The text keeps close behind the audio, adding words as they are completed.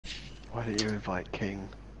Why don't you invite King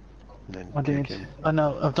and then I kick did. him? I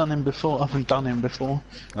know, I've done him before. I haven't done him before.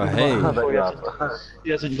 Oh, hey. I bet you have.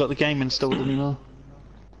 He hasn't got the game installed anymore.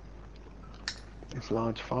 It's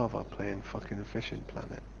Large Father playing fucking Fishing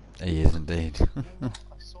Planet. He is indeed. I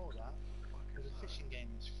saw that. Because the fishing game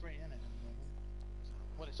is free, isn't it?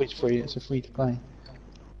 Well, it's free, it's a free to play.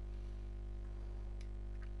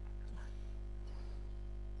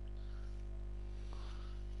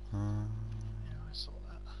 Yeah, I saw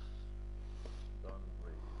that.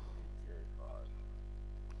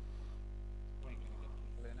 We ain't gonna get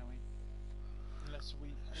people in, are we? Unless we...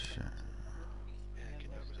 Sure. Yeah, can you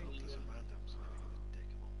open it up to some randoms and then we're gonna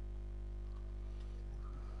dig them all?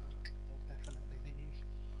 They'll definitely leave.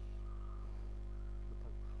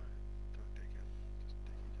 Don't dig it, just dig it on.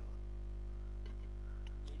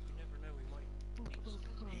 You never know, we might need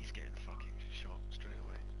some. He's getting fucking shot straight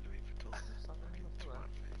away. Louis Vuitton. Fucking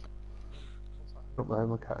twat face. Up there,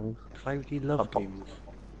 mechanics. Cloudy love games.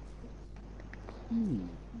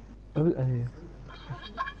 Oh,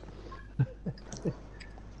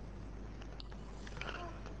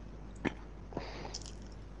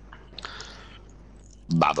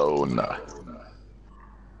 Baboon.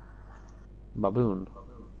 Baboon.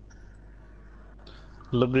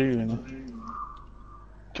 Lagoon.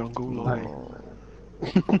 Jungle Lolly.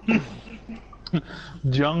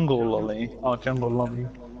 Jungle Lolly. Oh, Jungle Lolly.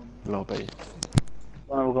 Lobby.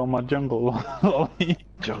 I've got my Jungle Lolly.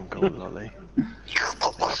 Jungle Lolly.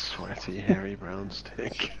 Sweaty, hairy brown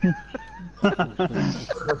stick.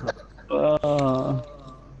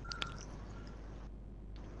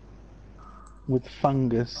 With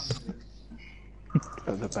fungus.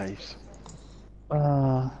 At the base.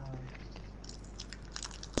 Oh.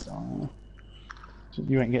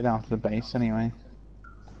 You won't get down to the base anyway.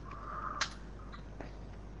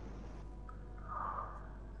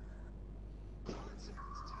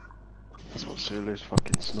 That's what Sulu's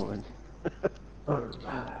fucking snorting.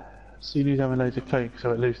 Sulu's having loads of coke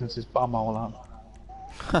so it loosens his bum all up.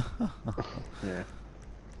 Yeah.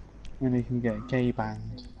 And he can get gay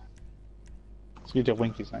banged. It's a good job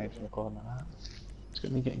Winky's not even recording that. It's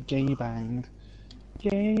gonna get gay banged.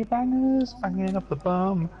 Gay bangers banging up the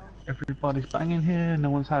bum. Everybody's banging here, no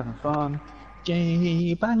one's having fun.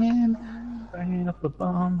 Gay banging, banging up the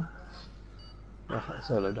bum. That's like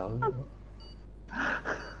solo down.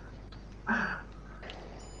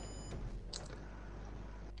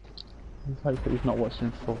 Let's hope that he's not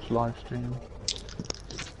watching Force live stream.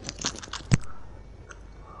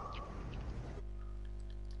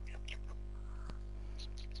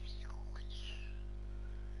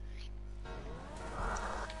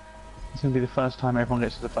 It's gonna be the first time everyone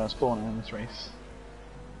gets to the first corner in this race.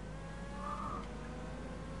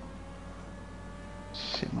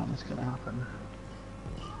 Shit man, it's gonna happen.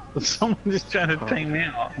 Someone just trying to take me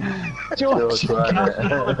out. George, George,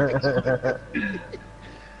 right.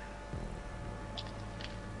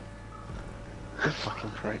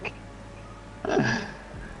 Fucking prick.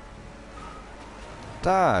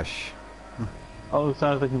 Dash. Oh, so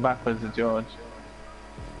I was looking backwards at George.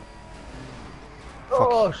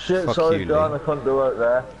 Oh shit, fuck sorry you, John, Lee. I couldn't do it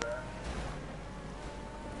there.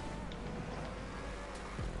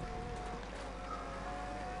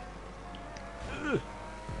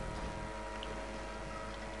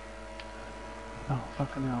 Oh,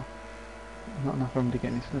 fucking hell. Not enough room to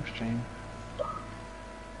get any slipstream.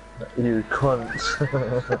 You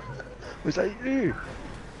cunt. Was that you?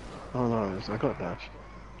 Oh no, I got Dash.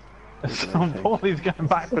 Some Paulie's going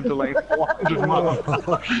backwards to like 400 miles.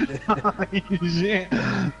 Holy shit.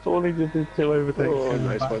 Paulie just did 2 overtakes. Oh, going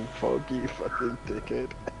nice back. one, Foggy, fucking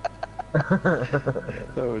dickhead.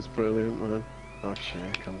 That was brilliant, man. Oh shit,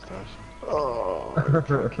 here comes Dash. Oh,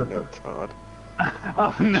 fucking retard.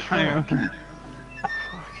 Oh no. Fucking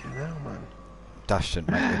hell, man. Dash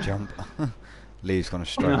didn't make the jump. Lee's gonna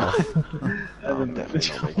straight off. I'm definitely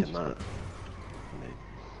not making that.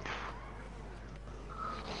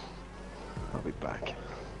 I'll be back.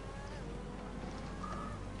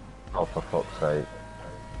 Oh, for fuck's sake.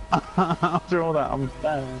 After all that, I'm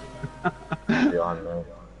down. Behind me.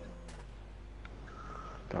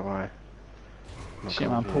 Don't worry. Shit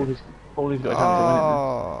man, Paulie's got to come to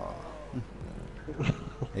win it. Oh.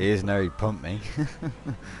 He is now, he pumped me.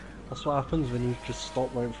 That's what happens when you just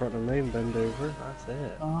stop right in front of me and bend over. That's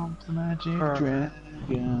it. Pump the magic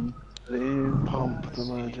dragon. Live Pump the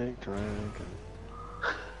magic dragon.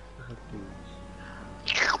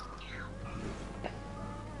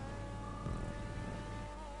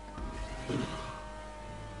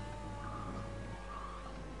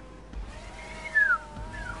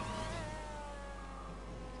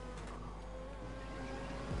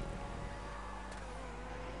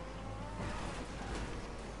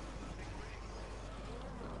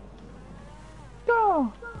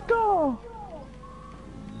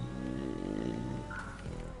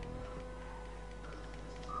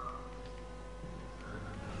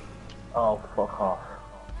 Oh, fuck off.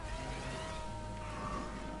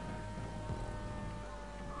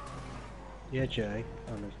 Yeah, Jay.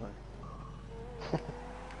 Honestly.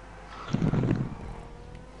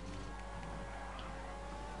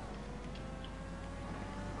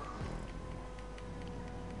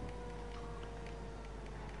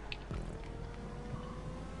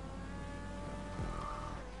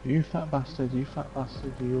 You fat bastard, you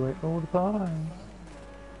ate all the pies.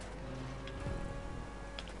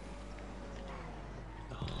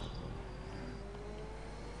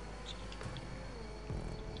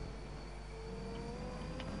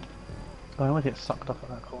 I always get sucked up at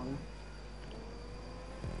that corner.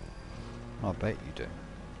 I bet you do.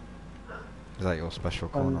 Is that your special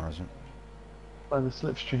corner, is it? By the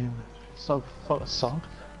slipstream. Fog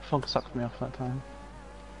sucked me off that time.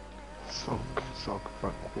 Sock,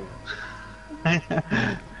 fuck you.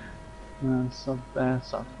 No, Sog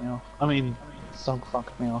sucked me off. I mean, Sog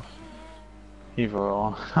fucked me off. Either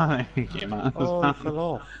or. I don't think it matters. Oh, he fell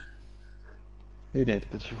off. Who did?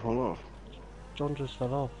 Did you fall off? John just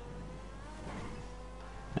fell off.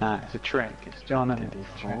 Ah, it's a trick. It's John and Did he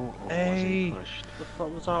fall or Hey! was he pushed? What the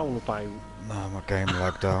fuck was that all about? No, my game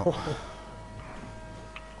lagged out.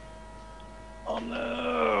 Oh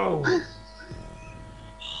no!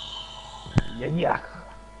 Yeah.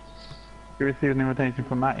 You received an invitation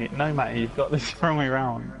from Matty. No, Matty, you've got this the wrong way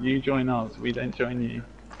round. You join us, we don't join you.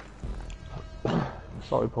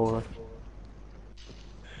 Sorry, Paula.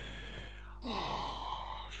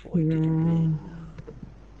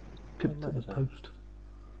 Get to the post.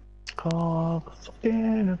 Cog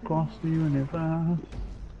fucking across the universe.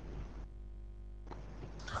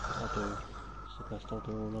 I'll do. It's the best I'll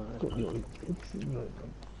do all night.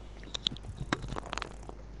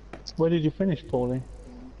 Where did you finish, Paulie?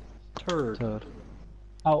 Turd.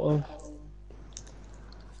 Out of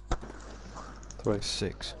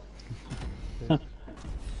 6.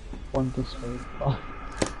 one to three. Oh.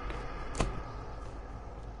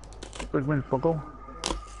 Good win for goal.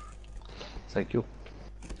 Thank you.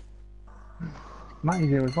 Matty's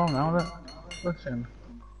here as well now, look. Listen.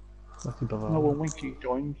 Lucky brother. No one Winky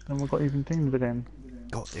joined, and we've got even teams again.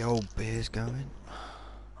 Got the old beers going.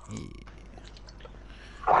 Yeah.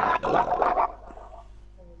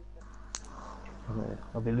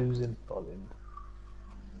 I'll be losing, but I'll win.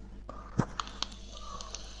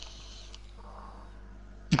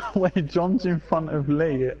 Wait, John's in front of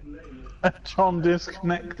Lee. John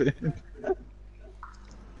disconnected.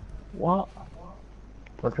 What?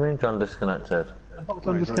 What do you mean John disconnected? I thought Wait,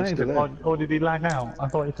 John is that disconnected, still or did he lag out? I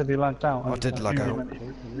thought he said he lagged out. I did lag out.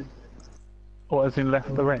 Or as in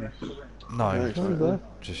left the race? No, No, it's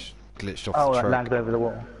not. just glitched off Oh, the like track. lagged over the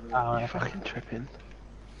wall. Oh, You yeah. fucking tripping.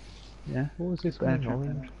 Yeah, what was this going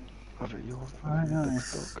on? Have it, you're I know.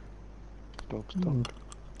 Dog's Hmm. dog.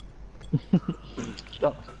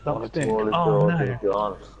 Stop stick. All is Oh George no. is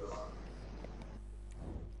John.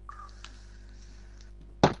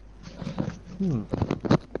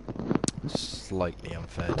 Slightly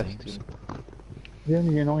unfair teams. The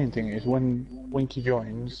only annoying thing is when Winky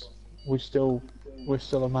joins, we're still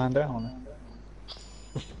a man down.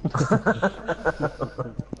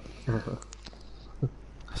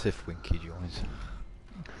 As if Winky joins.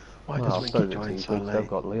 Why Well, does so Winky join so I've late?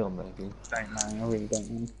 got Leon maybe. Don't know, I really don't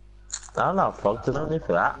know. No, no, fuck, there's no need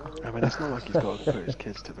for that. I mean, it's not like he's got to put his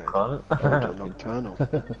kids to bed. Cunt. Not nocturnal.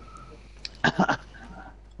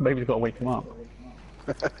 Maybe we've got to wake him up.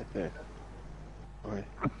 Yeah. Right.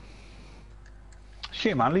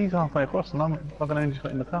 Shit, man, Lee's halfway across and I'm fucking only just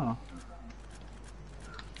got in the car.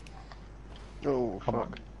 Oh, Come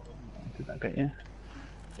fuck. Did that get you?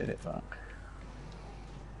 Did it back.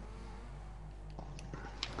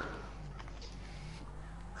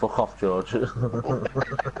 Fuck off, George.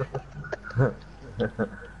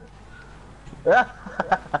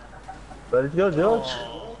 Where did you go, George?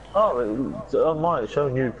 Oh, mine, it's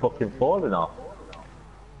showing you fucking falling off.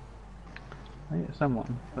 I think it's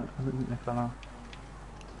someone, but I don't think they fell off.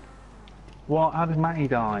 What? How did Matty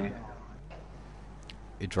die?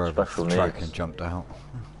 He drove off Special the track needs. and jumped out.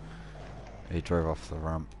 He drove off the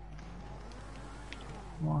ramp.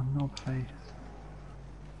 What a knob face.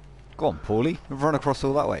 Go on, Paulie. Run across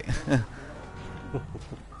all that way.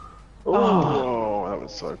 Oh, that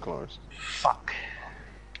was so close. Fuck.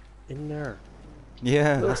 In there.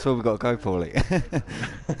 Yeah, that's where we got to go, Paulie.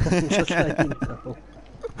 Just let you know.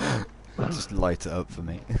 Just light it up for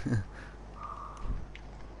me.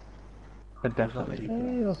 But definitely.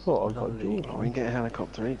 Hey, I thought I got George. Oh, we can get a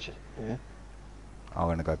helicopter each. Yeah. I'm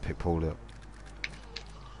gonna go pick Paulie up.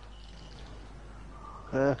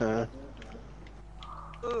 Uh-huh.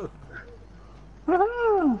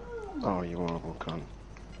 Oh, you horrible cunt.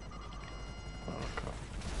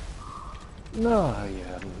 No,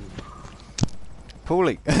 yeah.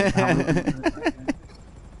 Paulie!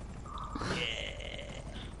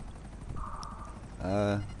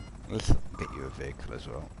 Let's get you a vehicle as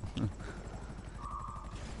well.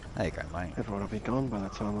 There you go, mate. Everyone will be gone by the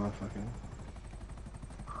time I fucking...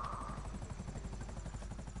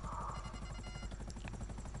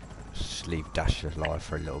 Just leave Dash alive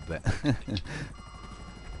for a little bit.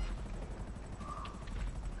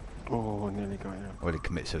 Oh, I nearly got you. Or he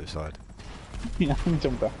commit suicide. Yeah, I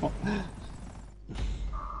jump out.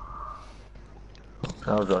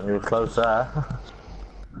 Hold on, you were close there.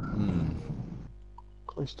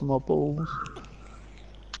 Close to my balls.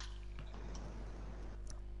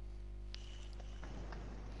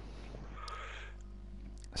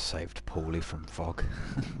 Saved Paulie from fog.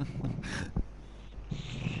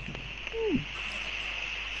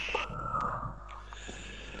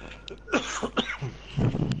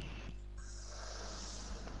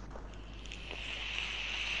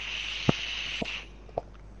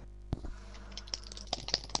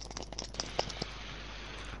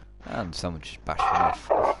 And someone just bashed him off.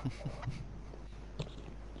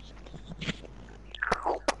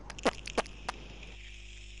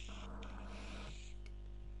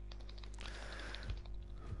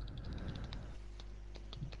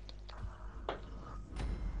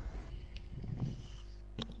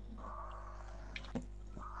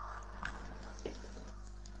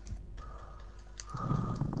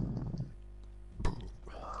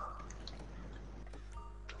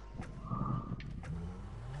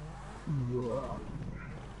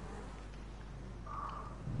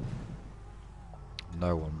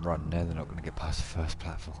 No one run there, they're not going to get past the first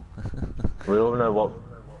platform. We all know what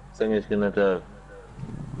thing is going to do.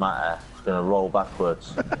 Matter. It's going to roll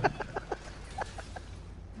backwards.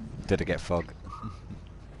 Did it get fog?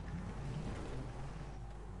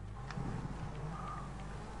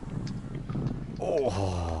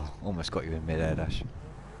 Oh, almost got you in mid-air, Dash.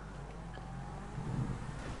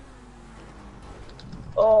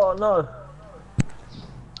 Oh no!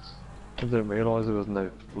 I didn't realise there was no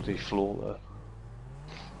bloody floor there.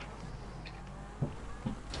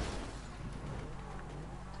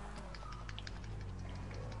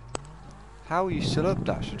 How are you still up,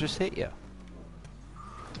 Dash? I just hit you.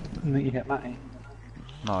 And then you hit Matty.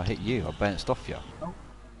 No, I hit you. I bounced off you.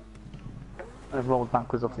 I rolled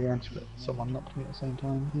backwards off the edge, but someone knocked me at the same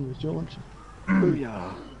time. He was George.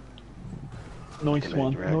 Booyah! Nice Great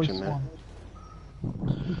one, reaction nice there. one.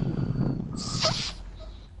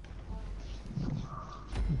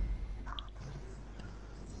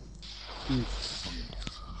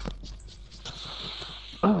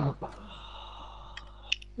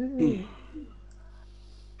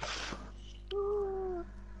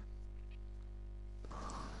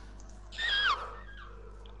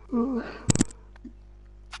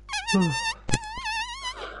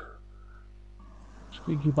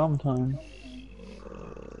 Squeaky bum time.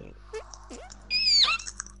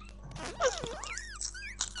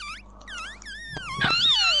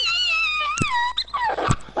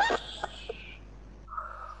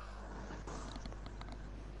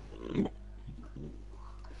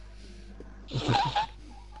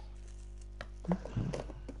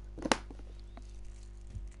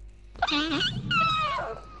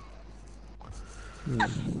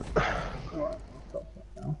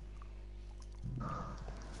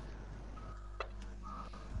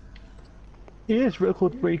 Here's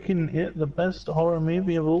record breaking It, the best horror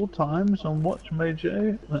movie of all times on Watch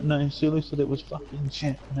Mojo. But no, Sulu said it was fucking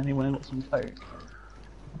shit, and then he went and got some coke.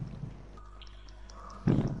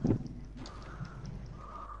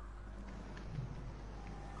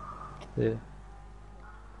 Yeah.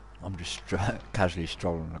 I'm just casually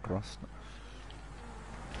strolling across.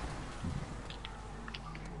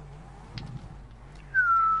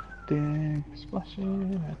 Dick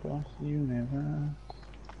splashing across the universe.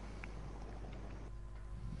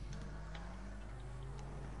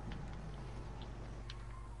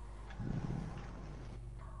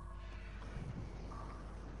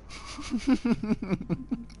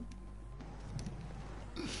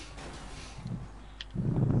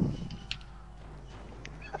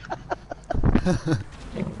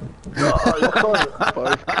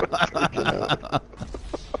 Both got taken out.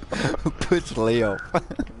 Puts Leo.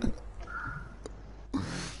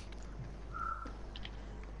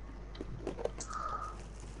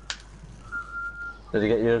 Did he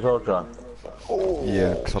get you as well, John? Oh,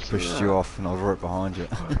 Yeah, because I pushed you off and I was right behind you.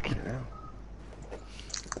 fucking hell.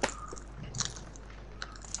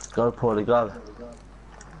 Go, Paulie, go.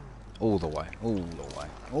 All the way, all the way,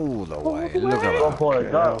 all the way. Look at Go, that.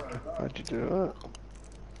 Paulie, go. How'd you do that?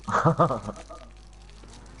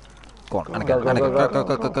 Go on, Go Anakin, on, Anakin, go, go,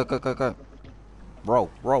 go, go, go, go, go, go. Roll,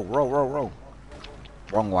 roll, roll, roll, roll.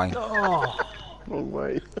 Wrong way. Wrong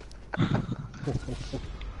way.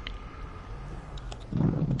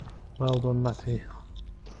 Well done, Matty.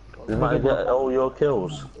 You might get all your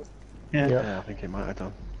kills. Yeah. Yeah, I think he might have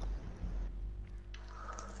done.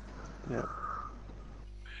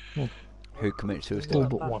 Yeah. Who committed All suicide?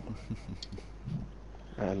 but one.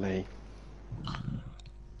 Lee.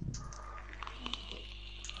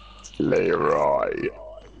 Leroy.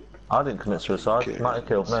 I didn't commit suicide. Okay. Might have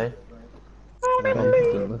killed me.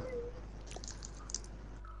 Constantly.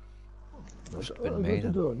 Must have been me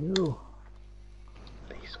then.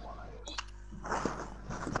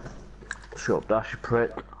 Shut up, Dash, you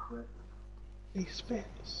prick. These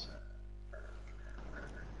bits.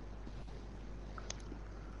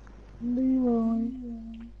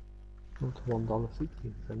 Up to $1.16.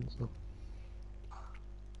 So.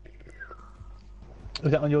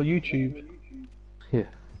 Is that on your YouTube? Yeah,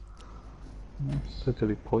 Nice.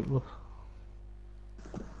 totally pointless.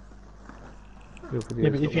 Your Yeah,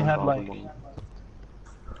 video's but if got you had 1,000 like,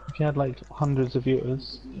 if you had like hundreds of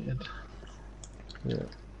viewers, it'd... Yeah.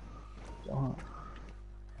 Oh,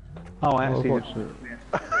 I I was actually. watching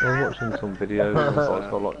some videos and it's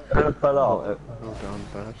got like, Who fell off? Well done,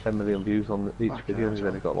 Bash. 10 million views on each Fuck video yeah, and he's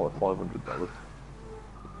only got like $500.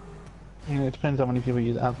 Yeah, it depends how many people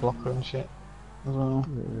use ad blocker and shit as well.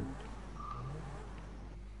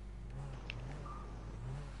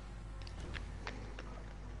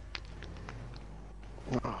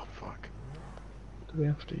 Yeah. Oh, fuck. Do we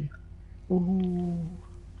have to? Ooh.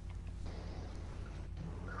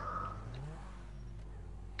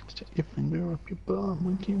 Stick your finger up your bum,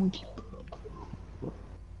 winky winky bum.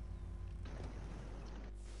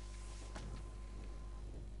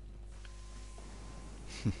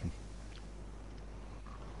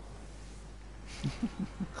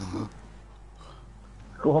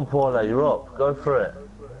 Go on, Paula, you're up. Go for it.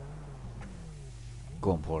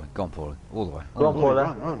 Go on, Paulie. Go on, Paulie. All the way. Go on, Paula.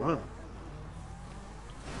 Run, run, run.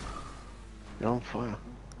 You're on fire.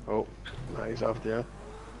 Oh, no, he's after you.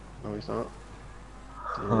 No, he's not.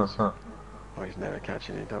 He is. Oh, he's never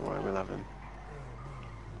catching you. Don't worry, we'll have him.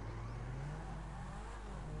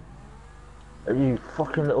 You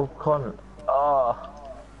fucking little cunt. Ah.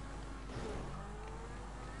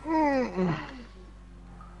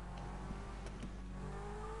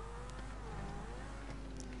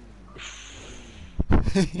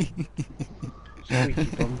 Squeaky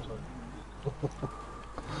bum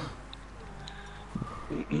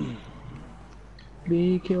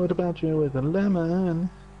Lee killed a badger with a lemon.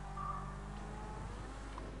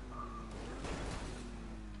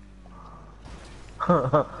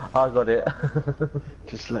 I got it.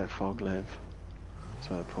 Just let Fog live.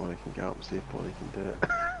 So that Paulie can go up and see if Paulie can do it.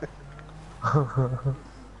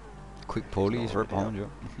 Quick, Paulie. He's right behind you.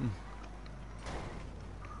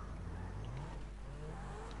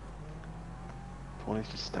 Paulie's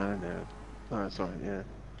just standing there. Oh, sorry, yeah. What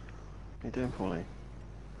are you doing, Paulie?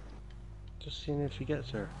 Just seeing if he gets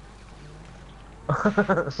her.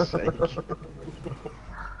 Sake.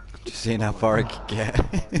 Just seeing how far he can get.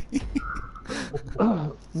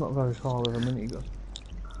 Not very far with a minigun.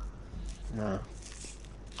 No.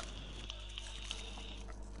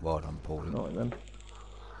 Well done, Paulie. Right then.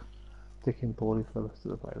 Sticking Paulie for the rest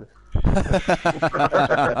of the playlist.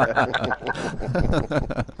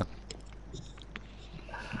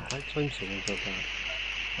 Like time someone got that.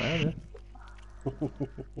 I am, yeah.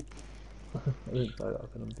 I didn't say that, I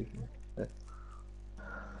said I'm digging it. Yeah.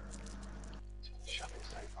 Shove it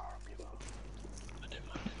so far up your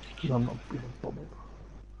bum. I'm not giving Bobby.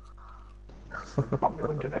 Bump it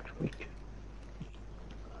into next week.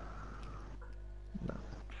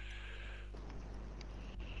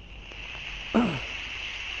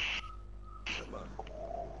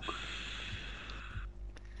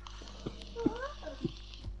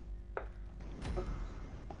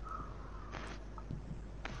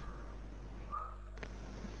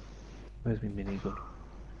 Where's my minigun?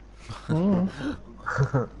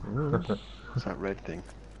 What's that red thing?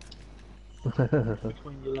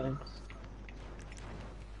 Between your legs.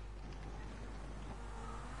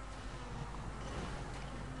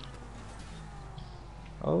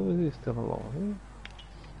 Oh, is he still alive?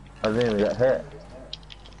 I didn't even get hit.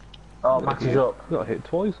 Oh, Max is up. Got hit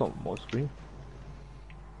twice on my screen.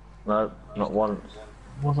 No, not once.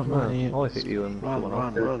 Wasn't No, really. I hit you and Run, someone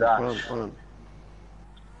run, else. run, Dash. run, run.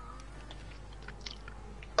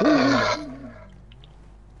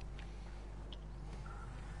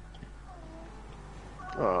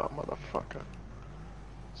 Oh, motherfucker.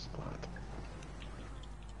 Splat.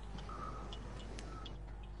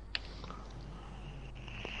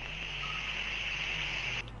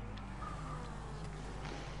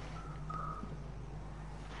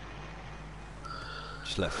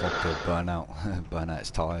 Just let Fogbill burn out, burn out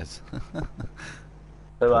his tyres.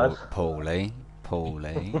 Who has? Paulie.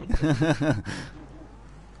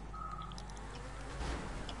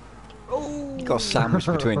 Oh! You got sandwiched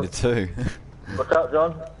between the two. Watch out,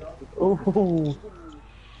 John. Ooh.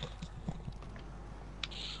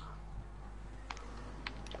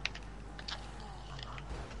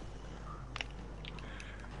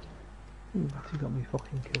 Matty got me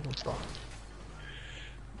fucking killed.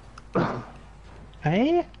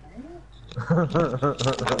 Hey?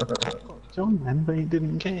 John then, but he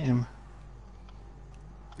didn't get him.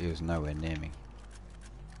 He was nowhere near me.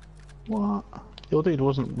 What? Your dude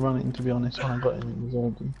wasn't running, to be honest, when I got him in the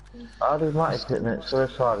zone. How did Matty hit it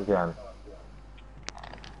suicide again?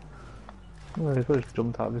 Well, he first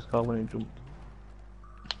jumped out of his car when he jumped.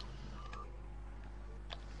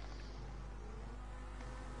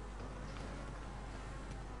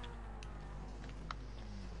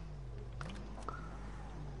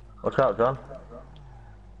 Watch out, John.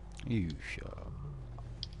 You shut up.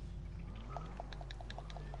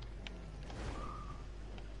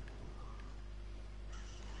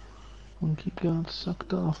 Monkey got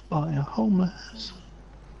sucked off by a homeless.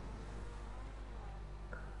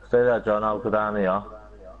 Stay there, John. I'll go down here.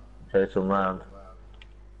 Chase him round.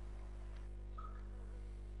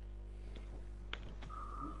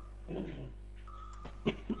 Can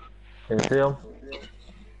you see him?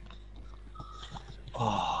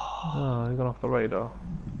 Oh, he got off the radar.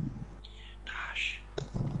 Dash.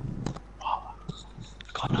 Oh, I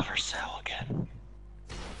got another cell again.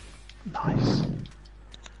 Nice.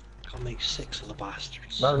 Gotta make 6 of the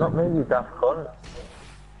bastards. No, not me, you daft cunt.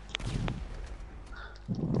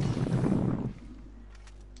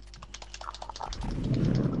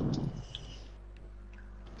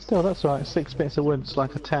 Still, that's right. 6 bits of wood's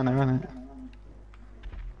like a tenner, isn't it?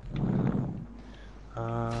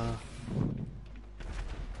 Uh,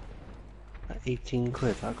 18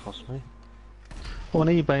 quid that cost me. On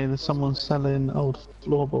eBay, there's someone selling old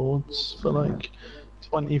floorboards for like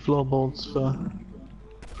 20 floorboards for.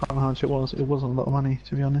 I don't know how much it was. It wasn't a lot of money,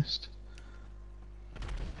 to be honest.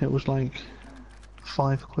 It was like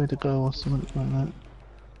 5 quid a go or something like that.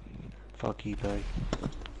 Fuck eBay.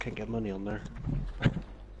 Can't get money on there.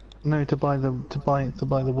 No, to buy the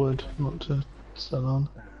wood, not to sell on.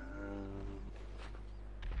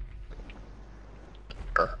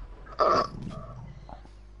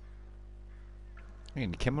 You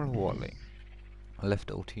in Kimmel or Watley? I left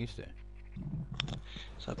it all Tuesday.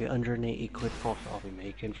 So that'll be 180 quid profit I'll be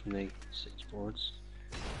making from the 6 boards.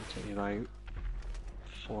 It'll take me about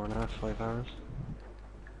 4.5, 5 hours.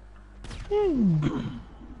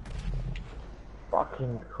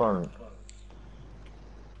 Fucking cunt.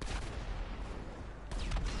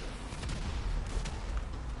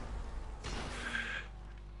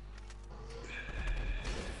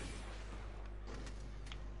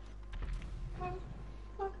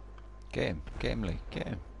 Get him, Lee, get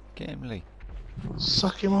him, Lee.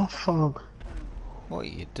 Suck him off, Fog. What are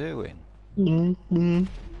you doing? Mm-hmm. Do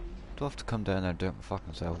I have to come down there and do it my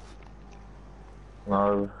fucking self?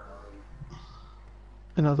 No.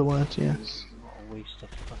 In other words, yes. What a waste of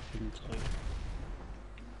fucking time.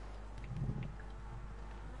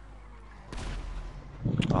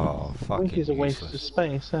 Oh, I fucking think he's a waste useless. of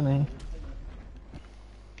space, isn't he?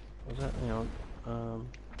 Was that, hang on,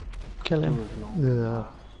 Kill him. Yeah.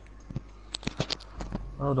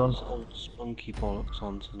 Hold on. Spunky Bollocks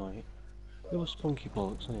on tonight. Who was Spunky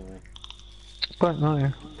Bollocks anyway? Don't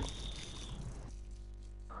know.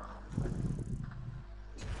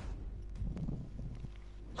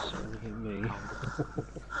 Certainly hit me.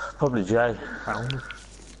 Probably Jay.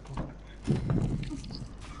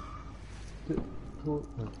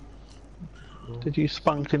 Did you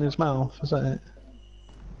spunk in his mouth? Is that it?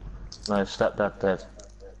 No, stepdad dead.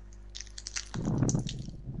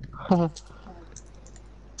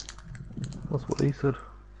 That's what he said.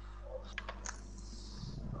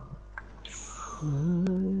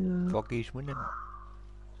 Foggy's winning.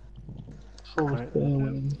 Fourth bear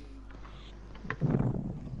winning.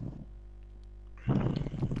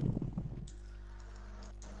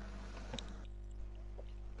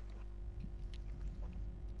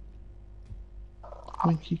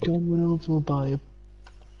 Winky got run over by a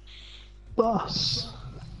bus.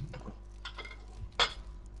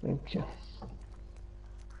 Thank you.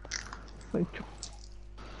 Thank you.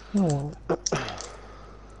 Oh,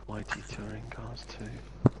 Mighty touring cars too.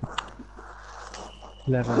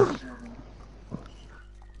 11.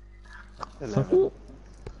 11.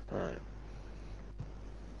 Right.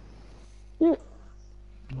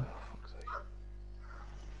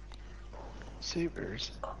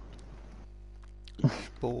 Supers.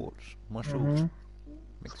 Sports. Mushrooms.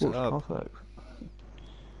 Mix it Sports up. perfect.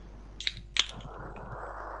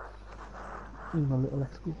 In my little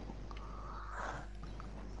escort.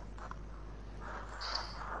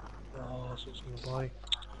 Oh, that's what I was gonna buy.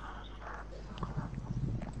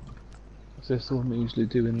 Is this the one we usually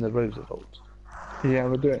do in the Roosevelt? Yeah,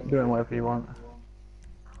 we'll do it whatever you want.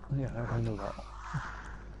 Yeah, I know that.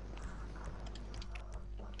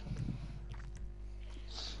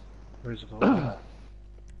 Roosevelt.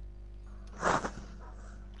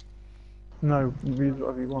 No, use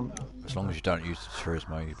whatever you want. As long as you don't use the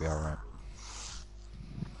Turismo, you'll be alright.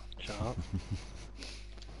 Shut up.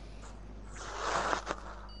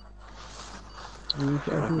 Use I've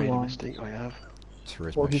whatever you made a want. mistake, I have.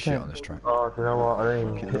 Turismo What do you shit think? on this track. Oh, do you know what? I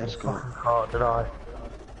didn't Fucking pick the Escort. fucking car, did I?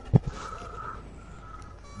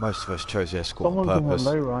 Most of us chose the Escort on Someone's in a purpose.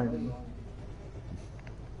 low riding.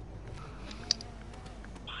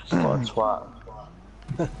 What a twat.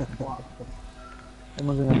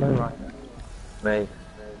 Someone's in a low riding. Me.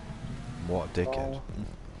 What a dickhead.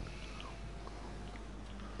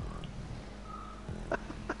 The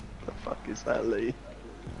fuck is that, Lee?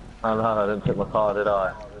 Oh no, I didn't pick my car, did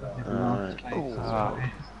I? Alright.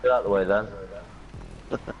 Get out of the way then.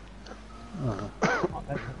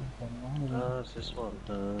 It's this one.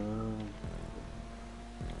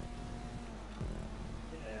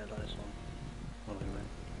 Yeah, nice one. Oh, anyway.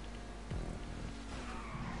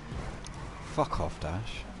 Fuck off,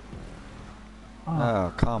 Dash. Oh,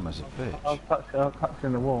 Oh, Karma's a I'll bitch. touch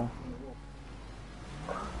in the wall.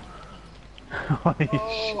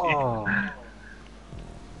 Oh,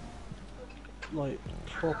 like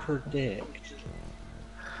proper dick.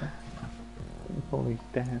 Probably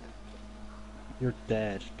dead. You're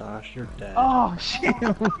dead, Dash. You're dead. Oh shit!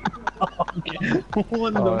 What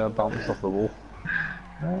Oh, the? I bounced off the wall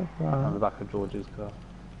That's on the back of George's car.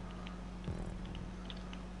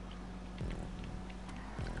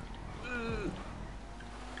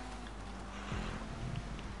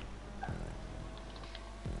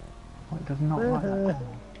 Oh, it does not like that.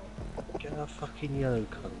 Get a fucking yellow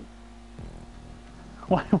cunt.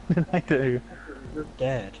 What did I do? You're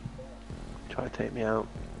dead. Try to take me out.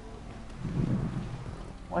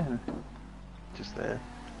 When? Just there.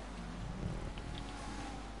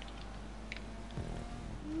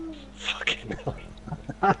 Fucking hell.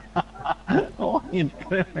 What are you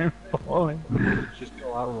doing, boy? Just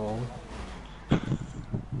got that wrong.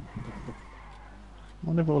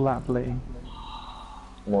 Wonderful lap, Lee.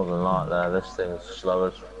 More than likely, this thing's slow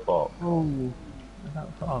as fuck. Oh, is that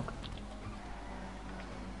fog?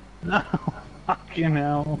 No, fucking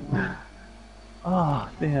hell. Oh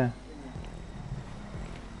dear.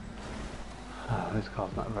 Oh, this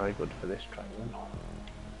car's not very good for this track then.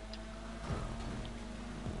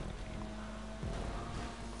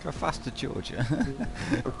 Go faster, Georgia.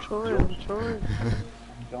 I'm trying.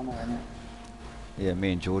 Donna, innit? Yeah,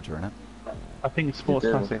 me and Georgia in it. I think Sports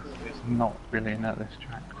You do. Classic is not brilliant at this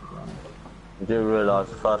track, to be honest. You do realise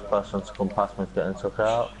the first person to come past me is getting took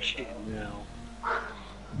out? Shit, no.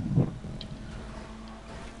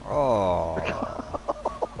 Oh.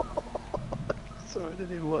 Sorry, I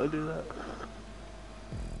didn't even want to do that.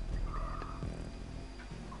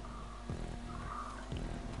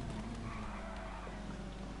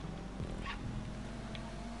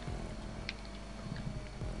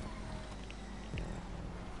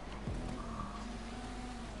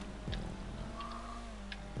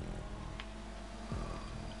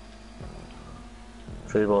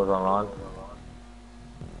 Three balls online.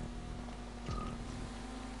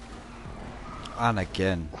 And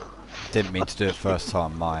again. Didn't mean to do it first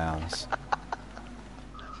time, my ass.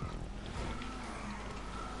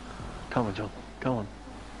 Come on, John. Come on.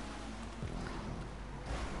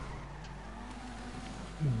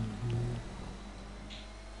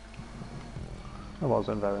 That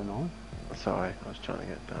wasn't very nice. Sorry, I was trying to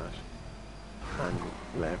get Dash. And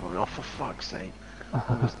let everyone off, for fuck's sake. I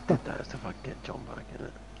almost did that as if I could get John back in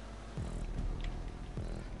it.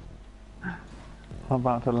 I'm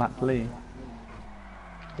about to lap Lee.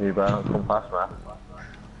 You better not come past me.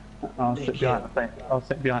 I'll sit behind the thing. I'll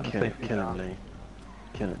sit behind the Kill thing. him, kill him, Lee.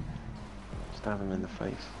 Kill him. Stab him in the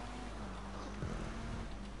face.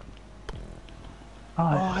 Oh,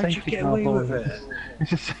 how'd you safety get car, away with boys. it?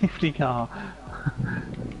 It's a safety car.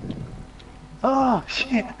 Oh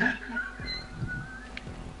shit!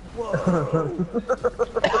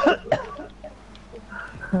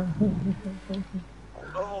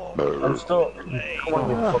 I'm still. Come on,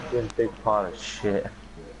 you fucking big pile of shit.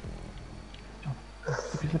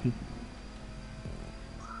 Slippy.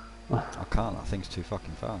 I can't, that thing's too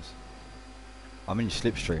fucking fast. I'm in your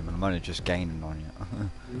slipstream and I'm only just gaining on you.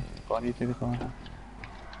 What do you do this one?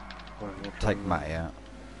 Take Matty out.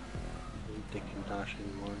 dick and dash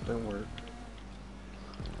anymore. It don't work.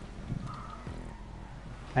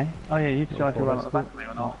 Hey? Oh yeah, you tried to Well, run that's at the back of me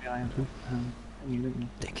or not behind you, didn't you?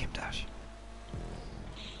 Dick him, Dash.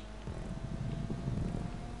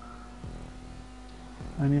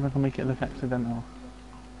 Only if I can make it look accidental.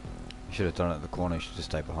 You should have done it at the corner, you should just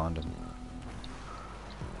stay behind him.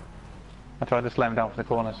 I tried to slow him down for the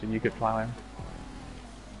corner so you could plough him.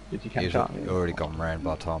 Did you He catch was up? already gone round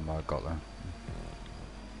by the time I got there.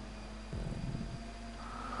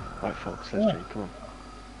 Right, folks, let's drink. Come on.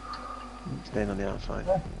 Staying on the outside.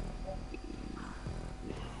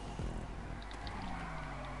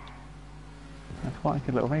 It's quite a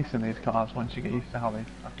good little race in these cars once you get used to how they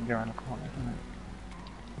fucking go around the corner, isn't it?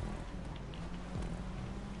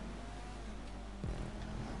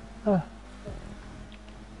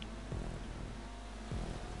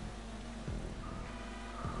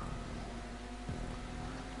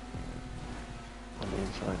 On the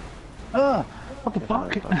inside. What the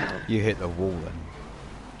fuck? You hit the wall then.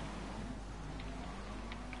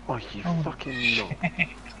 Oh, you fucking knob.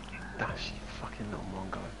 Dash, you fucking knob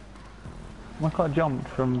Mongo. I got jumped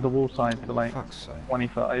from the wall side to like Fuck's sake. 20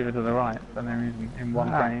 foot over to the right for no reason in one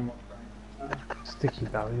frame. Sticky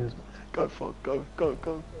barriers. Go, fuck, go, go,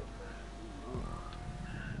 go.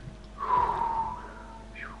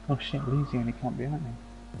 Oh shit, Lee's the only can't be behind me.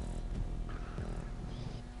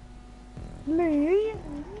 Lee?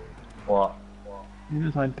 What? You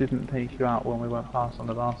notice I didn't take you out when we went past on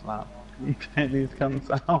the last lap. You take these cunts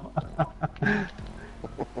out.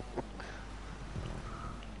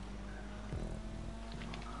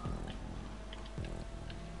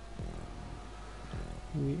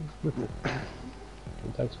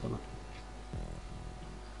 It takes one.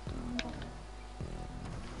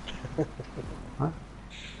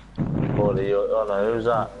 Paulie, oh no, who's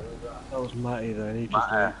that? That was Matty then, he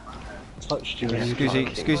just Matty. touched you and you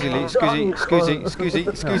Excuse me, fucked it. excuse me, excuse me,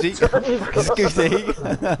 excuse me.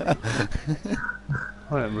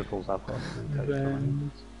 Well, it ripples up.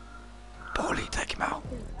 Paulie, take him out.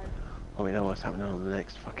 Oh, we know what's happening on the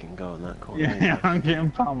next fucking go on that corner. Yeah, I'm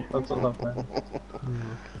getting pumped, that's what I'm saying.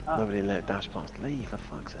 Nobody let Dash past Lee, for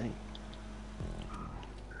fuck's sake.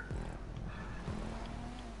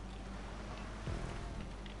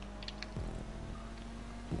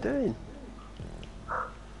 What are you doing?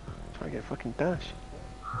 Try to get fucking Dash.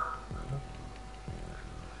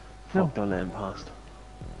 No. Fuck, don't let him past.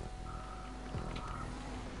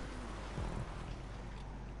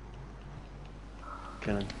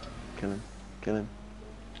 Kill him. Kill him. Kill him.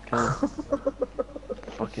 Kill him.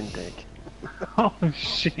 Fucking dick. Oh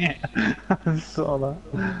shit, I saw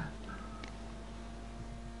that.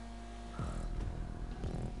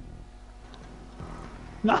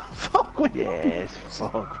 No, fuck with you. Yes,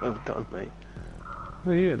 fuck, well done, mate.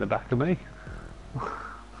 Are you at the back of me?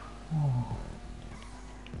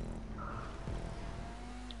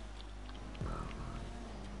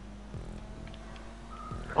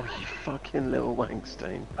 Oh, you fucking little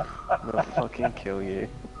wankstein. I'm gonna fucking kill you.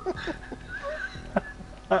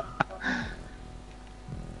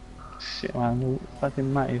 Shit man, the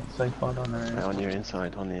fucking Matty's so far down Right, there. on your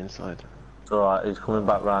inside, on the inside. It's alright, he's coming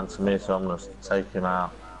back round to me, so I'm gonna take him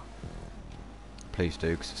out. Please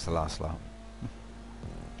do, because it's the last lap.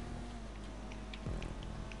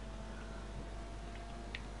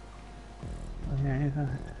 Yeah,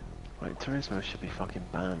 Right, Turismo should be fucking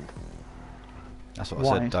banned. That's what Why?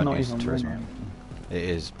 I said, It's don't not use even Turismo. winning. It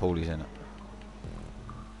is, Paulie's in it.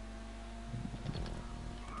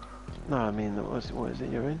 No, I mean, what is it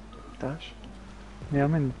you're in? Dash? yeah,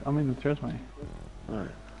 I'm in the Turismo. Right.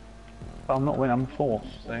 But I'm not winning, I'm fourth,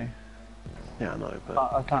 so Yeah, I know, but...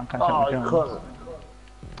 I can't catch Oh, up he with Jones. couldn't.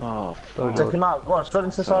 Oh, fuck. Take him out, go on, straight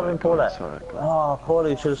into the side of him, Paulette. Sorry, go on. Oh,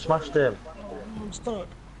 Paulie, you should have smashed him. I'm stuck.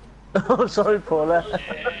 Oh, sorry, Paulette.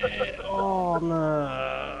 Oh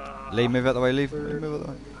no. Lee, move out the way, Lee, move out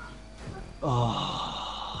the way.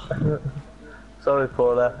 Oh. Sorry,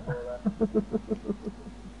 Paulette.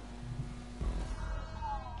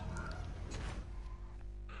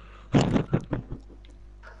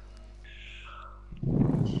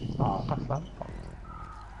 Oh, that's that.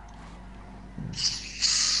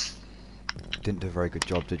 Didn't do a very good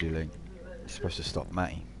job, did you, Lee? You're supposed to stop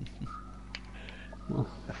Matty.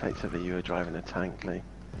 Effectively, you were driving a tank, Lee.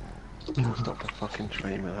 Stop the fucking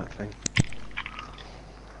train with that thing.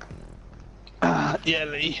 Yeah,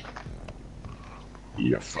 Lee.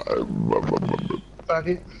 Yes.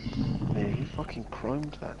 Faggot. Yeah, you fucking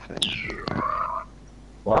chromed that thing.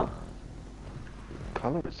 What? What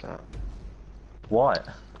colour is that? White?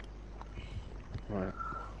 Right.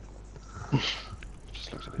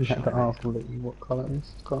 Just looks a bit You had to shiny. ask Lee what colour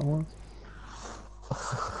his car was.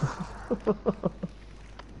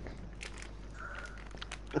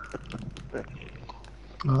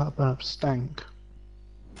 Oh, that burp stank.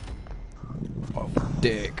 Oh,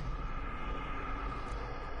 dick.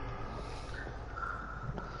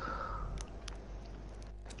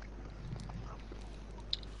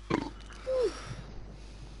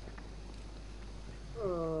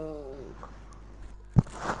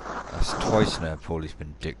 That's twice now Paulie's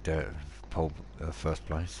been dicked out of first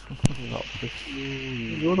place.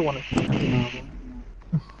 You're the one that's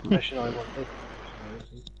Mission I wanted.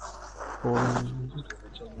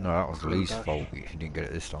 No, that was Lee's fault. He didn't get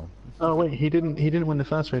it this time. Oh wait, he didn't win the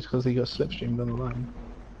first race because he got slipstreamed on the line.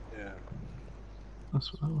 Yeah.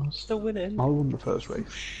 That's what that was. Still winning. I won the first race.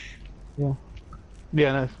 Yeah,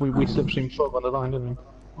 no, we slipstreamed Frog on the line, didn't we?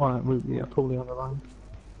 Oh no, we Paulie on the line.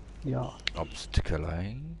 Yeah. Obstacle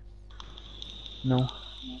A. No.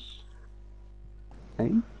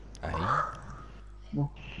 Hey? A. No.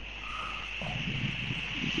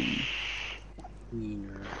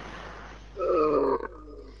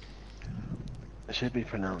 It should be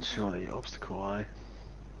pronounced surely obstacle I.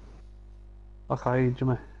 Okay,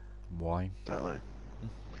 Jimmy. Y. Don't know.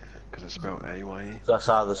 Because it's spelled A-Y-E. That's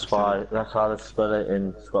how they spy. That's how they spell it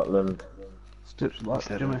in Scotland. Steps like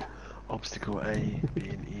Instead Jimmy. of obstacle A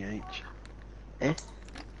being E-H.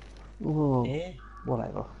 Oh, Eh?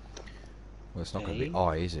 whatever. Well, it's not going to be A.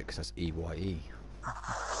 I, is it? Because that's E-Y-E.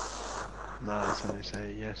 No, that's how they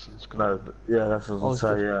say yes in No, Scotland. but yeah, that's what I was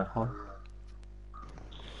gonna say. Yeah.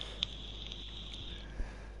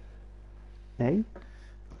 Hey?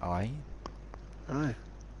 I. Aye.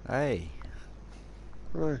 A.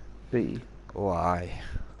 Aye. B. Y.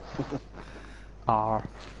 R.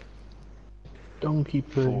 Donkey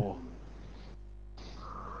poo. 4.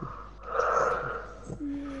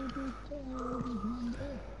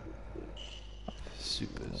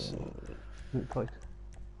 Supers. Looks like.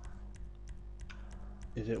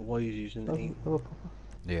 Is it why he's using Oh, 8? oh,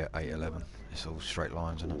 Yeah, 8-11. It's all straight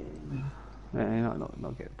lines, isn't it? yeah,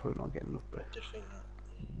 not getting, probably not getting enough breath. Just think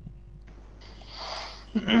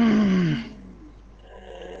that.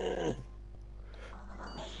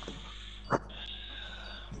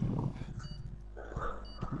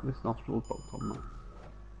 This nostril popped on, mate.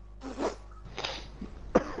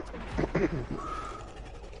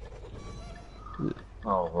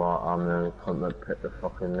 Oh right, I'm the only cunt that picked the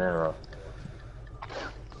fucking mirror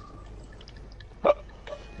up.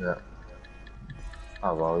 Yeah.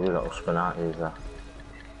 Oh well, you little spin out user.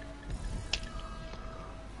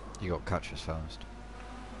 You got catches first.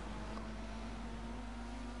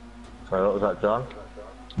 So what was that, John?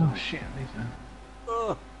 Oh shit,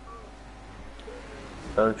 Lisa.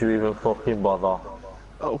 Don't you even fucking bother.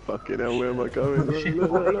 Oh fucking hell, where am I going?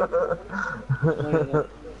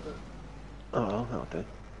 Oh well, that'll do.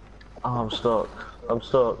 Oh, I'm stuck. I'm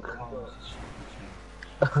stuck.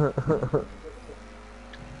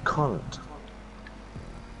 Cunt.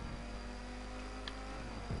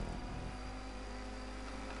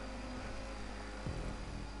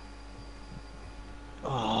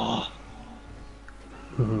 Oh.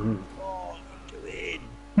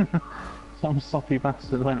 Some soppy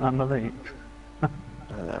bastard went round the leap. Oh,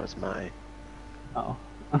 that was Matty. Oh.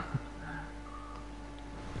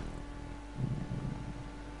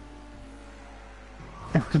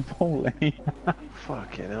 It was Paulie.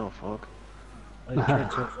 Fucking hell, Fog. I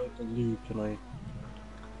tried to avoid the loop and I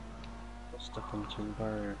got stuck on the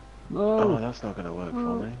barrier. Oh, No! that's not gonna work for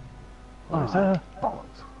me. Oh, is that a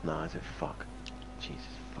bollocks? No, I said fuck. Jesus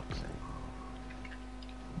fuck's sake.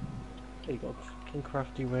 Hey, you got a fucking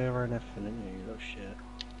crafty way around everything, didn't you? You little shit.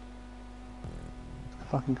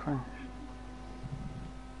 Fucking crash.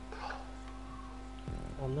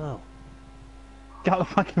 Oh no. Get out of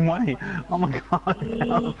the fucking way! Oh my god! Get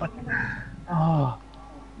out of the fucking... Oh.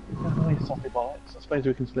 Get out of the way, soppy bollocks. I suppose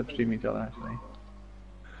we can slipstream each other actually.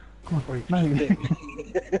 Come on, no,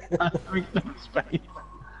 no space.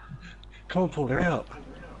 Come on, Paul, hurry up.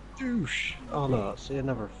 Douche. Oh no, see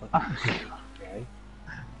another fucking. Okay.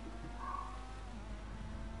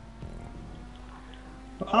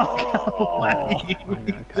 Oh, what are you I'm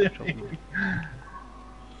gonna catch up. doing?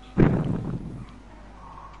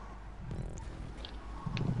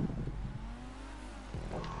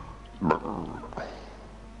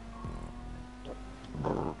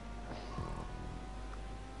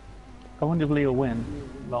 I wonder if Lee will win.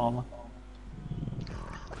 Llama.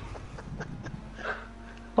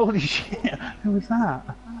 Holy shit! Who was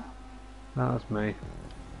that? That's me.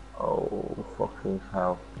 Oh, fucking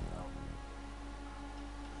hell.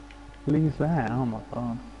 Lee's there. Oh my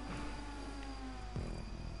god.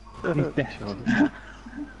 He's dead.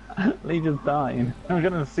 Lee just died. I'm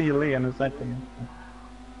gonna see Lee in a second.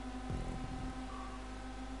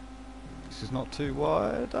 box is not too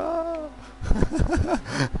wide. Ah.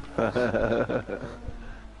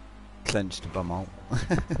 Clenched bumhole.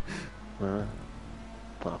 For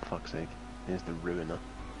fuck's sake. Here's the ruiner.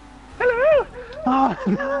 Hello! Oh,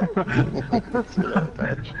 no!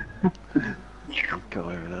 Go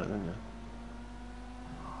over that, didn't you?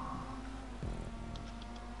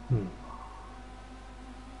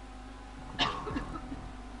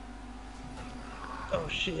 Oh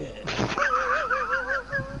shit.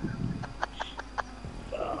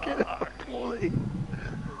 Get up, Paulie.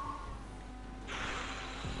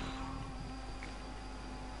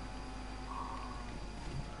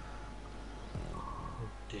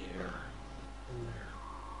 Dear.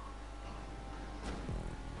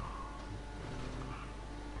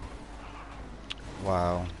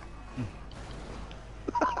 Wow.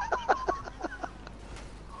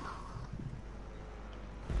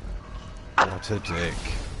 What a dick.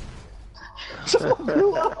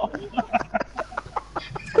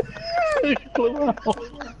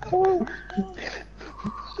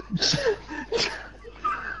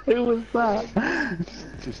 Who was that?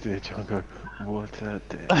 Just hear John go, what a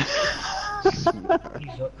dick.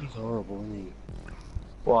 He's horrible, isn't he?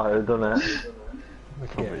 Why, who done it?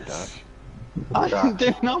 Probably Yes. Dash. I didn't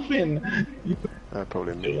do nothing.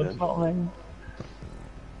 Probably me It's then. not me.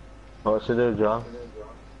 What's he do, John?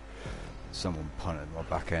 Someone punted my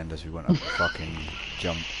back end as we went up the fucking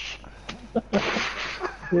jump.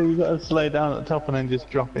 Yeah, you got to slow down at the top and then just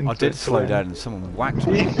drop into I did it. slow down and someone whacked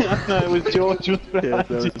me. Yeah, no, it was George was behind that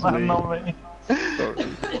you, was man, me. not me. Sorry.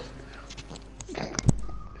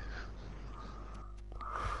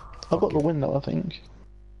 I got the window, I think.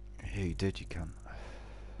 Yeah, you did, you cunt.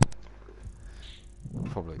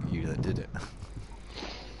 Probably you that did it.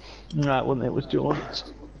 No, it wasn't. It was George.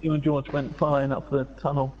 You and George went flying up the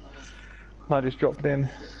tunnel. I just dropped in.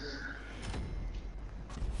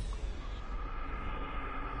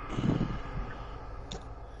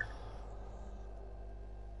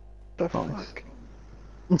 The fuck?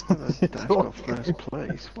 Dash got first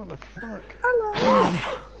place. What the fuck?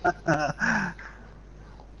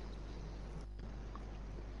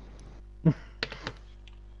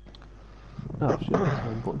 Oh shit, that's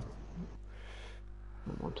one button.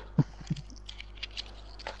 What?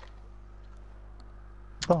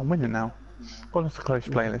 Oh, I'm winning now. Well, it's a close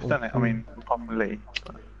playlist, isn't it? I mean, apart from Lee.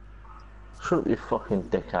 Shut up, you fucking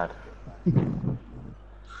dickhead.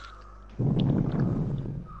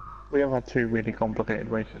 We have had two really complicated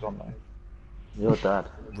races on though. You're dead.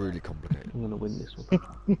 Really complicated. I'm gonna win this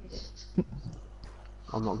one.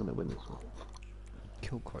 I'm not gonna win this one.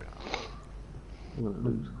 Kill quota. I'm gonna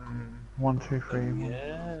lose. 1, 2, 3.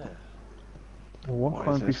 Yeah. What's What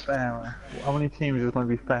going is to be this? fairer? How many teams is going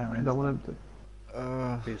to be fairer? I don't want to.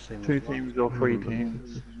 Be the same Two as last. teams or 3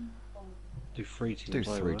 teams? Do 3 teams. Do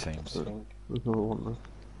 3 over, teams. I think. There's another one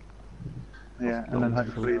there. Yeah, and then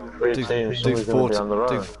hopefully Three Do, teams, do, somebody's four gonna be on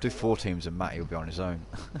their own. do 4 teams and Matty will be on his own.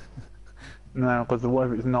 no, because what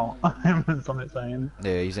if it's not? It's on its own.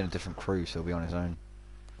 Yeah, he's in a different crew, so he'll be on his own.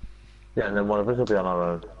 Yeah, and then one of us will be on our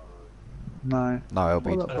own. No, No, it'll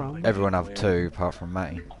be. Well, that's right. Everyone have 2 apart from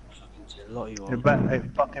Matty. Fucking see a lot of you it, on. it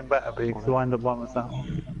fucking better be because I end up by myself.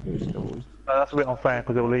 Who's still win? No, that's a bit unfair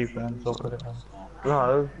because he'll leave then, so I'll put it on.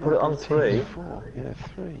 No, put it on 3. 4. Yeah,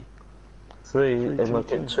 3. 3, Three, and two,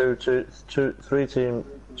 make it two. 3 teams.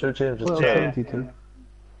 2 teams. Well, Yeah. 72.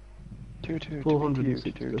 2, 2, 2,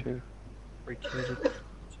 460. 2, 2. 3 teams.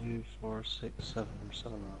 2, 4, 6, 7.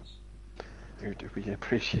 7 of us. Do we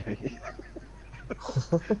appreciate it?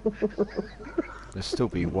 There'll still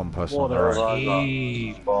be one person What on their a own.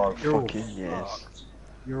 team! You're Fucking yes. fucked.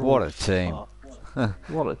 You're What all a team. fucked.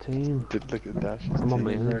 What a team. Did look at Dash. I'm on And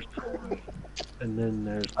then me. there's, and then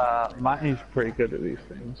there's Matty's pretty good at these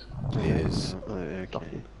things. He is. Oh,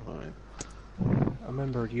 okay, fine. I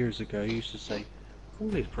remember years ago you used to say,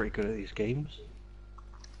 Cooley's pretty good at these games.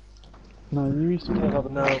 No, you used to Yeah,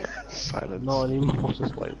 but no, Silence. not anymore.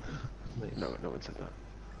 Just wait. No, no one said that.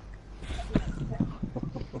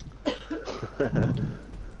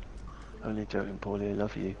 Only joking, Paulie. I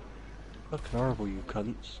love you. Fucking horrible, you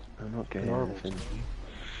cunts. I'm not Fucking getting horrible.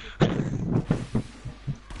 anything.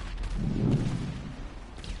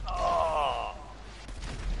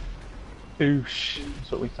 Oosh.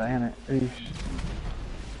 That's what we say, innit? Oosh.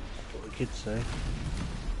 That's what the kids say.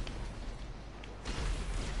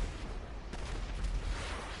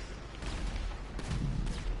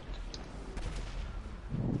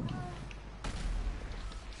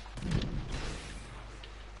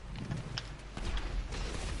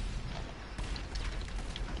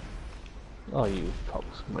 Oh, you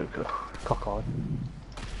cocksmoker. Cockeye.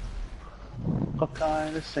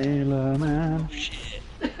 Cockeye the sailor man. Shit.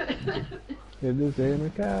 It is in a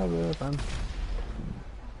caravan. It's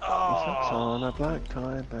on a black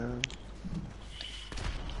tie band.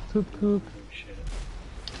 Toot toot. Oh shit.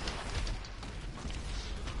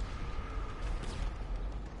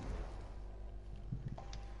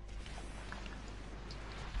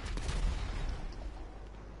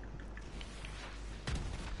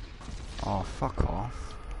 Oh, fuck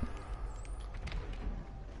off.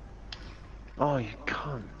 Oh, you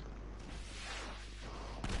cunt.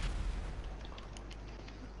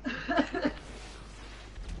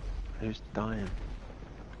 Who's dying?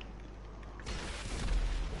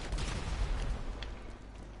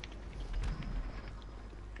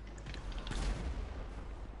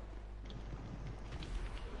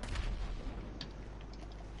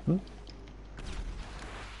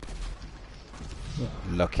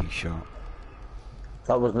 Lucky shot.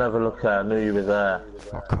 That was never lucky, I knew you were there.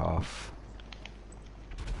 Fuck off.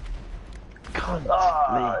 Cunt.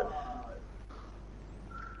 Ah!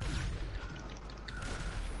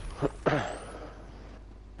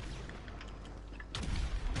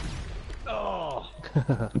 Oh! Lee.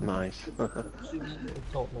 Nice.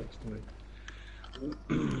 Top next to me.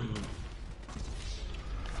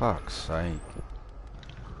 Fuck's sake.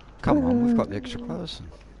 Come on, we've got the extra person.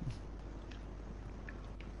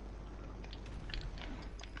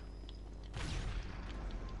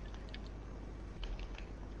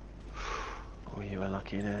 Oh, you were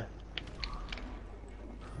lucky there.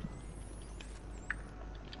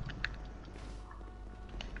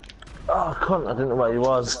 Oh, cunt, I didn't know where he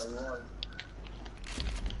was.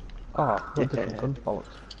 Ah, what different gun bollocks.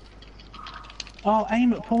 Oh,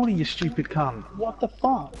 aim at Paulie, you stupid cunt. What the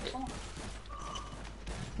fuck?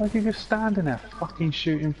 Like you're just standing there fucking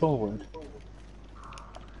shooting forward.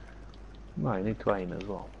 No, you need to aim as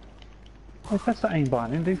well. Hey, press the aim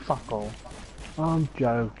button and do fuck all. I'm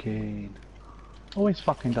joking. Always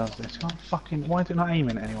fucking does this. Can't fucking. Why is it not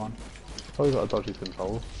aiming at anyone? Probably got a dodgy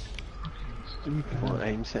control. Stupid. What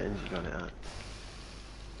aim settings you got it at?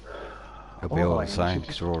 It'll be all the you same should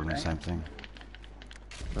because just we're all in the aim. same thing.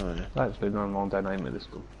 Oh, yeah. Actually, no one don't aim at this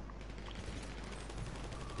gun.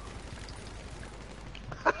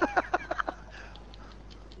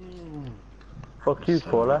 Fuck you,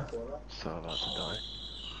 Paula. So about to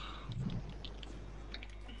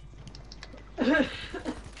die.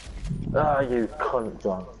 Ah, you cunt,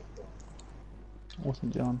 John.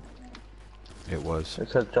 Wasn't John. It was. It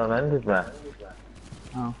said John ended me.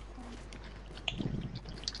 Oh.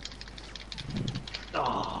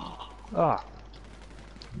 Ah!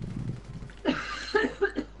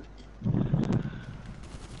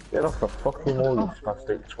 Get off the fucking wall, you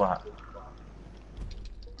spastic twat.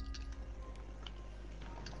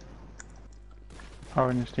 Her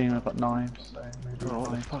and his team have got knives, so maybe Oh, what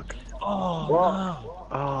the knives. fuck? Oh What? no!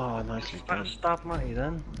 Oh, nicely done. Stab Matty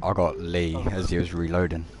then. I got Lee as he was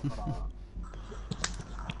reloading.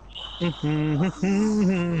 Man,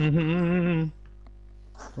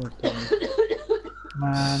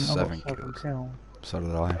 I Seven got 7 kills. kills. So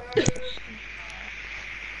did I.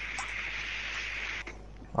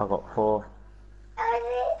 I got 4.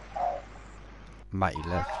 Matty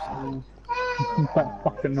left. That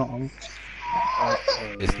fucking not on.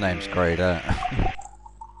 His name's greyed out.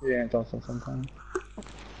 Yeah, it does sometimes.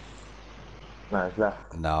 No, it's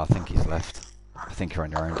left. No, I think he's left. I think you're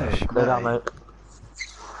on your own, Dash. Lay down, mate.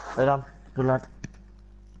 Lay down, good lad.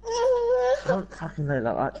 Don't fucking lay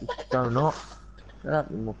like that, you donut. Lay down,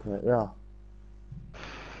 you muppet, yeah.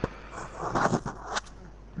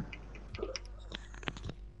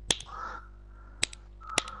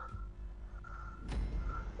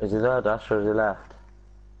 Is he there, Dash, or is he left?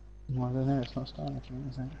 Well, I don't know, it's not starting for me,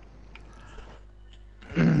 is it?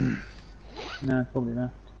 No, probably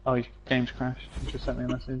not. Oh, his game's crashed. He just sent me a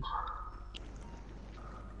message.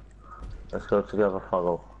 Let's go together,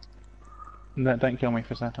 Foggle. No, don't kill me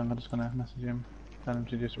for a second, I'm just gonna message him. Tell him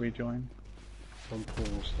to just rejoin. On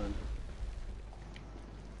pause then.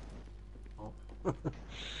 Oh.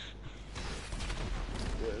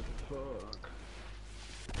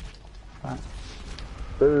 Right.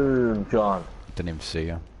 Boom, John. Didn't even see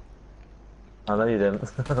you. I know you didn't.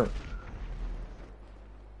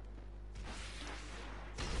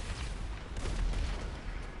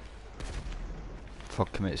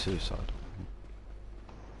 Fuck, commit suicide.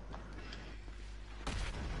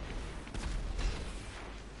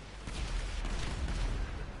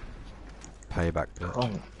 Payback, bitch.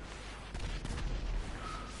 Oh.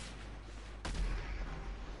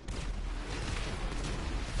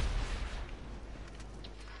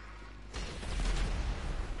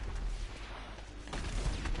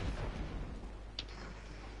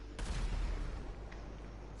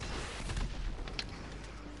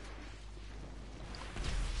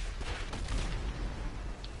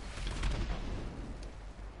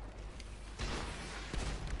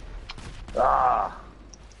 Ah!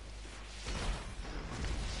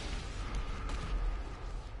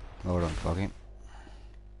 Hold on, fucking.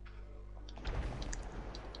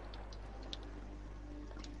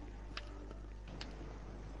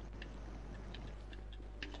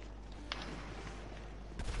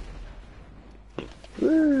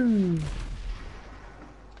 Woo!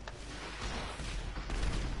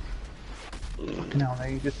 Fucking hell, now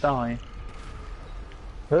you just die.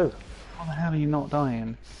 Who? How the hell are you not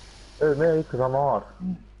dying? Who, me? Because I'm hard.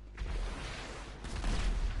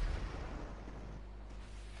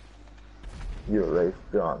 You're a race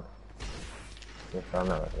gun. Yes, I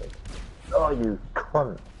know it is. Oh, you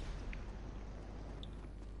cunt!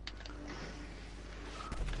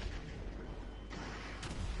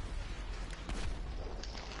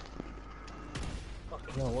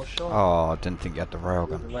 Fucking hell, what shot? Oh, I didn't think you had the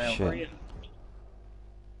railgun. Shit.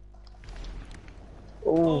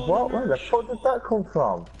 Oh, what? Where the fuck did that come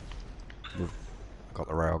from? Got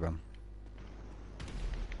the railgun.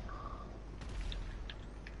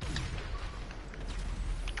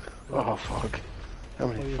 Oh fuck. How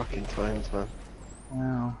many fucking times, man?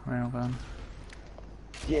 Wow, railgun.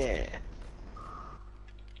 Yeah.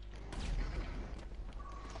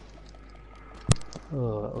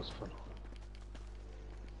 Oh, that was fun.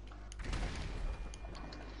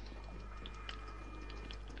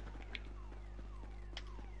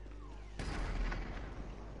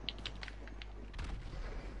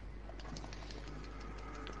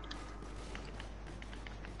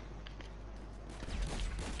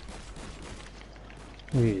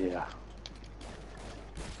 Yeah.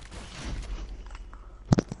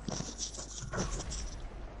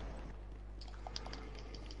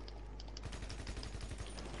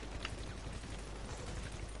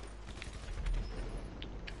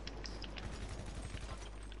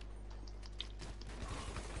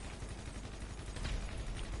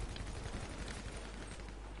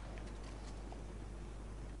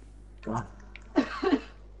 What?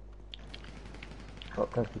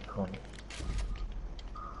 What does he call it?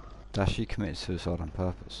 Dashi committed suicide on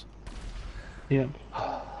purpose. Yep.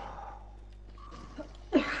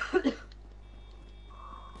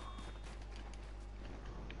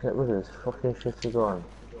 Get rid of this fucking shitty gun.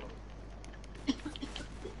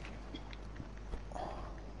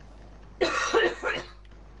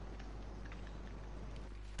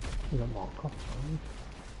 You got more cough,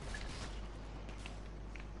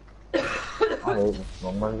 I hate this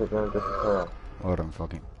one. When's it going to disappear? Hold on,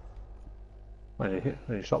 fucking. Hey,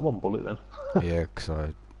 you shot one bullet then. Yeah, 'cause I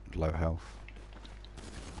had low health.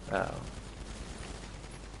 Oh.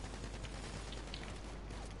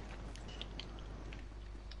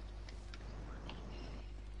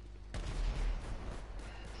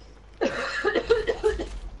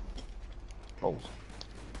 Oh.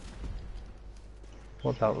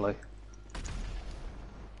 What's that like?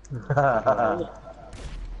 Where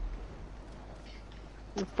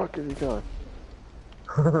the fuck is he going?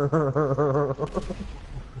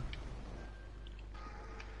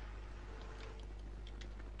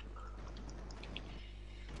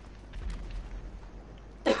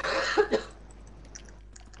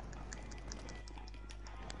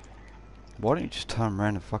 Why don't you just turn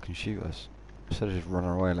around and fucking shoot us? Instead of just running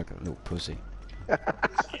away like a little pussy.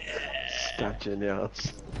 Stabbed you in the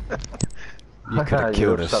ass. You could have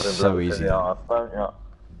killed us so easy.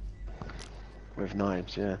 With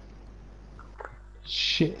knives, yeah.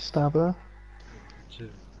 Shit stabber.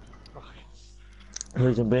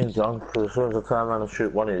 Reason being, John, because as soon as I turn around and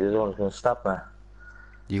shoot one of you, the other one's going to stab me.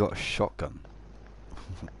 You got a shotgun.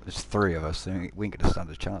 There's three of us, so we ain't gonna stand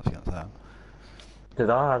a chance against that. Did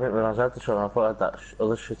I? I didn't realise I had the shotgun. I thought I had that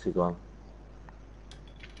other shitty gun.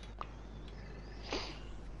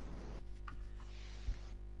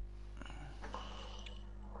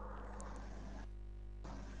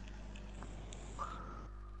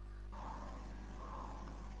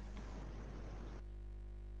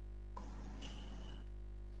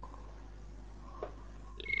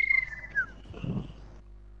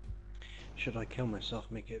 Should I kill myself,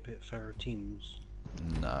 make it a bit fairer teams?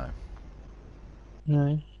 No.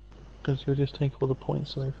 No. Because you'll just take all the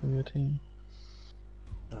points away from your team.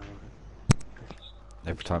 Alright.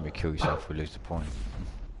 Every time you kill yourself, we lose the point.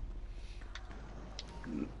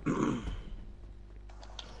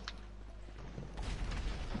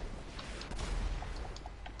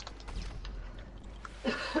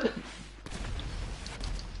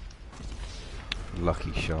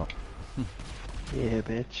 Lucky shot. Yeah,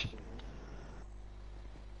 bitch.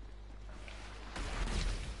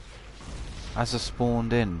 As I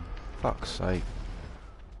spawned in. Fuck's sake.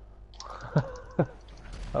 That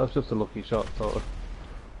was just a lucky shot, sort of.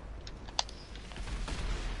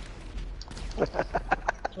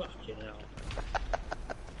 Fucking hell.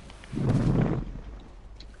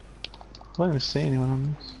 I don't even see anyone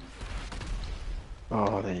on this.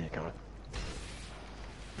 Oh, there you go.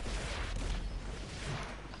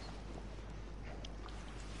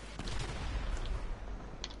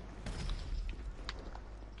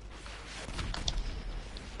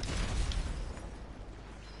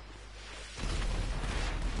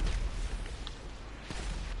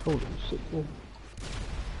 Holy shit. Oh.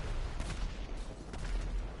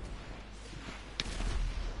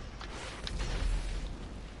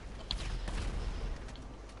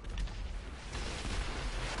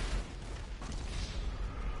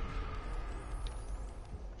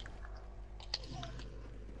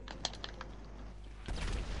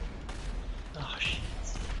 Oh shit.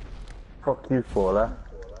 Fuck you, Fowler.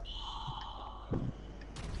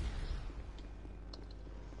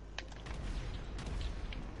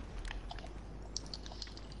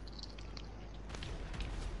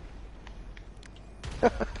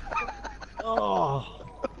 Oh!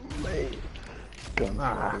 Mate. Gun's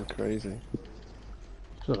fucking crazy.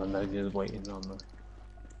 Sure, I know you're waiting on them.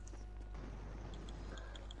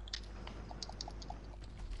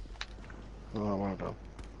 Oh, well done.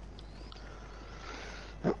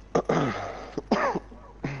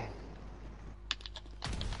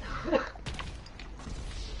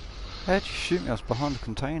 How'd you shoot me? I was behind the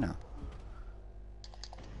container.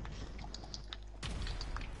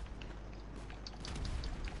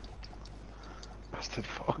 Bastard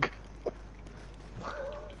fog.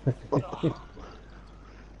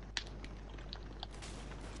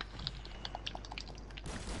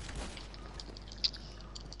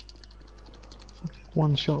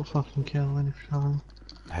 One shot fucking kill any time.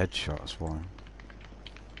 Headshot is one.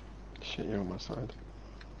 Shit, you're on my side.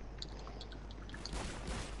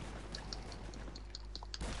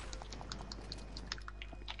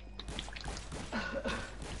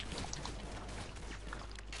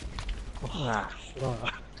 Ah,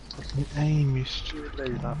 fuck. Fucking aim, you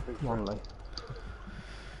stupid. One left.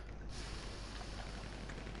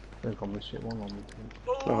 They've got me shit, one on me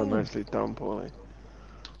too. Oh, nicely done, Paulie.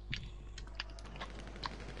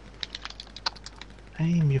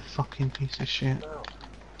 Aim, you fucking piece of shit.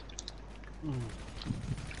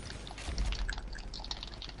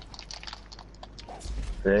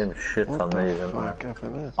 Same shit What on me, the isn't fuck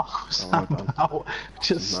happened there? Oh, well done. somehow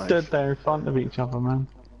just Nice. stood there in front of each other, man.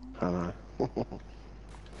 I know.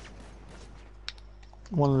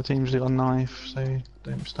 One of the teams got a knife, so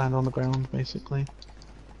don't stand on the ground, basically.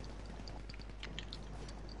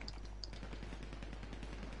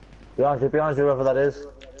 Behind you, whoever that is.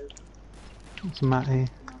 It's Matty.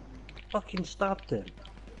 Fucking stabbed him.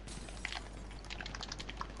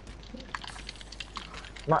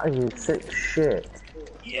 Matt, you sick shit.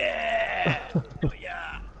 Yeah! Oh,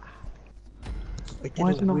 yeah!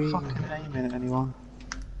 Why is he not fucking aiming at anyone?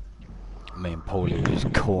 Me and Paulie were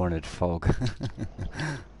just cornered fog.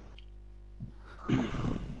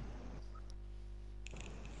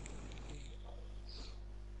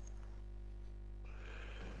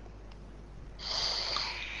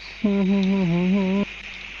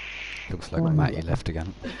 Looks like Matty left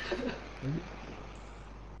again.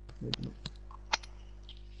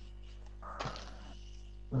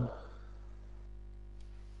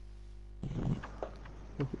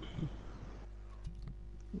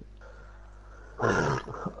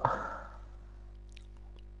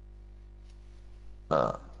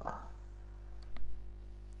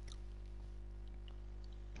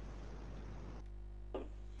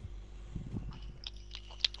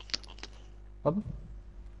 Pardon?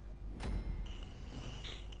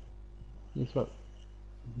 Yes, what?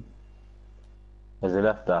 Has he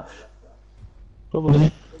left Dash?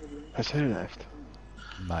 Probably. Has who left?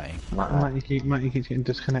 Matty. Matty keeps getting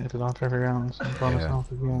disconnected after every round, so I'm by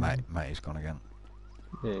myself again. Matty's gone again.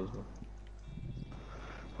 Yeah, he's one.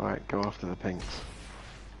 Alright, go after the pinks.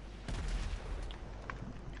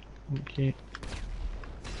 Thank you.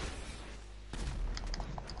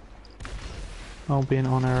 I'll be an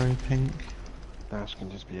honorary pink. Dash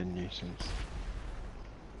can just be a nuisance.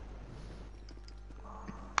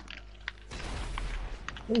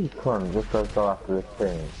 You can't just go after the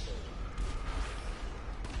thing.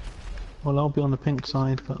 Well, I'll be on the pink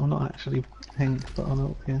side, but I'm not actually pink, but I'll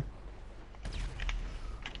help you.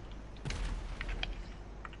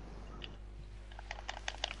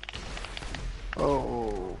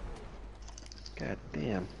 Oh, god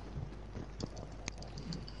damn.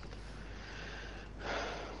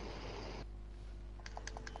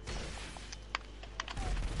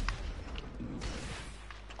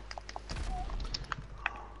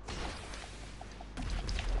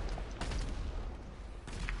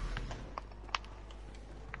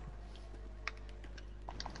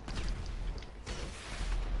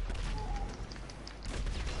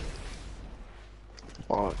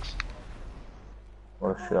 bollocks.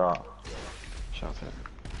 What a shot. Shut it.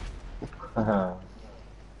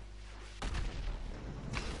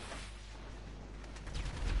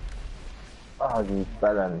 Oh, you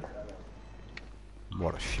bellend.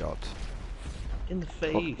 What a shot. In the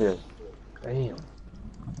Fuck face. you. Damn.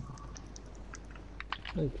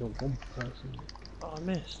 They killed one person. Oh, I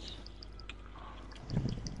missed.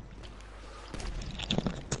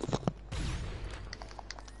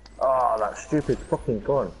 Oh, that stupid fucking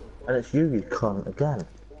gun. And it's you cunt again.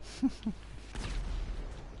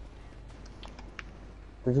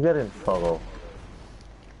 Did you get him, Toggle?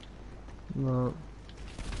 No.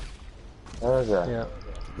 Where is it? Yeah.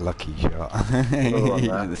 Lucky shot. one You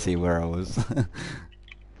there. didn't see where I was.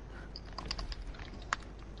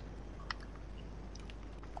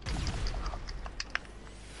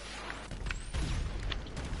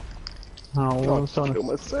 Oh, well, I I'll was trying kill to...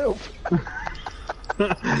 myself.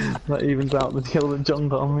 That evens out the kill that John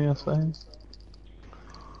got on me, I suppose.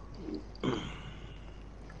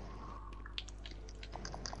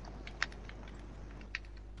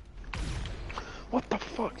 What the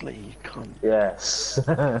fuck, Lee? You cunt. Yes.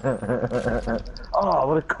 Oh,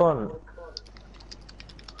 what a cunt.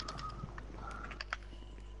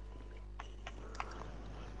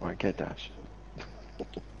 Right, get Dash.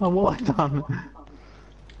 Oh, what have I done?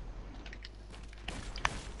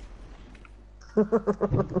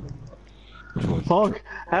 George, Fuck,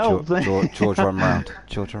 help! George, run round.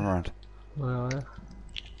 George, run round. Well, yeah.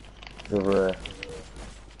 Over there.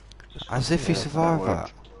 As if he survived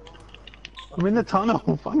that. I'm in the tunnel,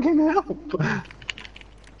 fucking help!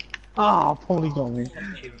 Ah, Paulie got me.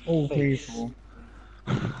 All people.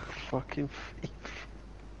 Fucking thief.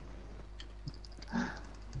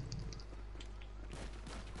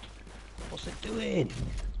 What's it doing?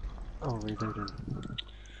 Oh, reloading.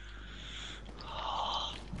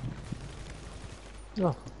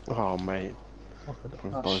 Oh, mate.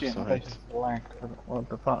 From Oh both shit, my face sides. is black. What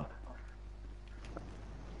the fuck?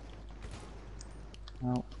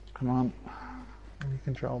 Oh, come on. Let me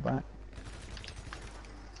control back.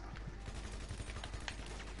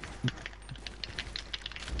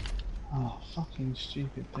 Oh, fucking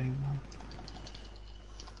stupid thing, man.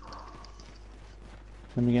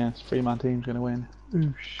 Let me guess, my team's gonna win.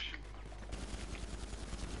 Oosh.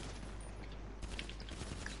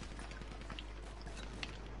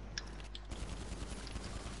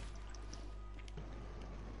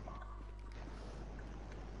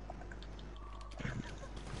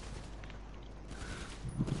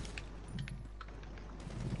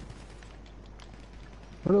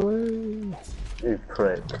 Run away! You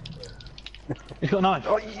prick. He's got a knife!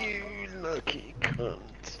 Oh, you lucky cunt.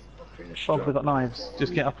 Bob, we've got knives.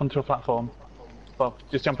 Just get up onto a platform. Bob,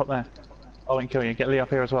 just jump up there. I won't kill you. Get Lee up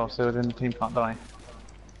here as well, so then the team can't die.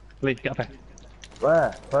 Lee, get up here.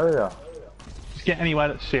 Where? Where are you? Just get anywhere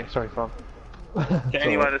that's shit. Sorry, Bob. Get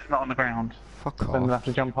anywhere that's not on the ground. Fuck Then we'll off. have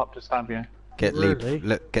to jump up to stab you. Get Really?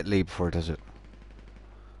 Lee. Get Lee before he does it.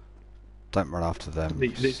 Don't run after them. Lee,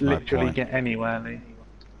 There's no literally point. get anywhere, Lee.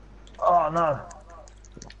 Oh, no.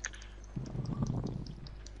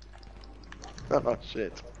 Oh,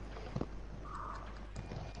 shit.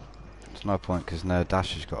 There's no point because no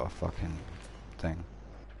Dash has got a fucking thing.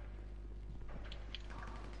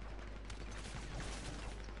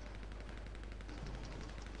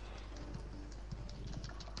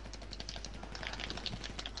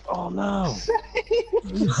 Oh no!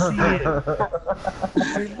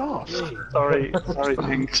 We lost. Sorry,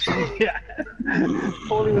 Jinx. Yeah.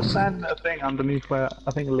 Paulie was standing at a thing underneath where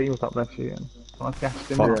I think Lee was up there shooting. So I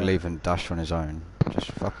gassed him. Fuck Yeah. leaving Dash on his own.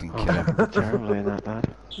 Just fucking kill him. Terribly in that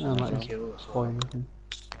bad. Oh, that is fine.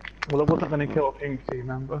 Well, I wasn't going to kill a pink team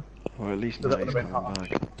member. Or at least So now that he's would've been coming harsh.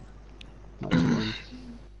 back.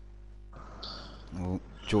 Well,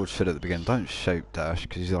 George said at the beginning, don't shoot Dash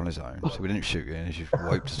because he's on his own. So we didn't shoot you and he just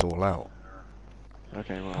wiped us all out.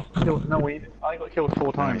 Okay, well. No, I got killed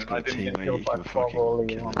 4 times. got I didn't get teammate, killed you by can 12 fucking or Lee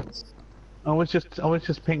kill him. once. I was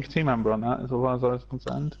just pink team member on that, as far as I was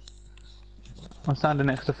concerned. I'm standing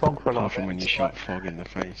next to Fog for a lot Apart from when you shot Fog in the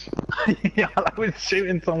face. Yeah, I was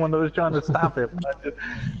shooting someone that was trying to stab him.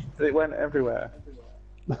 It went everywhere.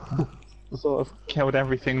 I sort of killed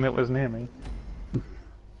everything that was near me.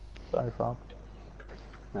 Sorry, Fog.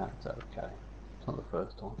 Nah, it's okay. It's not the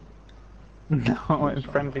first one. No, it's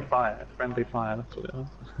friendly fire. Friendly fire, that's what it was.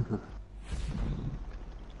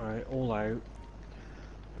 Alright, all out.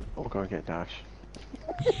 Or go and get Dash.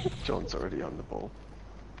 John's already on the ball.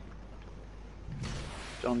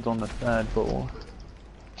 John's on the 3rd ball.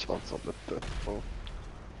 John's on the third ball.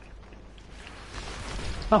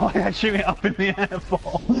 Oh, I shoot it up in the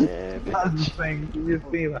airport. Yeah, That's bitch. the thing. Did you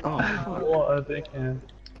see that? Oh, fuck. What a dickhead.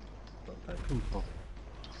 Where'd that come from?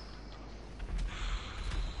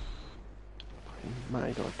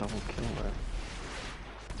 Matty got a double kill, man.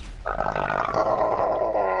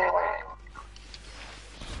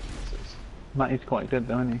 Matty's quite good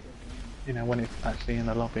though, isn't he? You know, when he's actually in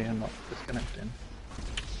the lobby and not disconnecting.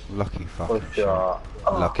 Lucky fucking Push shot.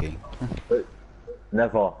 Lucky.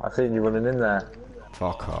 Never. I seen you running in there.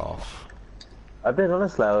 Fuck off. I did,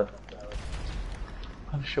 honestly. I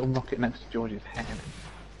shot a rocket next to George's head.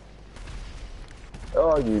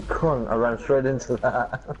 Oh, you cunt. I ran straight into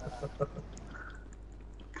that.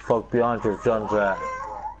 Fuck behind you, John's there.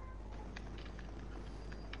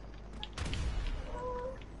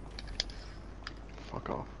 Fuck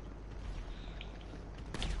off.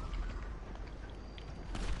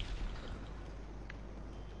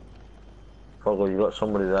 Foggle, you got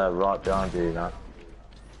somebody there right behind you, you know.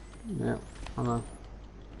 Yeah, I know.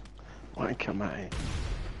 Why don't you kill Matty?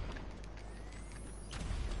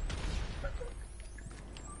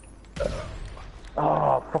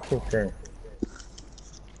 Oh, fucking thing.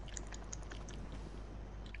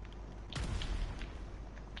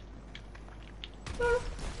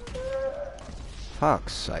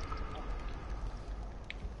 Fuck's sake.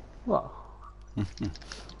 What? The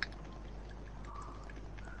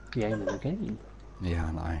aim of the game. Yeah,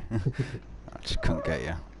 I know. I just couldn't get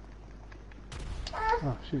you.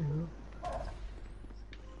 Oh, shoot.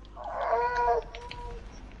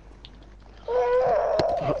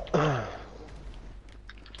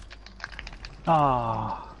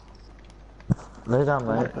 Ah, Lay down,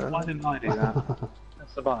 mate. why didn't I do that?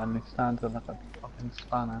 That's the button, it stands like a fucking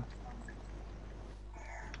spanner.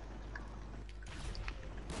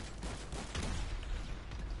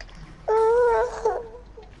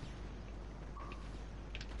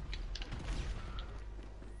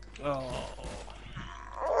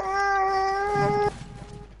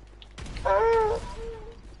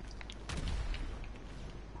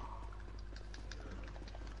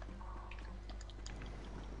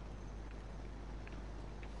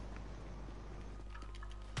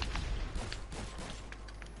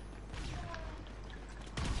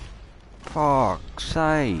 Fuck's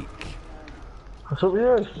sake. What's up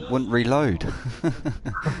with you? Wouldn't reload.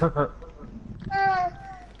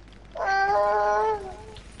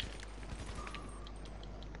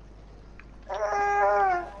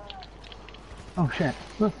 Oh shit.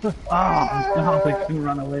 Oh, they can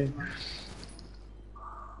run away.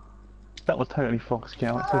 That was totally Fox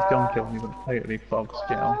kill. It says John killed me, but totally Fox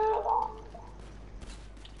kill.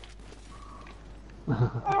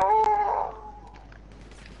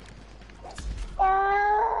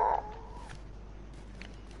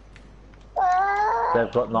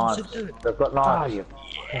 They've got knives. They've got knives.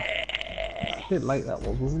 A bit late that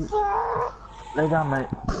was, wasn't it? Lay down, mate.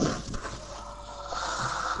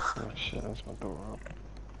 Oh shit, that's my door up.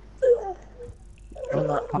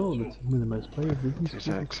 Oh, the team with the most players. We Two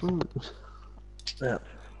secs. Yeah.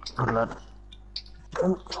 Good lad.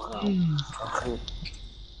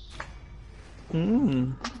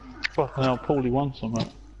 Mmm. Fucking hell, Paulie won something.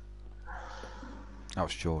 That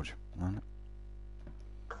was George, wasn't it?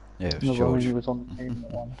 Yeah, it was No, I mean, George. he was on the team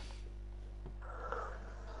that won.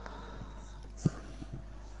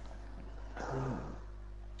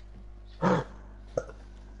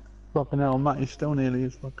 Fucking hell, Matt is still nearly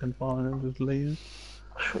as fucking far as his lead.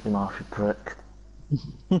 Shut your mouth, you prick.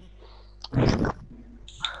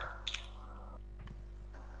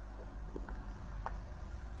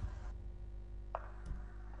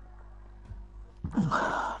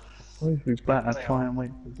 Suppose we better try and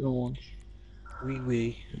wait for George.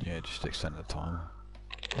 Wee. Yeah, just extend the time.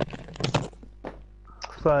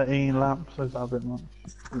 13 laps, is that a bit much?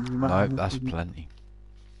 No, that's plenty.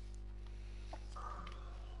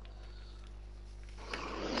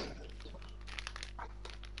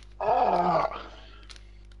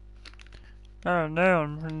 Oh no,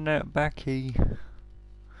 I'm running out of backy.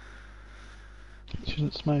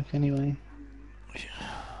 Shouldn't smoke anyway.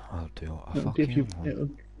 I'll do what I It'll give you, fucking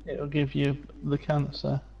want. it'll give you the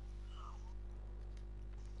cancer.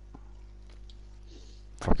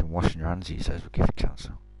 Fucking washing your hands, he says, will give you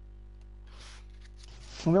cancer.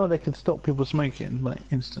 I know they can stop people smoking, like,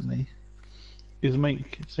 instantly. Is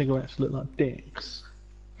make cigarettes look like dicks.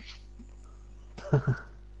 I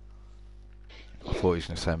thought he was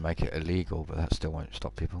going to say make it illegal, but that still won't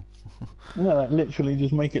stop people. No, like, literally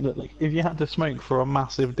just make it look like, if you had to smoke for a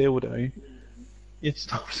massive dildo, you'd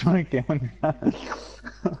stop smoking, wouldn't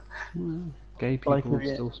you? Gay people Like,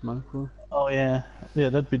 yeah. still smoke, well. Oh yeah, yeah.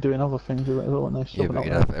 They'd be doing other things with it as well, wouldn't they? Yeah, Stopping but up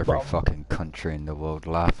you'd the have every bottom. fucking country in the world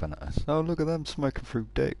laughing at us. Oh, look at them smoking through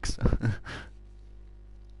dicks.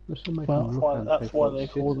 Just to make Well, them look and that's taste why like they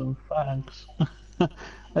shit. call them fags.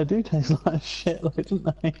 They do taste like shit, though,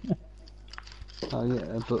 don't they? Oh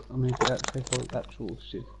yeah, but I mean, if that tastes like actual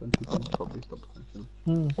shit, then people would probably stop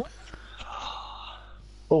smoking.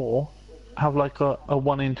 Or have like a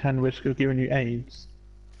 1 in 10 risk of giving you AIDS.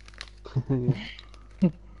 Yeah.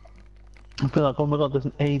 I feel like, oh my god, there's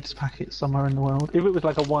an AIDS packet somewhere in the world. If it was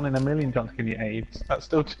like a 1 in a million chance of getting you AIDS, that's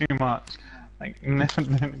still too much. Like, never,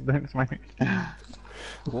 don't smoke.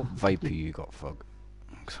 What vape you got, Fog?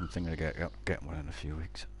 'Cause I'm thinking of get one in a few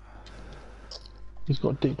weeks. He's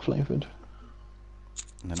got dick flavoured.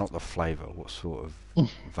 They're not the flavour, what sort of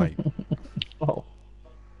vape? Oh.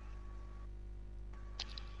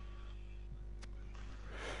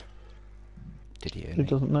 Did he hear Who me?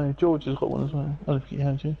 doesn't know? George has got one as well. I don't think he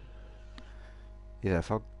has you. Yeah,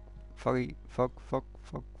 Fog? Foggy?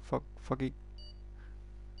 Foggy?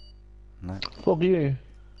 No. Fuck you.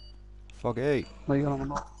 Foggy! Are you on or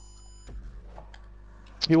not?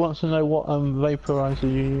 He wants to know what vaporizer you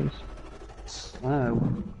use.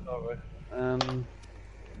 Oh, sorry.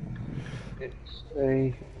 It's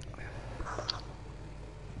a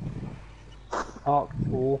Arc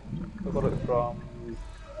 4. I got it from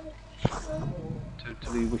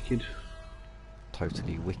Totally Wicked.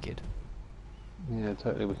 Totally wicked. Yeah,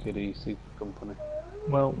 Totally Wicked EC company.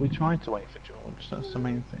 Well, we tried to wait for George, that's the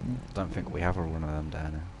main thing. Don't think we have a one of them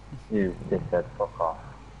down here. You dickhead, fuck off.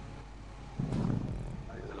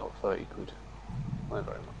 I think they got 30 quid. Not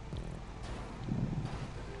very much.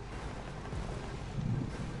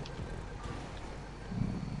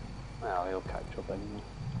 Now he'll catch up anyway.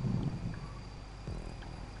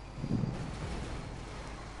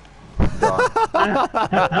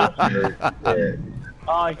 Yeah.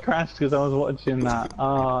 Oh, I crashed because I was watching that.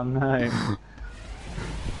 Oh no.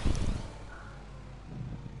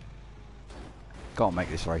 Gotta make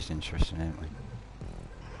this race interesting, ain't we?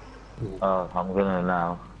 Oh, I'm gonna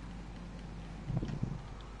now.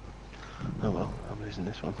 Oh well, I'm losing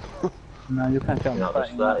this one. No, you can't You're not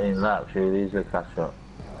just starting laps, you easily catch up.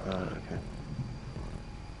 Okay.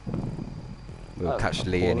 We'll Oh, catch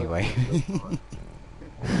Lee well, anyway.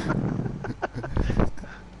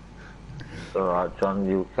 Alright, John,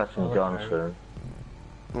 you catching John soon.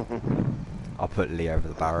 I'll put Lee over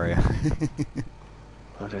the barrier.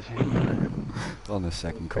 Oh, did you? On the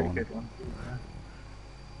second corner. Good one.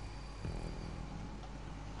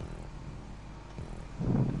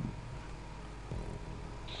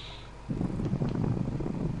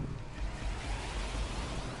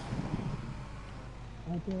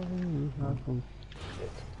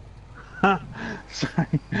 Sorry.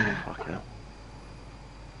 Fuck hell.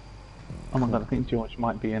 Oh my god, I think George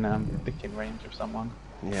might be in picking range of someone.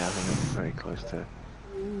 Yeah, I think it's very close to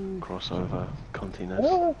crossover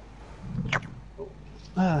continents.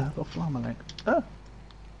 Ah, I've got a fly on my leg. Ah.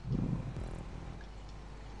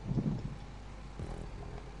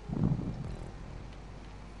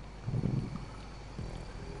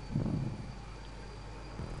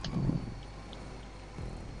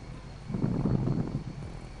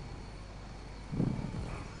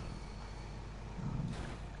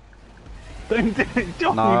 Don't do it,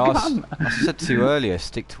 John, No, you I can't. said to you earlier,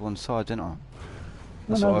 stick to one side, didn't I?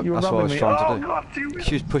 That's No, what, you were that's what I rubbing was me. trying Oh, to do. God, you-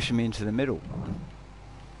 She was pushing me into the middle.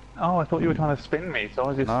 Oh, I thought you were trying to spin me, so I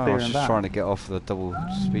was just No, I steering was just back. trying to get off the double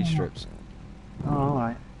speed strips. Oh,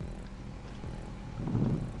 alright.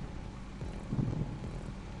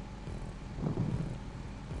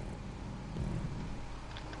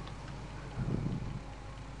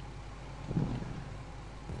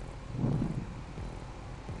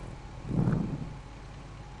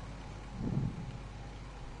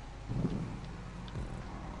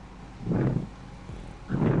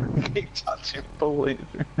 Keep touching ball, it's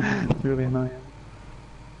really annoying.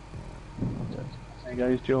 There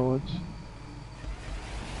goes George.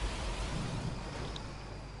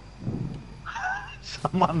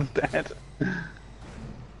 Someone's dead.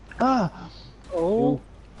 Ah! Oh.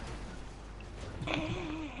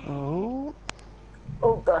 Oh.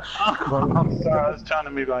 Oh, that's I'm sorry, I was trying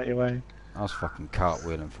to move out your way. I was fucking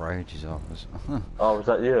cartwheeling for ages. I was. Oh, was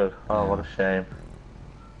that you? Oh, what a shame.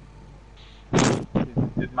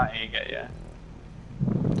 Did Matty get you?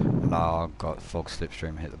 No, I got fog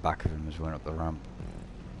slipstream, hit the back of him as we went up the ramp.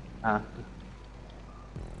 Ah.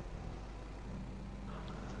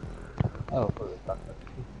 Oh, put it back.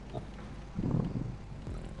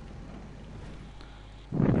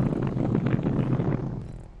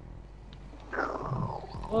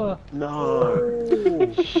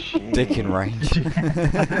 No! Shit. Dick in range.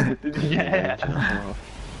 Yeah.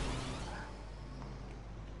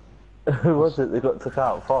 Who was it that got took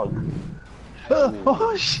out? Fog?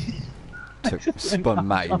 Oh shit! Spun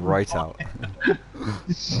Matty right out.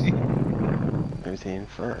 Who's he in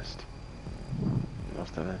first?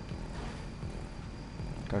 Lost it there.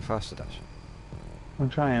 Go faster, Dash. I'm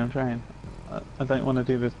trying. I don't want to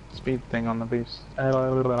do the speed thing on the boost.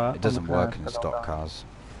 It doesn't work in stock cars.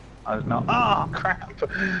 I don't know. Oh crap!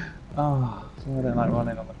 Oh, so I don't like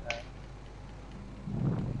running on the curb.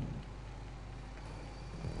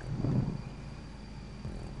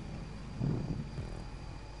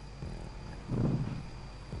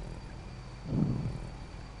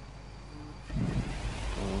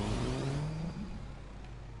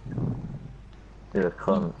 You're a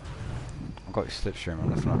cunt. I've got your slipstream on,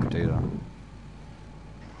 nothing I can do that.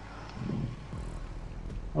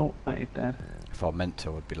 Oh, that is dead. If I meant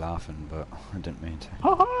to, I'd be laughing, but I didn't mean to.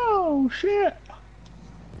 Oh shit!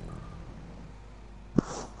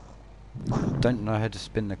 Don't know how to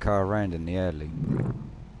spin the car around in the air, Lee.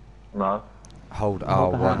 No. Hold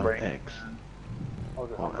Hold the R1 handbrake. X. Hold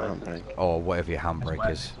your What handbrake. handbrake? or whatever your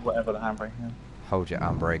handbrake is. Whatever the handbrake is. Hold your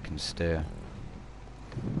handbrake and steer.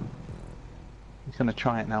 He's gonna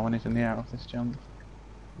try it now when he's in the air off this jump.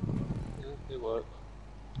 Yeah, it worked.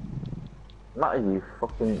 Not you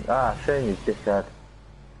fucking... shame you dickhead.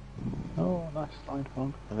 Oh, nice slide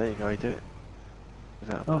fog. Oh, there you go, he did it. Is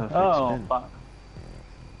that a Oh, perfect oh spin? fuck.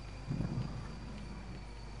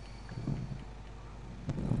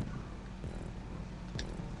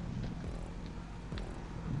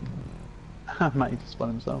 Mate just spun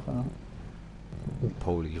himself out.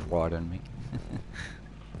 Paulie's wide on me.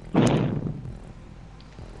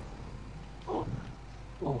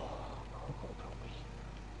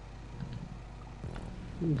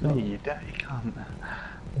 No, you dirty cunt.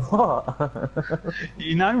 What?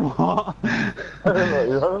 You know what? I don't know what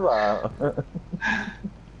you're on about.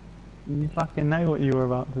 You fucking know what you were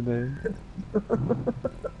about to do.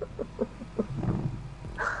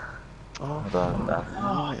 Oh, Don't know.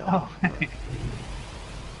 fly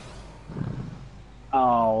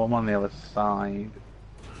Oh, I'm on the other side.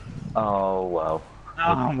 Oh, well. Oh,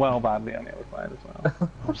 I'm well badly on the other side as well.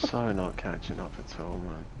 I'm so not catching up at all,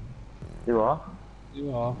 man. You are?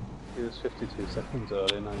 You are. He was 52 seconds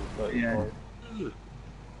early, now he's 34. Yeah.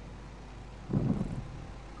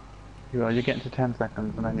 You are, you get to 10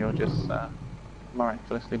 seconds and then you'll just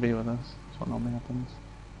miraculously be with us. That's what normally happens.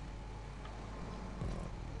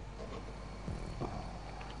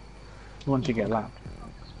 Once you get lapped.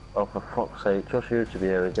 Oh, for fuck's sake, just you to be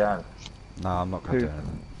here again. No, I'm not going to do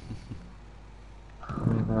anything.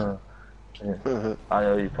 I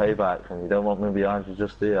owe you payback and you don't want me behind you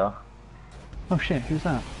just here. Oh shit, who's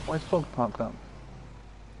that? Where's Fog parked up?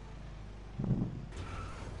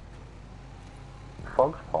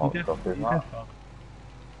 Fog's parked up, You isn't dead, that? Fog?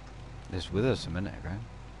 It's with us a minute ago.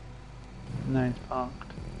 No, he's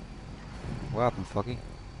parked. What happened, Foggy?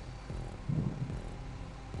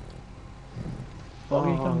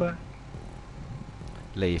 Foggy, come back.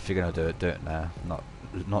 Lee, if you're going to do it now. Not.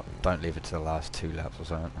 Don't leave it to the last 2 laps or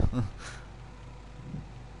something.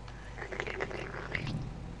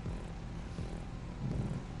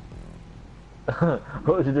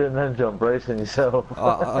 What was you doing then, John? Bracing yourself?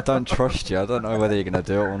 I don't trust you. I don't know whether you're going to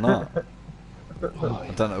do it or not.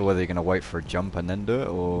 I don't know whether you're going to wait for a jump and then do it,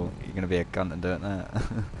 or you're going to be a cunt and do it now.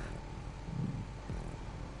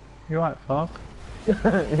 You right, Fog? You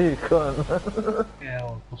can't. Yeah,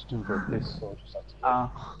 I was doing for this, so I just had to...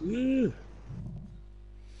 Ah.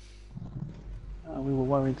 We were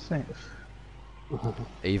worried sick.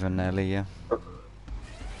 Even there, Lee, yeah?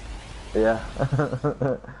 Yeah.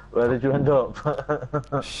 Where did you end up?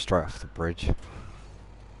 Straight off the bridge.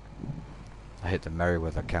 I hit the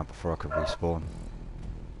Merryweather camp before I could respawn.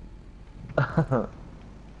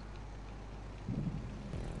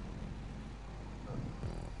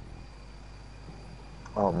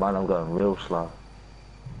 Oh man, I'm going real slow.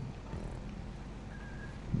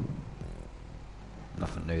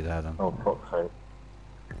 Nothing new there then. Oh, fuck's sake.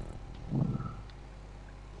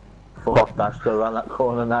 Fuck off, Dash, go around that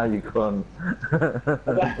corner now, you cunt.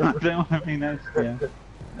 I don't want to be next to you.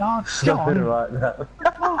 Oh, Stopping John! right now.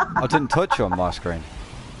 I didn't touch you on my screen.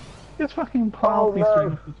 Just fucking plowed me no.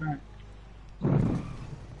 straight off the track.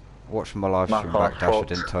 Watch my live My stream car's back, Dash, I fucked.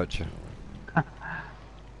 didn't touch you.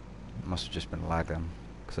 Must have just been lag then,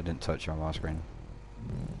 because I didn't touch you on my screen.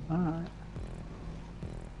 Alright.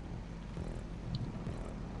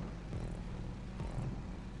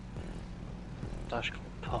 Dash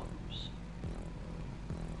pops.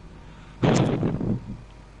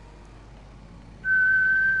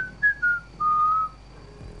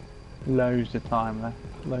 Loads of time left.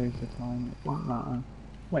 Loads of time. It doesn't matter.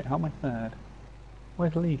 Wait, how am I third?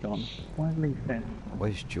 Where's Lee gone? Where's Lee fifth?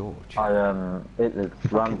 Where's George? I hit the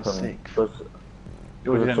ramp and sixth. George is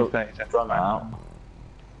only took 30 seconds run back. out.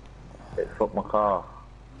 It fucked my car.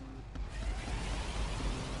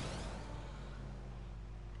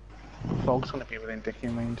 Fog's gonna be within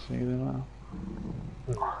dicking range soon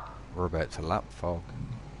as well. We're about to lap Fog.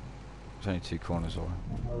 There's only 2 corners away.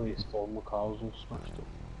 I respawned, my car was all smashed up.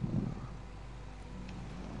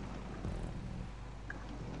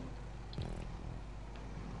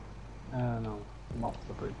 No, I'm off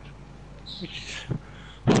the bridge.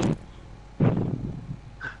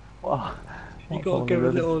 Well, You gotta give a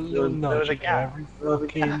little there was nudge a gap. every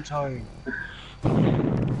fucking time.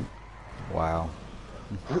 Wow.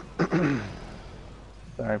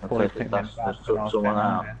 sorry, Paul take picked it, me that's- back that's when I was someone getting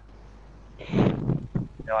out. there.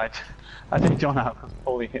 No, I took John out because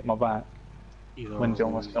Paulie hit my back Either when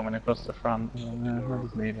John or. was coming across the front. I'll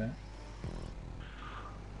just leave it.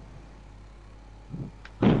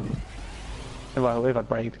 If I'd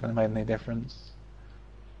braked, it would have made any difference.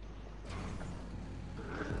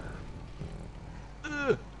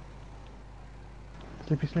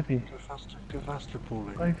 Slippy. Go faster,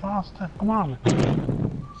 Paulie. Go faster, come on. So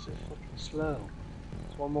fucking slow.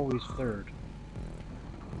 That's why I'm always third.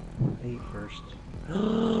 8 first.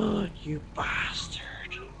 You bastard!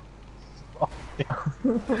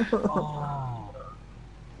 Oh.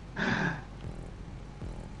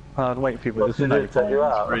 I'd wait for people. What, There's did no it take you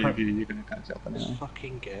point. out? Three of you, you're going to catch up This anyway.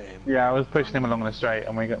 fucking game. Yeah, I was pushing him along the straight,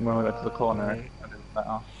 and when we got to the corner, I didn't let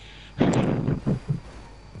off.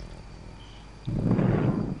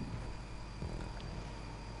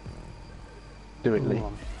 Do it, Lee.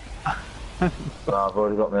 No, I've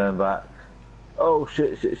already got my own back. Oh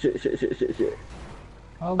shit.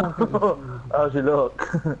 Oh my goodness. How's your luck?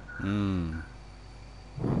 Hmm.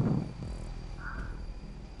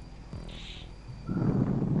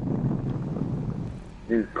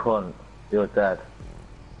 You cunt. You're dead.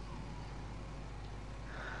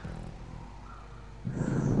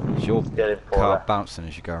 Is your Get it for car that. bouncing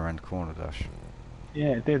as you go around the corner, Dash?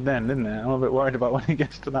 Yeah, it did then, didn't it? I'm a bit worried about when it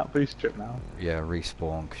gets to that boost trip now. Yeah,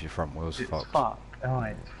 respawn because your front wheel's It's fucked. fucked.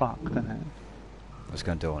 Alright, it's fucked, isn't it? It's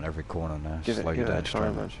going to do it on every corner now. Give it- Slow you give it a down try, so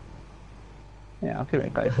man. much. Yeah, I'll give it a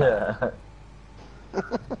go. Yeah.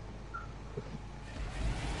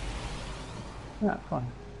 Yeah, fine.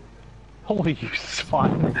 Holy you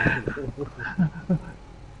swine.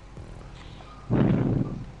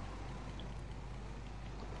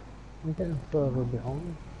 I'm getting further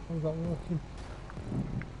behind. How's that working?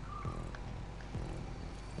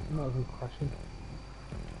 I'm not even crashing.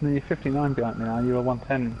 No, you're 59 behind me now, you were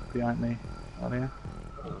 110 behind me earlier.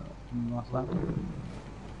 Last lap.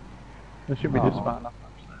 There should be just Oh. about enough.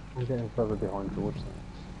 I'm getting further behind George then.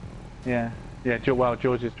 Yeah, well,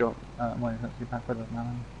 George has dropped. Well, he's actually back with us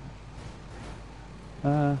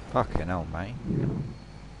now. Fucking hell, mate.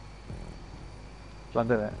 Shall I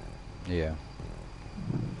do it? Yeah.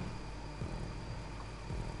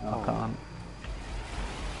 Oh, I can't.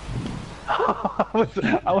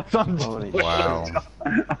 I was on. Holy Wow.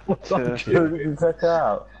 I was on. You check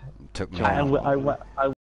out. Took me I out. went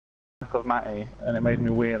of Matty, and it made me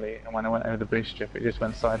wheelie. And when I went over the boost strip, it just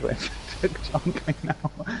went sideways. It took John going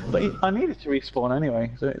now. But I needed to respawn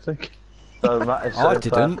anyway, so it's okay. So Matt is I so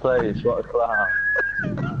didn't. first place. What a clown.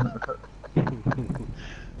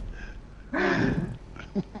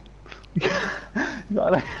 you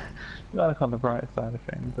gotta look on the bright side of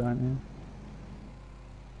things, don't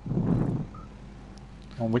you?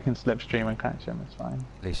 Well, we can slipstream and catch him. It's fine.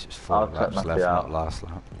 At least it's I'll 4 check laps Matty left, out. not last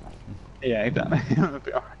lap. Yeah, exactly. It'll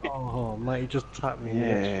be alright. Oh, mate, he just tapped me in the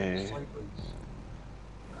Yeah. edge sideways.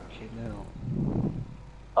 Okay, now.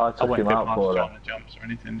 I I took won't him get out past for John that. on jumps or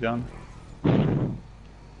anything, John.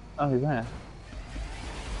 Oh, he's there.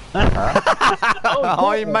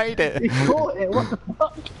 Oh, he made it! He caught it. What the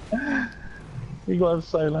fuck? You got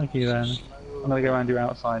so lucky then. I'm gonna go around you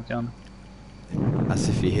outside, John. As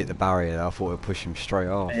if he hit the barrier, I thought it would push him straight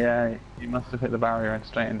off. Yeah, you must have hit the barrier and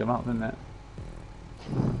straightened him up, didn't it?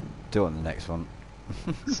 Do it on the next one.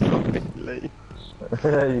 Stop it, Lee.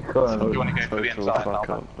 Yeah, you can't. Do you want to go for the Total inside? fuck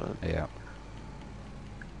I'll- up, man. Yeah.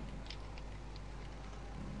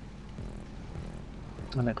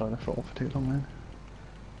 I let go of the throttle for too long, man.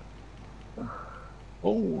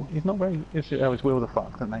 Oh, he's not very. Oh, his wheel the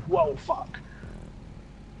fuck, didn't they? Whoa, fuck!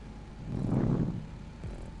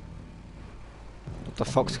 What the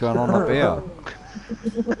fuck's going on up here?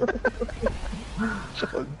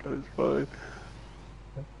 John goes fine.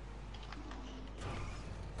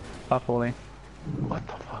 Up, Ollie. What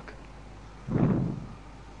the fuck?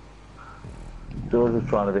 George was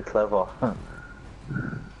trying to be clever.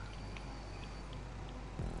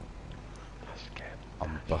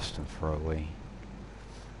 I'm busting for a wee.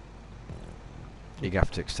 You're gonna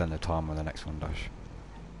have to extend the time on the next one, Dash.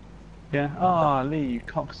 Yeah. Oh, Lee, you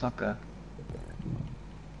cocksucker.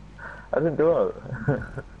 I didn't do it.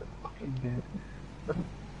 Fucking did.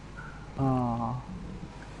 Oh.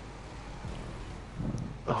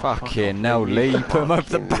 Fucking hell, Lee, you put him over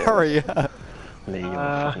the barrier. Lee, you're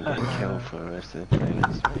fucking getting killed for the rest of the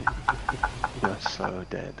playlist, mate. You're so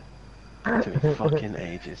dead. It took me fucking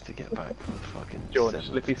ages to get back from fucking George,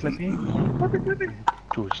 seventh. Slippy Slippy.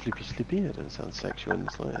 George Slippy Slippy? That doesn't sound sexual in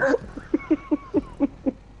the slightest.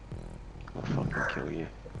 I'll fucking kill you.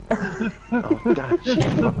 Oh, Dash, you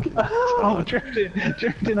fucking Oh, retard.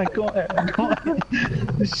 drifting, I got it,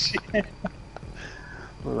 Shit.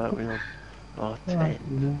 Well, that we on R10.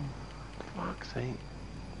 No. Fuck's sake.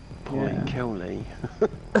 Point Yeah. kill Lee.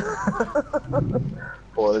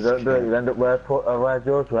 Boy, don't do it, you end up where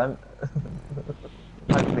George went.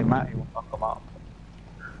 Hopefully Matty will knock him up.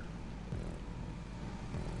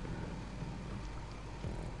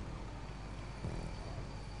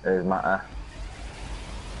 There's Matter.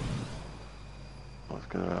 What's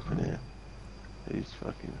gonna happen here? Who's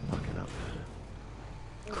fucking up?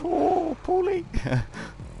 Cool, Paulie.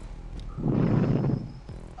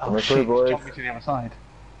 Oh Come shit, through, boys. jump me to the other side.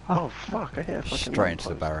 Oh fuck, I hit a fucking Straight into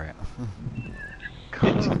the lamppost. barrier.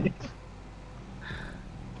 God.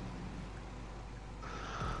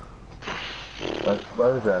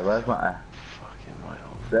 Where is it? Where's Matter? Fucking right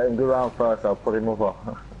off. Let him go round first, I'll put him over.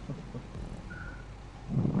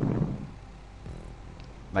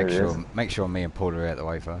 Make There he sure me and Paul are out the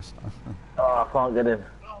way first. Oh, I can't get him.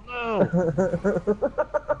 Oh no!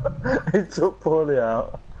 He took Paulie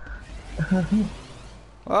out.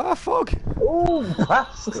 Ah, fog! Oh,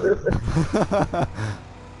 bastard!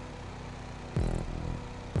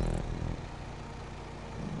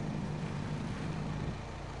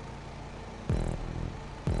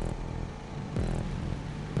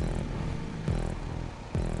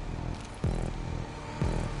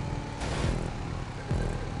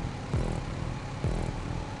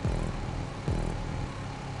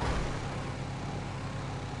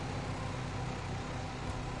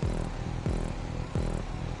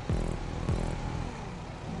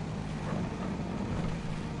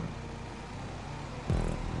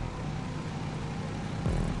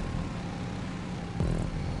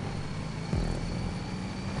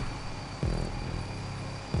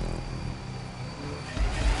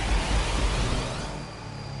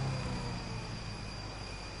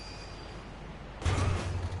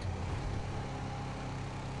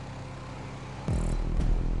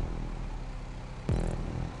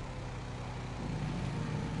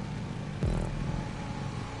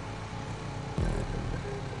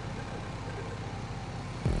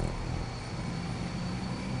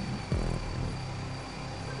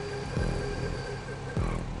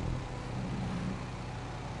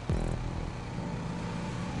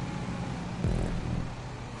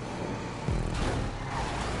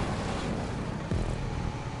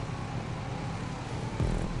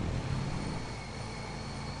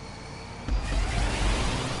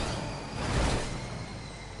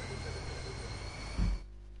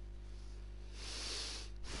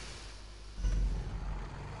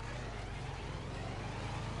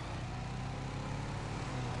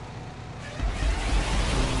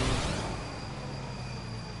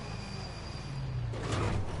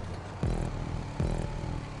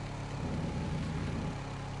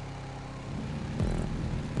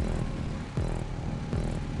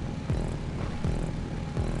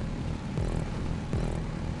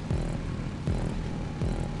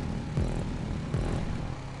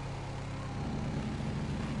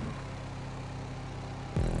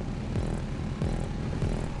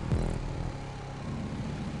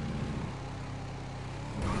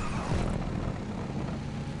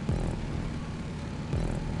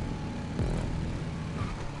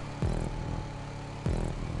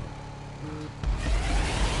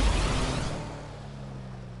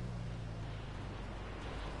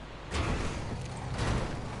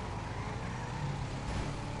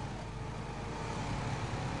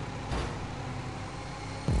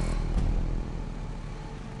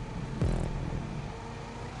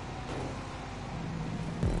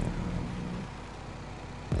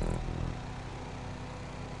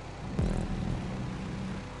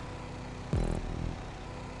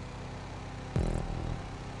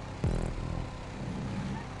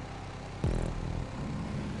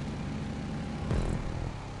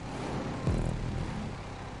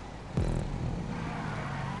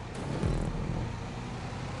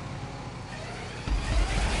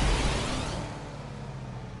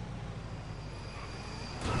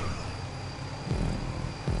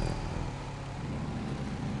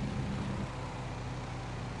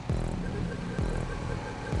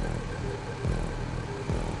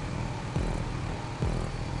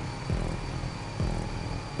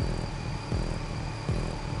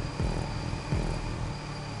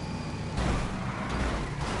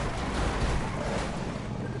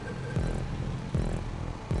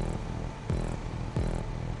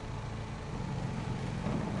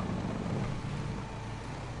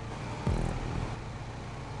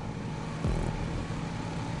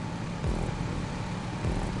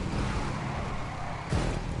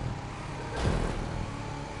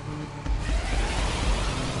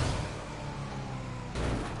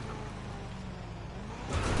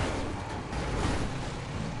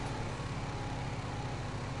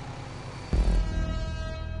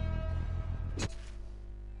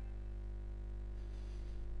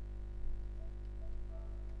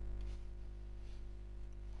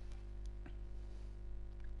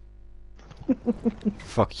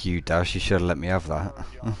 Fuck you, Dash. You should have let me have that.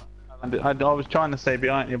 I was trying to stay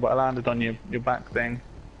behind you, but I landed on your back thing.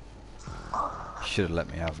 You should have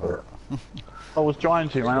let me have that. I was trying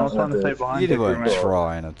to, man. I was trying to stay behind You you. for a weren't minute.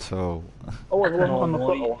 trying at all. I wasn't on the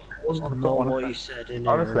foot. I wasn't on the Not foot. what you said in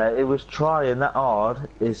Honestly, there. it was trying that hard.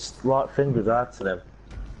 His right fingers out to them.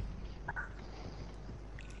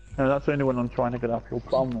 No, that's the only one I'm trying to get up your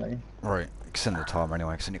bum, Lee. Right, extend the timer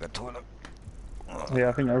anyway, because then you got toilet. Yeah,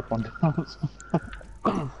 I think everyone does.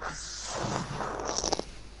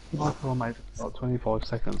 I made about 25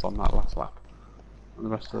 seconds on that last lap. And the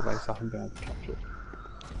rest of the race I haven't been able to capture it.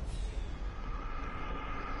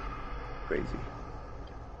 Crazy.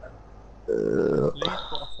 Lee's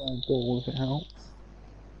got a flying ball if it helps.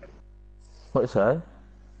 What did you say?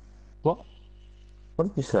 What? What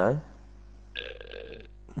did you say?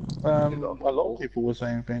 A lot of people were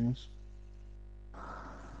saying things.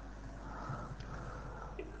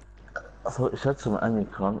 I thought you said something, and you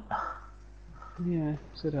can't. Yeah,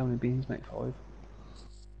 said how many beans make 5.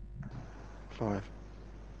 5.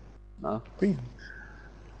 No, beans.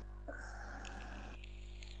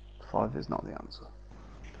 5 is not the answer.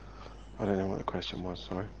 I don't know what the question was,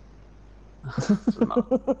 sorry. Doesn't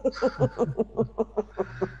matter.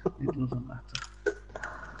 It doesn't matter.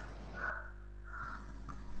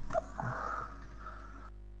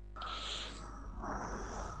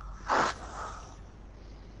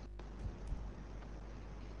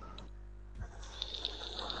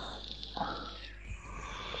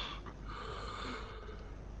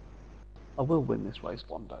 I will win this race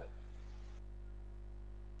one day.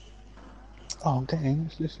 Oh dang,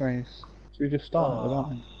 it's this race. Should we just start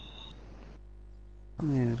without it?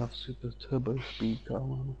 Yeah, that's super turbo speed car,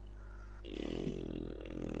 man.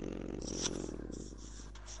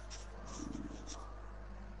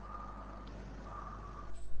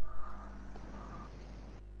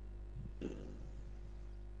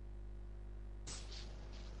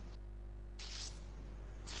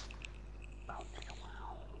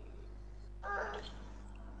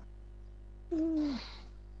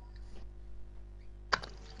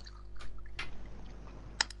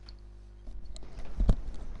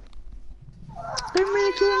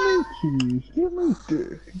 Give me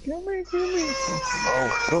dick. Give me. Oh,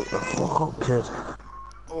 shut the fuck up, kid.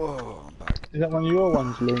 Oh, I'm back. Is that one of your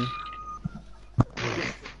ones, Lee?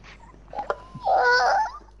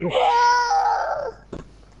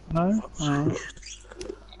 No? Alright.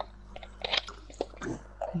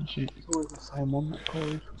 Shit, it's always the same one, that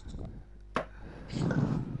code.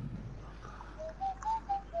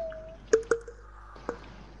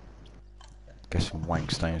 Guessing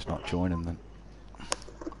Wankstein's not joining then.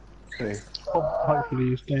 Okay. Hopefully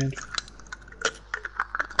you stand.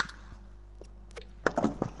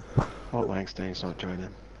 What Langstain's not joining?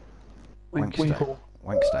 Winkle.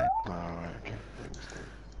 Wankstein. Oh, right, okay.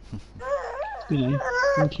 You know,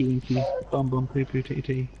 winky. Bum poo poo titty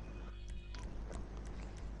tee.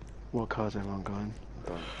 What car's everyone going?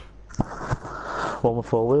 One with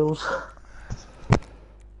 4 wheels. And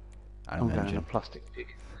I'm an going engine. a plastic pig.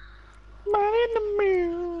 Man in the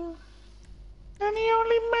moon. And the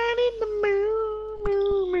only man in the moon.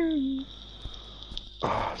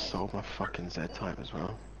 Oh, I sold my fucking Z-Type as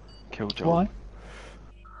well. Kill John. Why?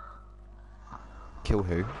 Kill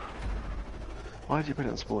who? Why did you put it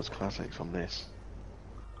on Sports Classics on this?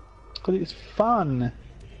 Because it's fun.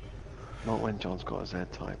 Not when John's got a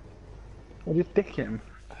Z-Type. Or just dick him.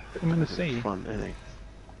 Put him in the sea. It's fun, isn't he?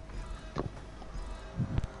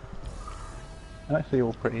 They're actually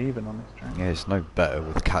all pretty even on this track. Yeah, it's no better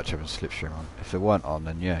with catch up and slipstream on. If they weren't on,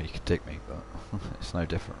 then yeah, you could dick me, but it's no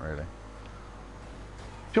different really.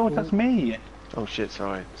 George, that's me. Oh shit,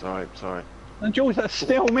 sorry. And George, that's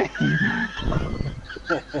still me.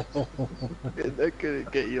 They're gonna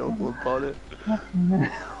get you on one bonnet.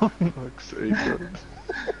 Fuck's sake.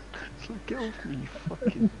 It's like, get off me, you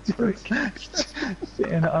fucking prick.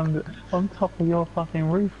 Sitting on top of your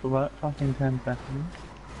fucking roof for about fucking 10 seconds.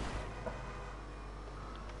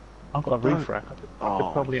 I've got a roof rack. I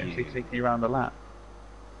could probably actually take you around the lap.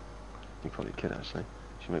 You probably could actually.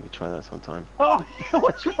 You should maybe try that sometime. Oh,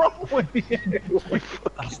 what's wrong with you? You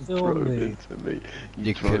fucking drove into me.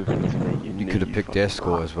 You drove into me. You could have picked the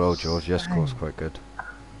Escort as well, George. The Escort's quite good.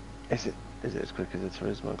 Is it as quick as the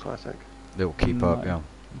Turismo Classic? It'll keep up, yeah.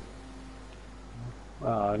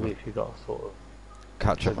 Only if you got a sort of...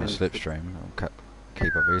 Catch up on slipstream, it'll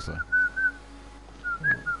keep up easily.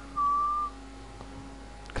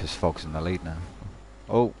 Because Fog's in the lead now.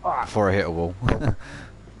 Oh, before I hit a wall. I'm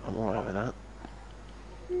alright with that.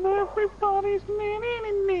 Everybody's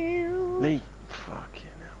new. Lee! Fuck you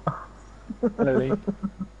now. Hello, Lee.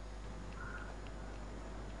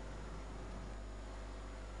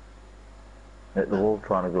 Hit the wall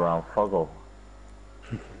trying to go around Foggle.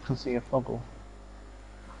 Can see a Foggle.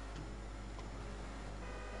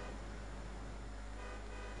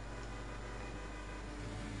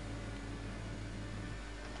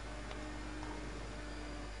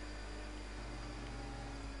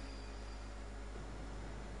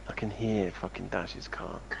 I can hear fucking Dash's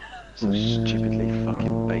car. So stupidly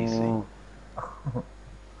fucking bassy.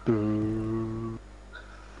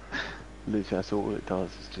 Literally, that's all it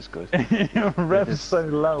does. It just goes. Rev's so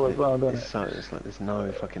low as well, doesn't It's it? so it's like there's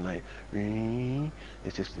no fucking like.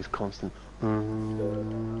 It's just this constant.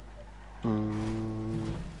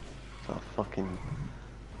 It's like fucking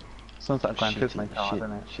Sounds like a Gran Turismo car,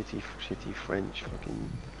 doesn't it? shitty French fucking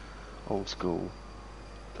old school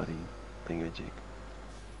bloody thingamajig.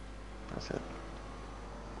 That's it.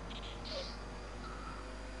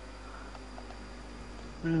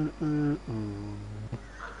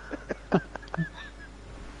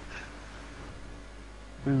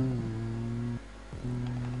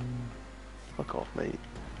 Fuck off, mate.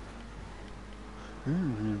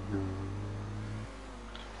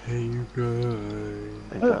 Hey, you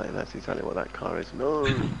guys. Exactly, that's exactly what that car is. No,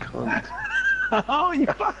 you can't. Oh, you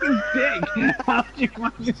fucking dick! How did you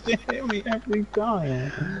manage to hit me every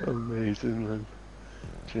time? Amazing, man.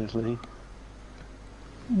 Cheers, Lee.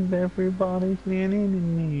 And everybody's leaning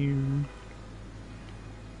in you.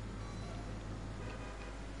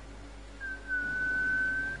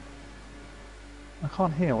 I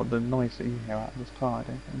can't hear what the noise that you hear out of this car, I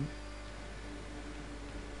don't think.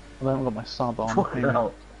 I haven't got my sub on. Fucking maybe.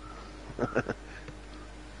 hell.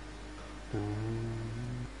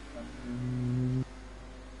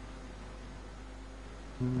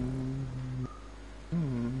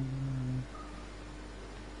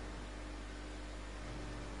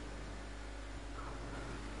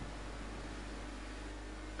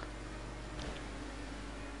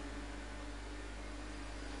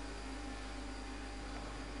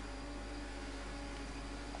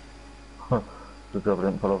 Good job I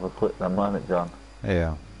didn't pull over quick then, weren't it, John?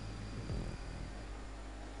 Yeah.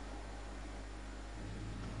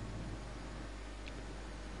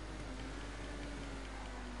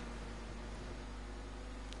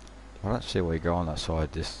 I don't see where you go on that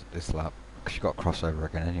side this lap, because you got crossover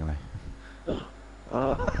again anyway.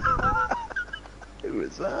 Who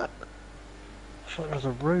was that? I thought there was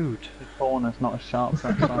a road. The corner's not as sharp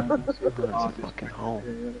that side. It's a fucking hole.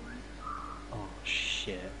 Oh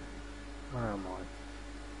shit. Where am I?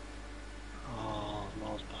 Oh,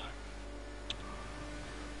 miles back.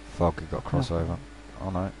 Fuck, you got crossover. Oh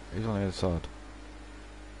no, he's on the other side.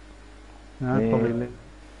 No, Yeah. probably Lee.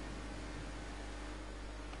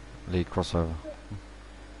 Lead crossover.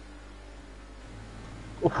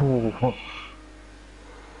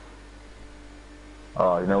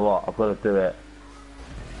 Oh, you know what? I've got to do it.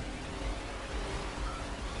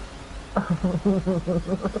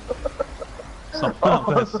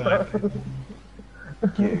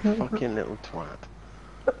 You fucking little twat.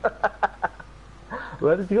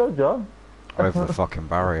 Where did you go, John? Over the fucking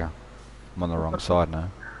barrier. I'm on the wrong side now.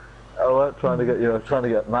 I was trying to get you. I was trying to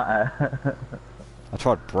get Matt. I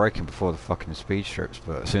tried braking before the fucking speed strips,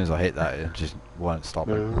 but as soon as I hit that, it just won't stop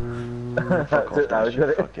it. Fuck off, Dash,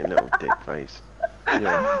 you fucking little dick face. You're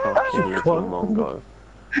a fucking little mongo.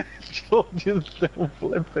 George is still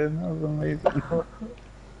flipping, that was amazing. How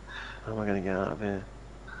am I gonna get out of here?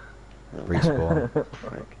 Respawn.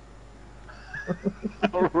 Prick.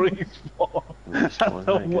 Respawn. That's Respawn,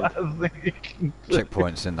 the very good. worst thing you can do.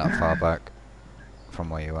 Checkpoint's in that far back from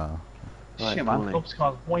where you are. Right, Shit man, Paulie. Bob's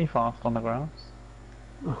car's way fast on the grass.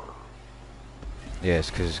 Yeah,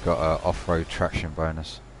 it's because it's got an off-road traction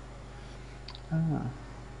bonus. Ah.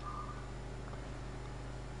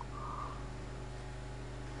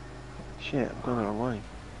 Shit, I'm going the wrong way.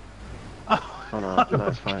 Oh no,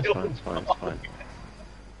 that's fine, it's fine, it's fine,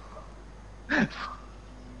 it's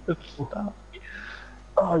fine. Stop.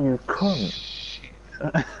 Oh, you cunt! Shit.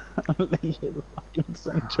 Lee hit the fucking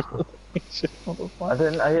central location. What the I fuck?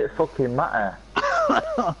 didn't. I hit fucking Matt.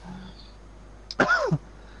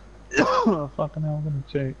 Oh, fucking hell, I'm gonna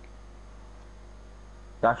choke.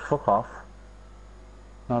 Dash, fuck off.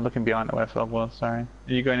 No, looking behind it where Phil was, sorry. Are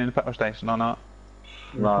you going in the petrol station or not?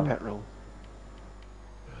 No. Petrol.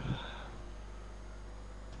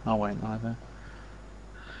 I won't either.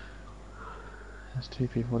 There's two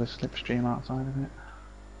people with a slipstream outside of it.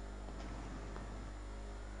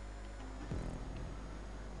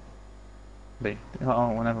 B.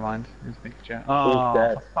 Oh, well, never mind. It's Big Jet. Oh,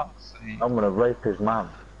 dead. for fuck's sake. I'm gonna rape his man.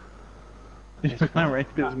 You're gonna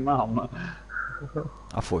rape his mum.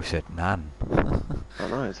 I thought you said nan. I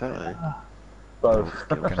know, exactly. Both.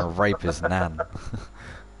 Gonna rape his nan.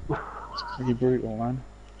 It's Pretty brutal, man.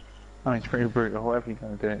 I mean, it's pretty brutal. Whatever you're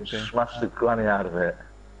gonna do it, do. Smash the granny out of it.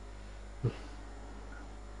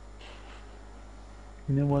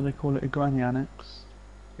 You know why they call it a granny annex?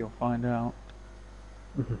 You'll find out.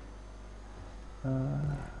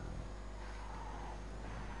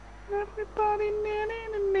 Everybody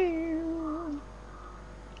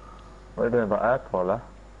What are you doing about air collar?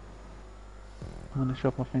 I'm gonna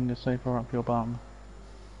shove my finger safer up your bum.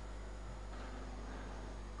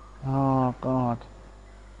 Oh god.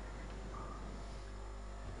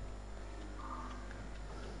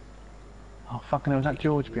 Oh fucking, was that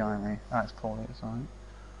George behind me? That's cool, it's alright.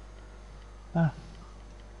 Ah,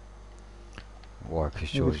 Why? Because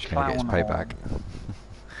He was George is going to get his clown payback.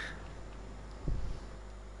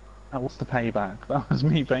 that was the payback. That was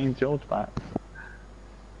me paying George back.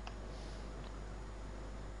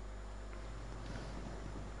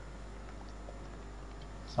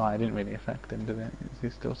 Sorry, I didn't really affect him, did it?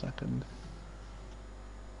 He's still second.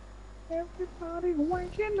 Everybody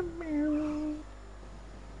wank in the mirror.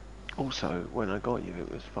 Also, when I got you,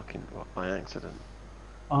 it was fucking by accident.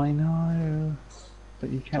 I know, but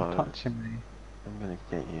you kept So- touching me. I'm gonna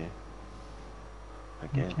get you You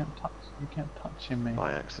again kept touching me.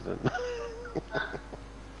 by accident.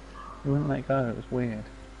 You wouldn't let go. It was weird.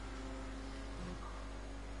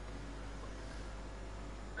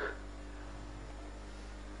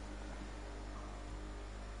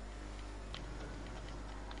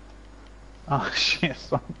 Oh shit!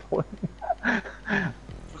 Stop pointing.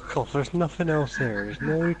 Fuck off, there's nothing else there, there's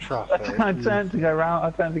no traffic. I turned to go round.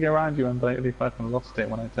 I turned to go round you and totally fucking lost it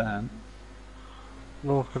when I turned.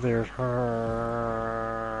 Look, there's her.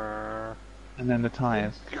 And then the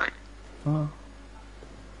tyres. Oh.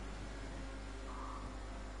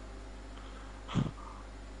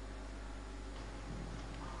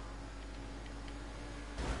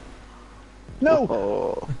 No!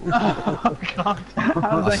 Oh, Oh god!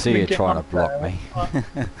 How did I see even you get trying to up block there? me.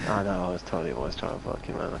 I know, I was totally was trying to fuck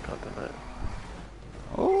you, man. I can't do it.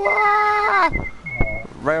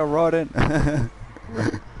 Railroading.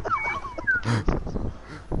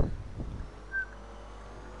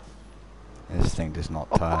 This thing does not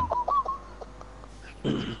turn.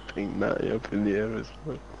 Pink Matty up in the air as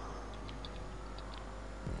well.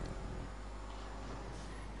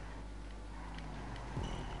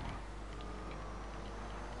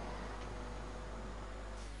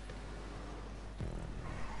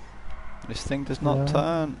 This thing does not Yeah.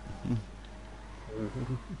 turn.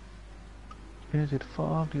 Is it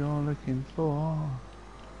fog you're looking for?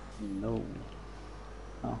 No.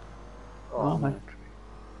 Oh, man.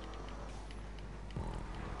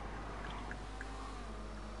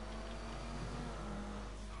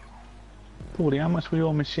 Paulie, how much were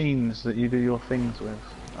your machines that you do your things with?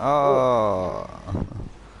 Oh.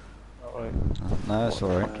 Alright. No, it's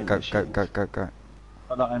alright. fucking Go, go, machines. go, go, go.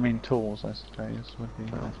 I mean tools, I suppose, would be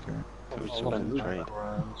accurate. It was I've spent spent the about trade.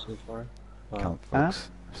 £1 so far. Well, Count Huh? books.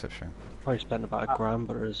 Exception. probably spent about £1,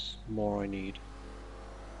 but there's more I need.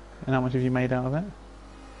 And how much have you made out of it?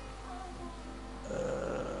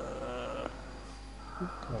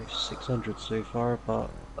 Like 600 so far, but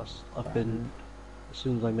I've been, as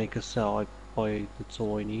soon as I make a sell, I buy the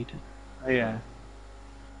tool I need. Oh, yeah.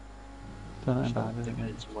 Don't know So about I'm it. digging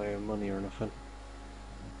into my own money or nothing.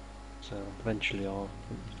 So eventually I'll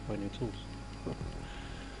buy new tools.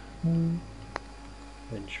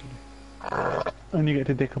 Eventually. And you get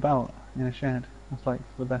to dick about in a shed. That's like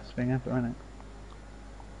the best thing ever, isn't it?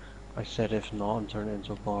 I said if not, I'm turning it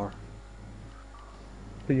into a bar.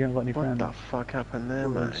 But you haven't got any What friends. the fuck happened there,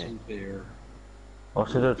 Brewing mate? some beer. What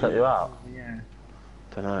should I take you out? Yeah.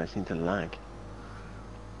 Dunno, it seemed to lag.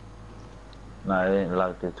 No, it ain't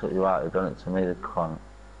like they took you out, they done it to me, the cunt.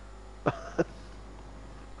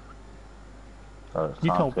 So it's You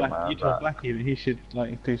time told to get my Black, you own told back. Blackie that he should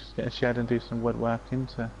like get a shed and do some woodworking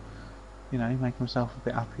to, you know, make himself a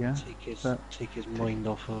bit happier. Take his mind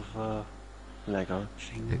off of Lego.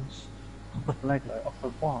 things. Lego off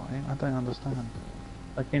of what? I don't understand.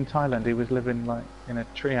 Like in Thailand, he was living like in a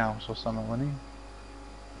treehouse or something, wasn't he?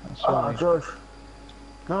 That's Oh, surely- George!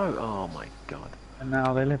 No, oh my god. And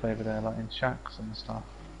now they live over there, like in shacks and stuff.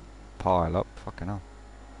 Pile up. Fucking hell.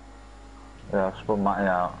 Yeah, I spun Matty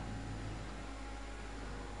out.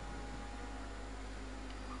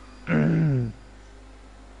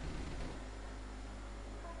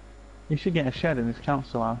 He should get a shed in his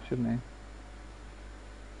council house, shouldn't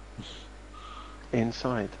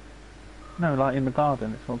Inside. he? No, like in the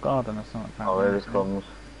garden. It's got a garden or something. Oh, here it comes.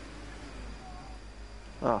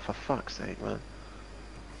 Oh, for fuck's sake, man.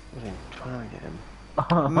 I was even trying to get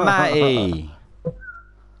him. Matty!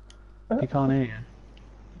 He can't hear you.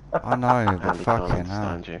 I know, but And he can't fucking hell.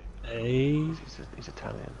 understand you. Hey. He's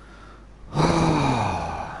Italian.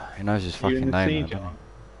 He knows his You fucking in the name, sea, though, doesn't John?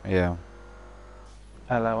 he? Yeah.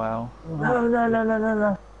 LOL. No, no, no, no, no,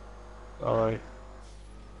 no. Sorry.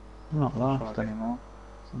 I'm not last anymore.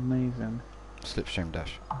 It's amazing. Slipstream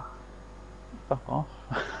dash. Fuck off.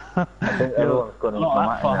 I think everyone's gone into Not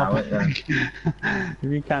that Matty now, far. isn't they?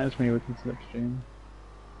 If you catch me, we can slipstream.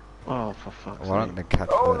 Oh, for fuck's Well, I'm sake. gonna catch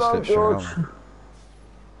Oh the no, slipstream. George! aren't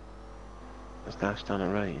Has Dash done a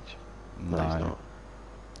rage? we? No, he's No. not.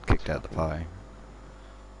 Kicked out the party.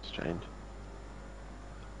 Strange.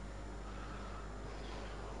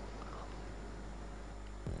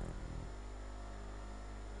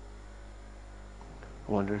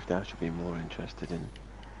 I wonder if Dash would be more interested in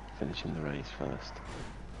finishing the race first.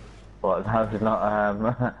 What, that was not,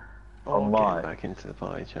 Or on getting mine? back into the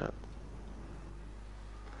party chat.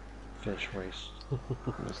 Fish race.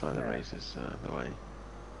 Looks like the race is the way.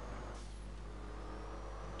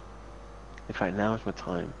 In fact, now is my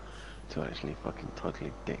time to actually fucking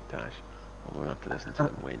totally dick Dash. I'm gonna have to listen to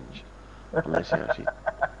him whinge. Unless he actually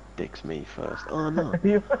dicks me first. Oh no!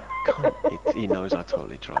 He knows I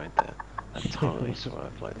totally tried there. I totally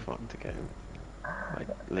swerved like fuck to get him. Like,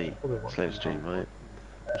 Lee, slipstream, right?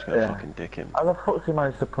 I'm just gonna Yeah. fucking dick him. How the fuck he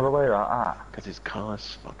managed to pull away like that? Because his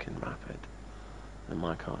car's fucking rapid. And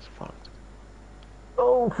my car's fucked.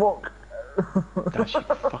 Oh fuck! Dash, you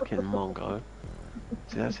fucking mongo.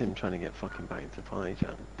 See, that's him trying to get fucking back into party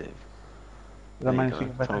chat, div. Did I There you manage to go,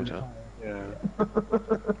 get back told in ya. Yeah.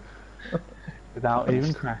 without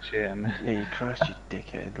even crashing? Yeah, you crashed, you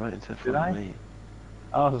dickhead, right into the Did front I? of me.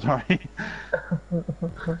 Oh, sorry.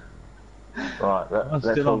 Right, I was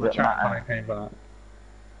let's still all on the get track when Matty. I came back.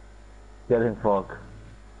 Get in fog.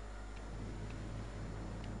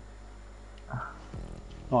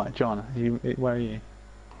 Alright, John, where are you?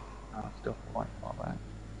 Oh, still quite far back.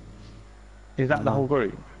 Is that the No. whole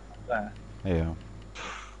group? There. Yeah.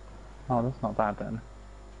 Oh, that's not bad then.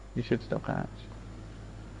 You should still catch.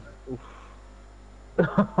 Did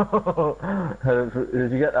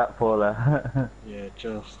you get that, Paula? Yeah,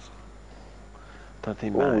 just. Don't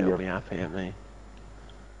think Oh, Matty will yeah. be happy at me.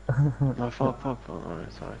 No, fog. Oh,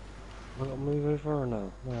 sorry. Have I got to move over or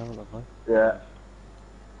no? No, I haven't got mine. Yeah.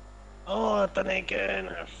 Oh, I've done it again!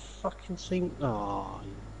 I fucking seen. Oh,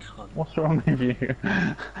 you cunt. What's wrong with you?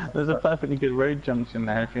 There's a perfectly good road junction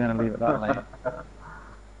there if you're going to leave it that late.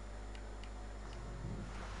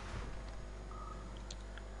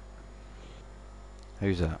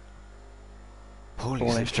 Who's that? Holy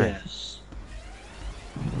Paulie. slipstream. Yes.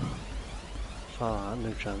 Far,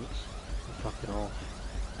 no chance. Fucking all.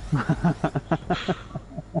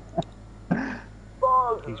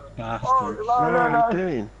 These bastards. No, What no, are no. you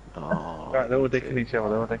doing? Oh, Right, they're all dude. dicking each other,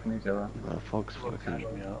 they're all dicking each other. No, fog's Catch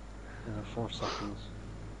fucking... me up in 4 seconds.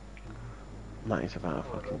 Matty's about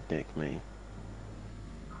to fucking dick me.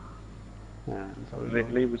 Yeah, so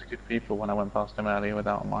Lee was good people when I went past him earlier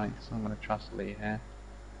without a mic, so I'm going to trust Lee here.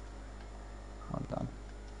 Well done.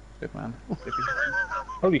 Good man.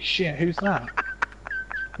 Holy shit, who's that?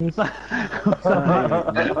 Who's that? Who's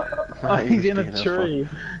that? Oh, he's in a tree.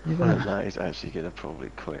 He's in a... Matty's actually gonna probably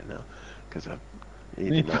quit now. Because he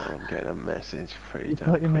did not want to get a message pretty You damn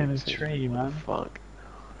put him in quick a saying, tree, "What the man." Fuck.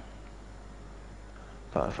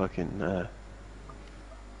 But I fucking,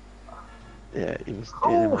 yeah, he was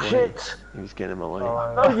getting him Oh away. shit! He was getting him away.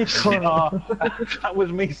 No, you can't. That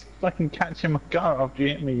was me fucking catching my car after you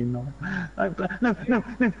hit me, you know. No,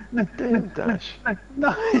 Damn, Dash.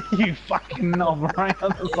 no, you fucking knob right on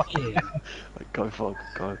the fucking... Like, go, Fog,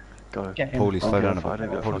 go. Get him. Paulie, slow I'll down go a for it, I bit.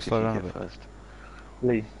 don't give a Paulie, fuck slow if down you a get bit. first.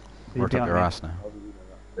 Lee, Or up your ass now.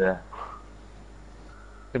 Yeah.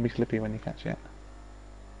 It'll be slippy when you catch it.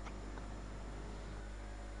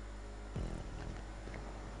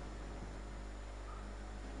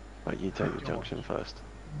 Right, you take the junction first.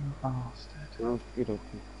 Bastard.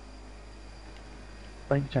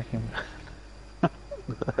 Brake check him. Fuck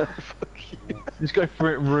you. Just go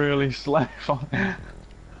for it really slow.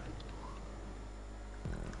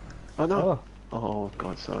 Oh no! Oh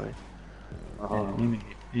god, sorry. Yeah,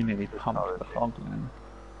 you nearly pumped the hog, man.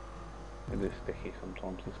 It is sticky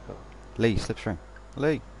sometimes, this car. Lee, slipstream.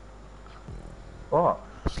 Lee, What?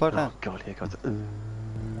 slow Oh down. god, here comes.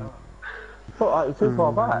 What, like, too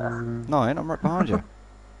far back? No, I ain't. I'm right behind you.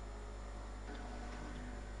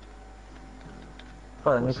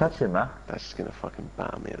 Well, then you catch him, man. That's just gonna fucking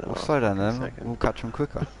batter me in the Well, last slow down fucking then. second. We'll catch him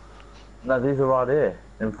quicker. No, these are right here,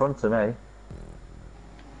 in front of me.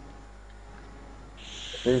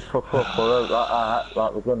 These fuck up, or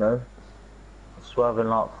like we're gonna. Swerving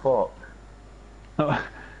like fuck.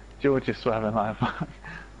 George is swerving like fuck.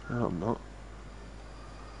 No, I'm not.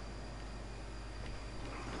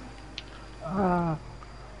 Oh,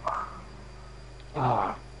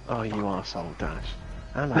 you arsehole, Dash.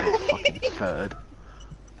 And I was fucking third.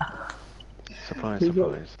 Surprise,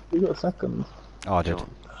 surprise. You got second. Oh, I did. John.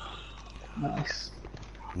 Nice.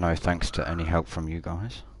 No thanks to any help from you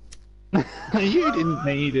guys. You didn't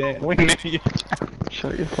need it. We knew you.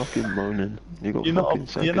 Shut your fucking moaning. You got You're fucking not.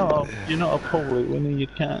 second. You're not a poly. We knew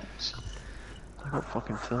you'd catch. I got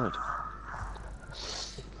fucking third.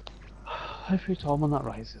 Every time on that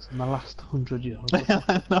race, it's in the last 100 yards.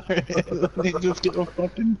 I know, it just get a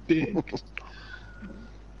fucking dick.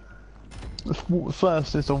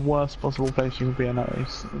 First is the worst possible place you can be in that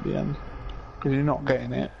race at the end. Because you're not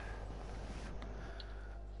getting it.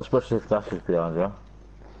 Especially if Dash is behind you.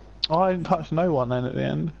 I didn't touch no one then at the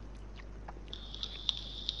end.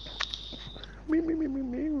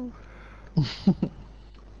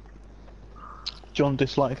 John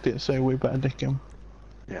disliked it, so we better dick him.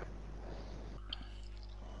 Yeah.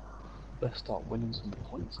 Let's start winning some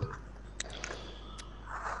points.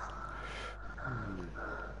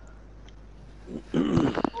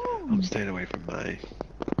 I'm staying away from May.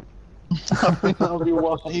 That'll be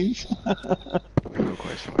wise. I feel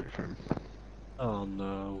quite sorry for him. Oh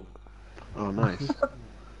no. Oh, nice.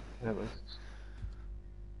 What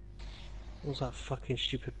was that fucking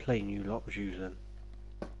stupid plane you lot was using?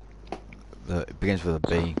 It begins with a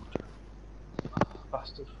B.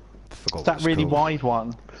 Bastard. Forgot It's that what it's really called. wide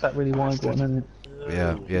one. It's that really wide one, isn't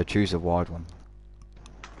it? Yeah, choose a wide one.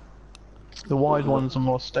 The wide ones are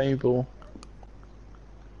more stable.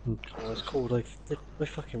 Oh, it's cool. They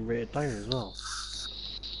fucking wrote it down as well.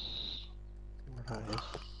 That is.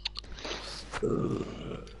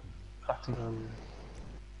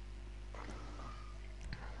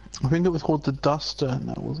 I think it was called the Duster.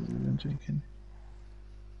 No, it wasn't. I'm joking.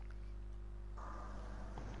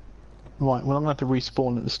 Right, well I'm going to have to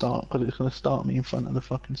respawn at the start because it's going to start me in front of the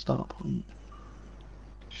fucking start point.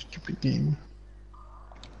 Stupid game.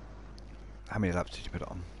 How many laps did you put it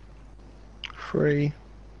on? 3.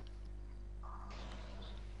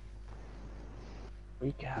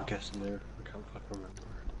 I'm guessing there. I can't fucking remember.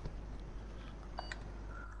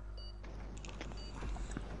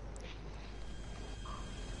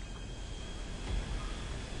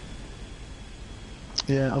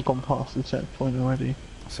 Yeah, I've gone past the checkpoint already.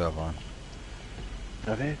 So have I.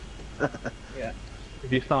 Have you? Yeah.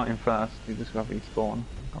 If you're starting first, you just got to respawn and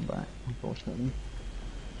come back, unfortunately.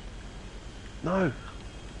 No!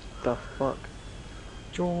 The fuck?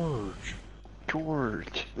 George!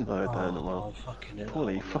 George! No, damn it, well. Fucking hell.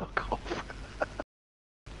 Polly, fuck off.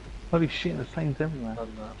 Holy shit, there's planes everywhere. On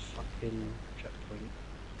that fucking checkpoint.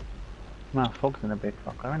 Man, Fog's in a big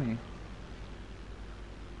fucker, isn't he?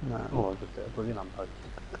 No, oh, just a brilliant unpost.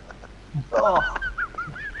 Oh!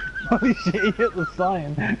 Holy shit, he hit the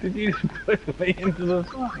sign! Did you just put it into the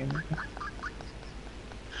sign?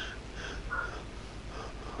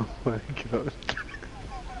 Oh my god.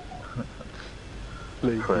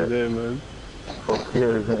 Leave you there, man. Fuck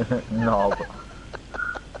you, knob.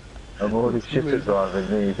 I'm already shit at driving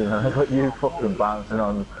these and I've got you fucking bouncing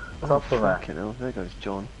on top of me. Fucking hell, there goes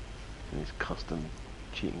John. And his custom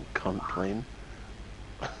cheating cunt plane.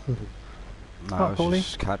 No, Oh, it was Paulie?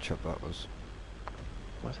 just catch up, that was.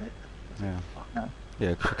 Was it? Yeah. No. Yeah,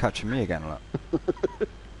 because you're catching me again, look.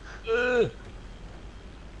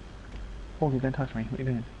 Foggy, don't touch me, what are you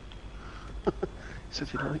doing? Said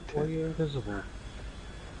you liked Why are it. you invisible?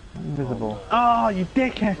 I'm invisible. Oh, you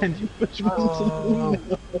dickhead! You pushed me into the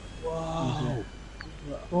window! Wow!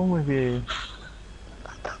 What's wrong with you?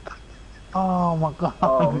 Oh my god!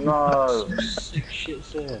 Oh no! Some sick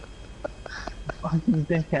shit's there. Fucking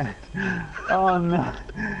dickhead! Oh no!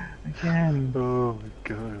 Again! Oh my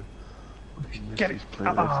god. Get These it!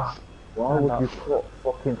 playlists. Ah! Why would you put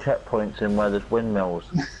fucking checkpoints in where there's windmills?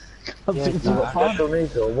 I've Yeah, seen You some got fun. special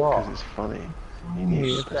needs or what? Because it's funny. You need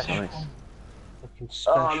Yeah, precise. Fucking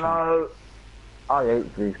special. Oh no! I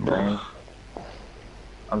hate these things.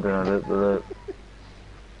 I'm doing a loop the loop.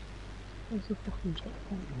 Where's the fucking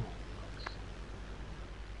checkpoint?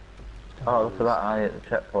 Oh, look at that, I hit the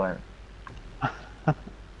checkpoint.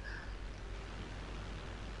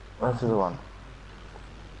 Where's the other one?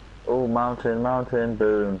 Oh, mountain, mountain,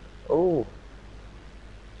 boom. Oh,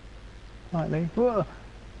 Slightly. Whoa.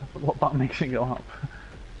 What button makes it go up?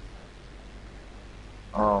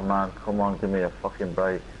 oh man, come on, give me a fucking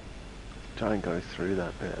break. Try and go through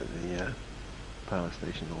that bit at the power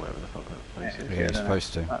station or whatever the fuck that place is. Yeah, you're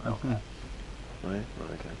supposed to. Right? Right,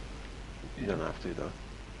 okay. You don't have to though.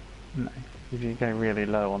 No. If you go really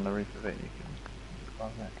low on the roof of it, you can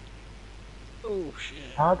above it. Oh shit.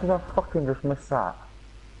 How did I fucking just miss that?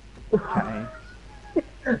 Okay.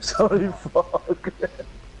 Sorry, fuck.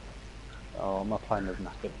 Oh Oh, my plane is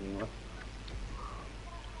knackered anyway.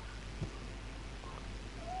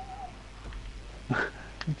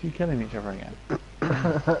 You two killing each other again?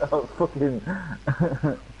 Fucking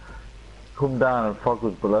come down and fog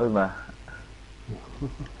was below me.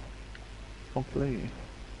 Fog blew you?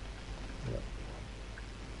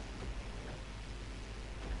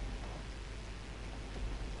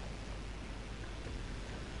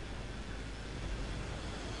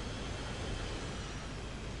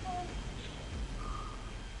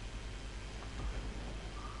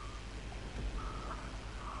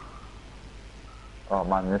 Oh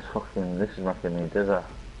man, this is making me dizzy.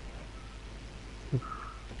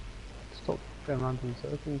 Stop going around in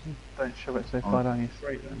circles. Don't shove it so far down your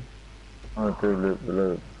throat then. I'm gonna do loop the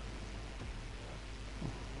loop.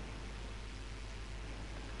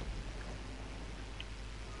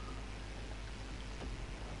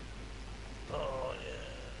 Oh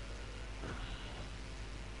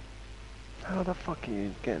yeah. How the fuck are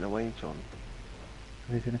you getting away, John?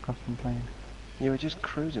 He's in a custom plane. You were just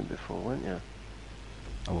cruising before, weren't you?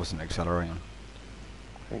 I wasn't accelerating.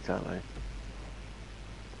 Exactly.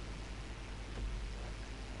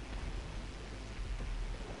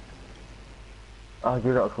 Oh,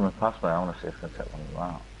 you lot are coming past me. I want to see if I can take one of them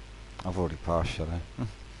out. I've already passed, shall I?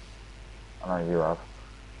 I know you have.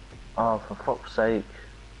 Oh, for fuck's sake.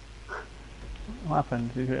 What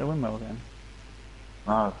happened? Did you hit a windmill again?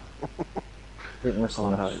 No. Keep missing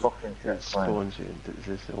Oh, the no, fucking it jet plane. spawns you.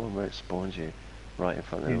 This is the one where it spawns you right in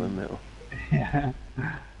front of the windmill. Yeah.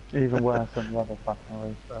 Even worse than the other fucking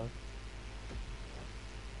roof though.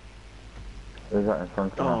 Who's that in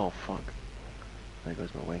front of me? Oh fuck. There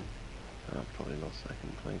goes my wing. I've probably lost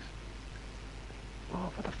second place. Oh,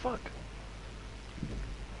 what the fuck?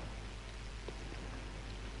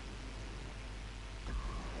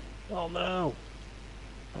 Oh no!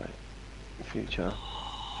 Right. In future,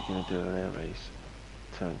 if you're going to do an air race,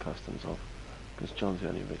 turn customs off. Because John's the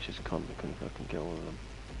only richest cunt that can fucking get all of them.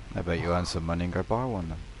 I bet you earn some money and go buy one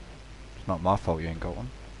then. It's not my fault you ain't got one.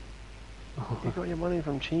 You got your money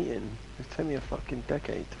from cheating. It's taken me a fucking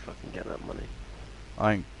decade to fucking get that money.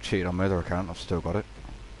 I ain't cheated on my other account, I've still got it.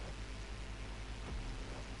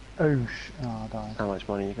 Oh I died. How much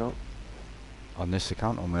money you got? On this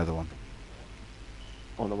account or my other one?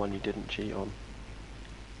 On the one you didn't cheat on?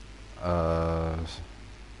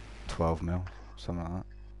 12 mil, something like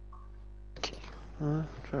that.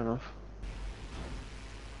 Fair enough.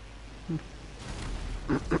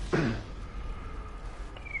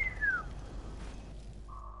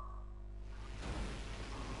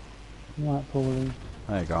 Right, Paulie.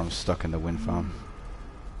 There you go, I'm stuck in the wind farm.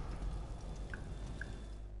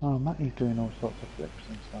 Oh, Matty's doing all sorts of flips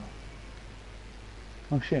and stuff.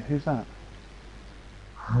 Oh shit, who's that?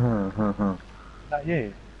 Is that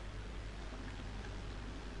you?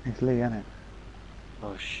 It's Lee, isn't it?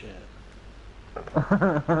 Oh shit.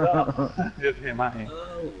 Just him, Matty.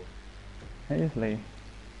 Oh! It is Lee.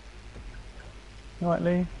 You right,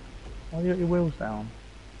 Lee? Why have you got your wheels down?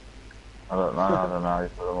 I don't know,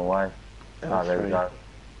 he's put them away. Ah, there we go.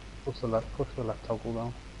 Push the left toggle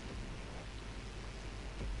down.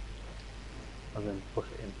 And then push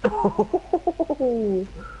it in.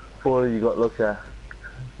 Boy, you got lucky.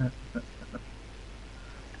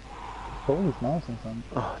 Paulie's nice and something.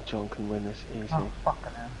 Oh, John can win this easy. Oh,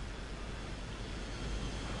 fucking hell.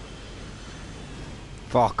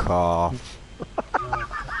 Fuck off.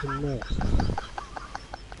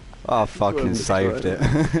 I fucking saved it.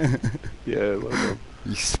 Yeah, well done.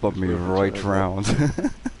 You spun me right round.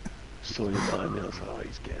 Saw you behind me, I was like, oh,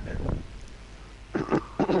 he's getting it.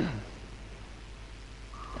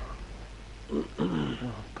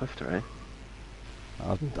 Oh, puffed her, eh?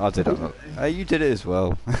 I did it. Hey, you did it as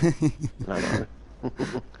well. I know.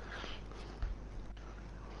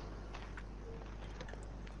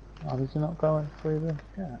 Oh, did you not go through the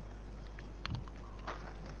gap?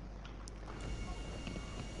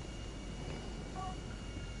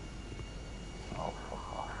 Oh, fuck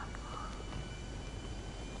off.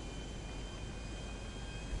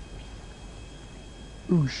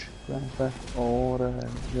 Oosh. Grand Theft Auto.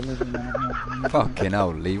 Fucking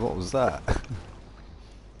hell, Lee, what was that?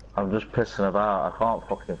 I'm just pissing about. I can't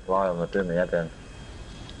fucking fly. I'm doing the head in.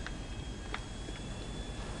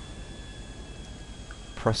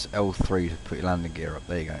 Press L3 to put your landing gear up.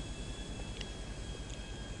 There you go.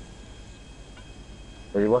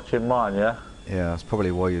 Are you watching mine, yeah? Yeah, that's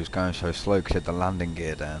probably why you was going so slow, because you had the landing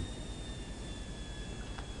gear down.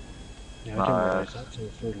 Yeah, I didn't realise that till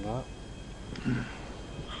through that.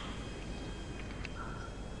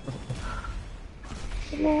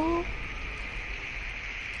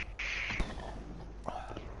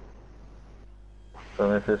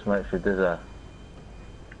 So if this makes you dizzy.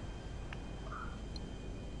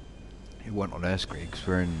 It wasn't on air screen because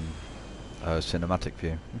we're in cinematic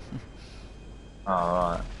view.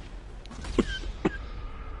 Alright.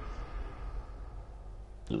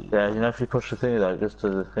 Yeah, you know if you push the thingy though, just to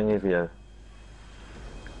the thingy view.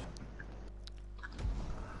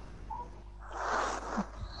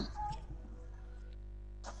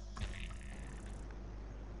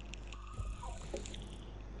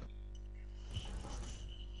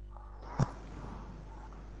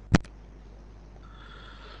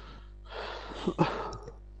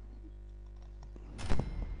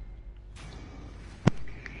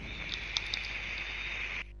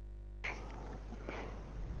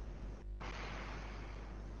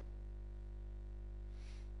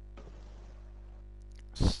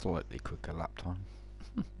 Slightly quicker lap time.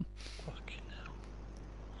 Fucking hell.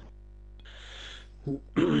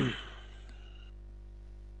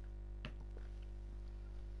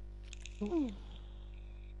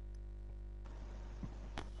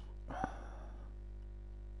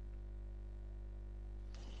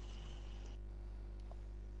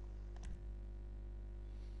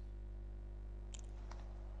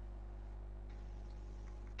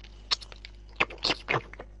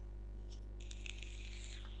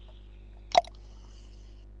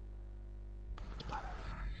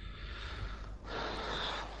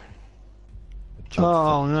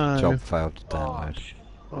 Oh no. Job failed to download.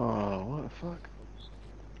 Oh, what the fuck?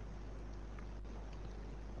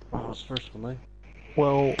 What was the first one, though?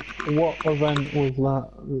 Well, what event was that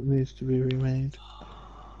that needs to be remade?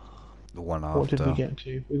 The one What did we after. get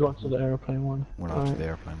to? We got to the aeroplane one. One after the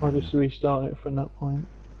airplane I'll one. just restart it from that point.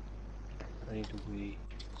 How do we...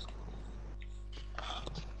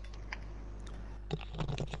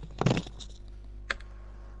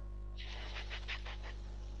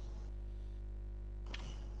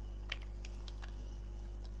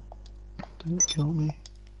 Don't kill me.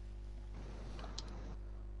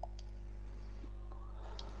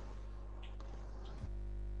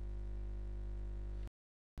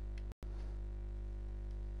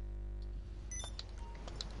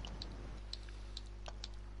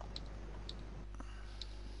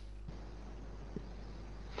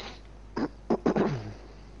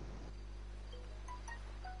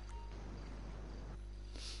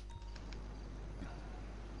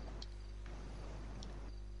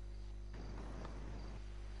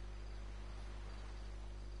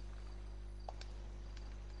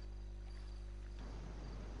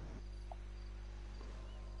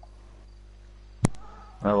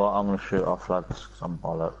 You know what, I'm gonna shoot off lads, because I'm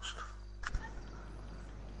bollocks.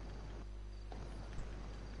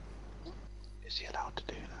 Is he allowed to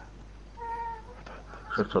do that?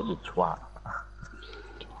 Shut up, you twat.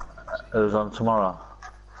 It was on tomorrow.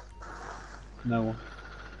 No.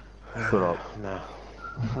 Shut up. No.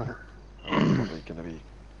 I'm probably gonna be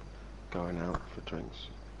going out for drinks.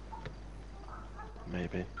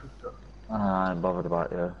 Maybe. I ain't bothered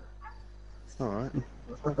about you. Alright.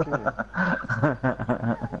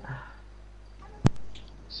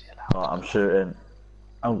 Right, I'm shooting.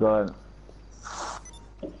 I'm going.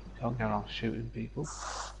 Can't go around shooting people.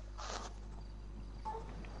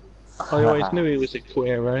 I always knew he was a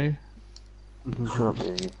queero. Shut up,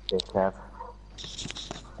 you dickhead.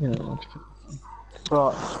 Yeah.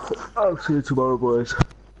 Right, I'll see you tomorrow, boys.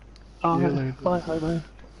 Oh, yeah, bye, Homo.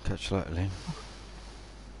 Catch you later, Liam.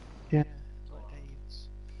 Yeah.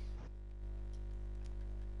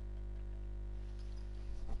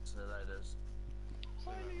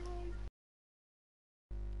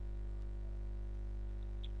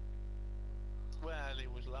 Well, he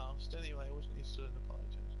was last anyway, wasn't he? Still in the party.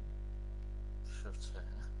 Shut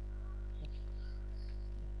it.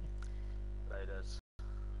 Raiders.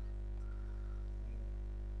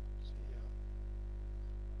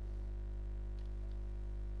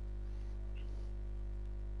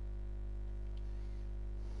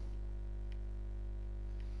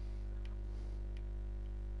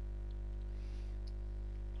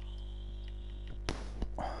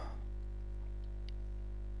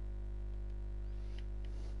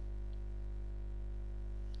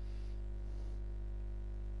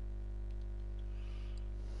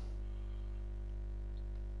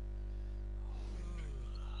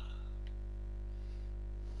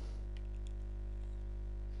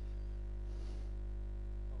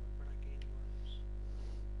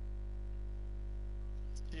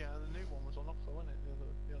 Yeah, the new one was on offer, wasn't it,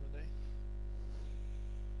 the other day?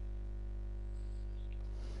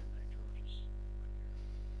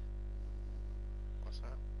 What's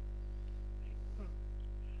that?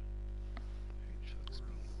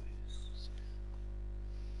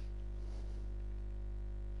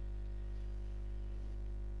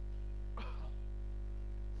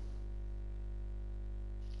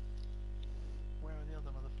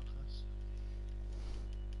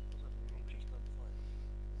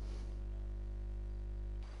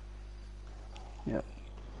 Yeah.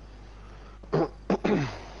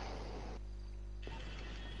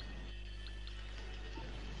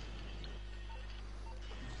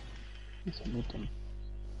 That's what we've done.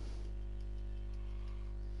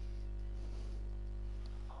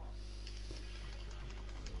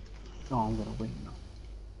 Oh, I'm gonna win now.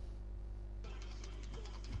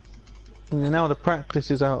 And now the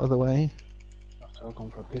practice is out of the way. After I've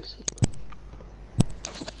gone for a piss.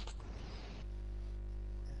 That's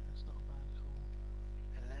not a bad call.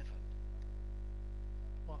 11.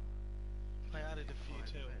 What? I added a few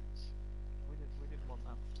to it. We didn't want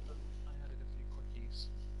that. I added a few quickies.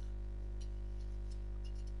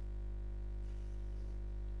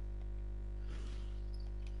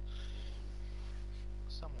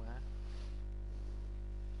 Somewhere.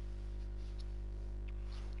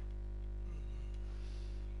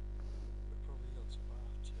 Probably lots of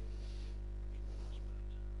art too.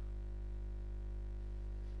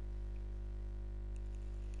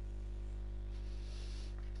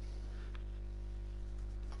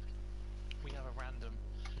 We have a random.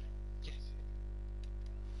 Yes.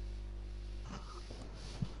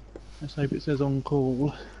 Let's hope it says on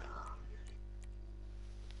call.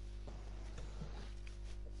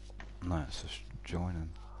 No, it's just joining.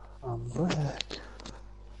 I'm black.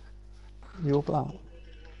 You're black.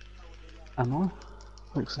 Am I?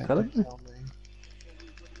 Looks like Hello? don't tell me.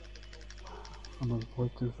 I'm as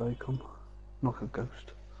white as they come. Like a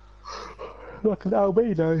ghost. Like an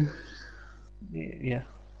albino. Yeah.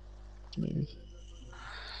 Smooth.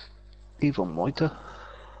 Even whiter.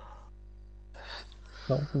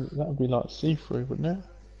 That would be like see-through, wouldn't it?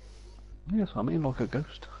 Yes, I mean like a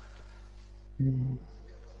ghost. Mm.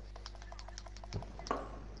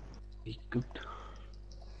 Be good.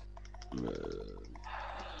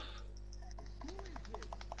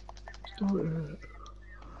 Start it.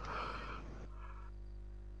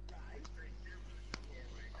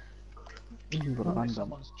 You've got a random.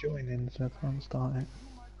 Someone's joining, so I can't start it.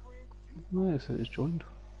 No, it says it's joined.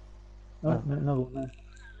 Oh, no, another one there.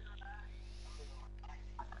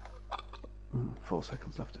 4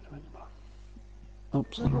 seconds left anyway.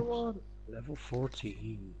 Oops. Level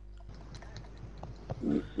 14.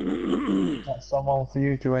 That's someone for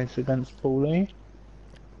you to race against Paulie.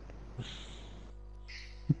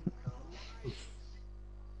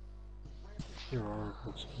 You're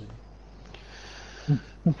horrible to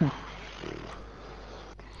me.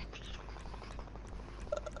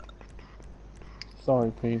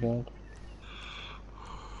 Sorry, P-Dog.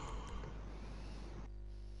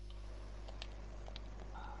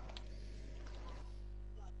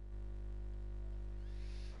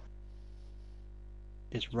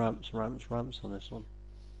 It's ramps on this one.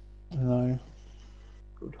 No.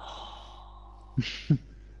 Good.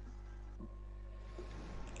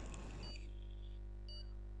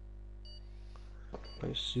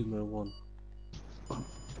 Like Sumo 1.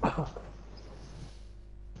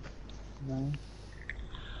 No.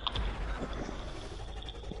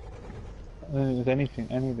 I don't think there's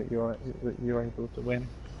any that you're able to win.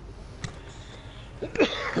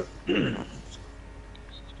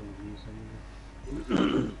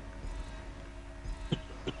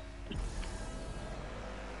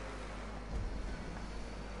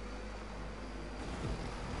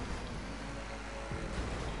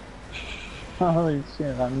 Holy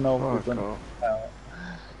shit, that knob was Fuck gonna off. out.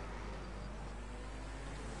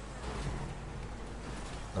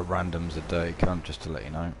 The random's a dirty cunt, just to let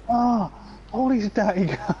you know. Ah! Holy daddy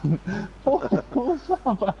gun! What's that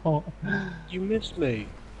about? You missed me.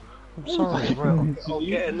 I'm sorry. Right, I'll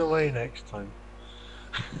get in the way next time.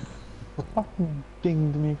 Fucking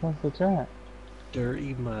dinged me across the track.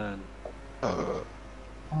 Dirty man.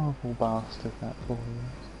 Horrible bastard, that boy is.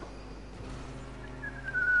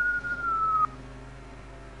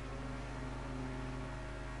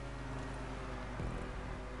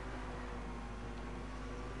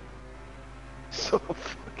 So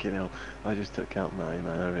fucking hell. I just took out Matty,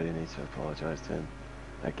 man. I really need to apologise to him.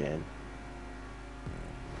 Again.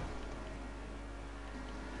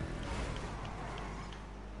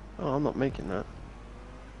 Oh, I'm not making that.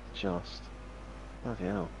 Just. Bloody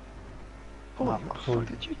hell. Oh, where the fuck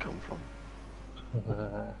did you come from?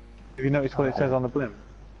 Have you noticed what it says on the blimp?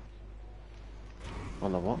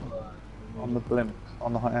 On the what? On the blimp,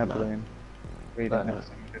 on the hot air No. balloon. Reading No. next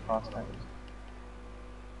thing you do last names.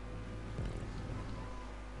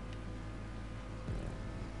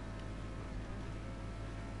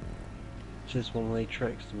 Just one of the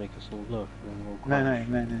tricks to make us all look and then we'll No, crash.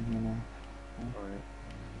 no. Alright.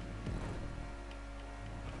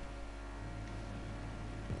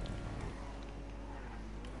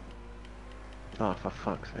 Oh, for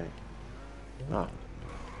fuck's sake. Oh.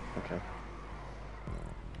 Okay.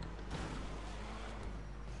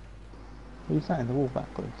 Are you sat in the wall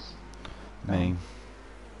backwards? Me.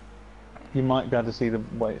 You might be able to see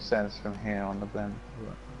what it says from here on the blend.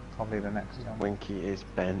 Probably the next one. Winky is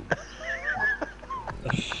bent.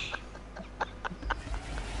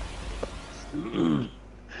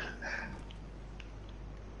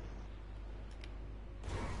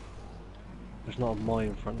 There's not a mine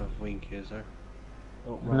in front of Winky, is there?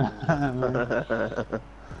 Oh,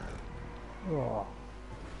 Oh,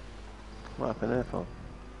 What happened there for?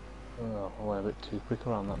 oh, I went a bit too quick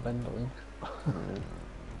around that bend, I think.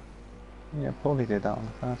 Yeah, Paulie did that on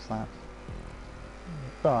the first lap.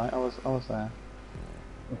 It's alright, I was there.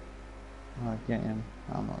 I'd get him.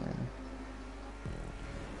 I'm not really.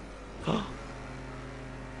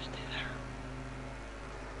 Stay there.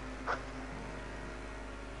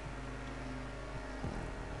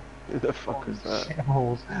 Who the fuck was that?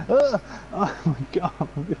 Shitholes. Oh my god, I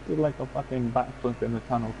just did like a fucking backflip in the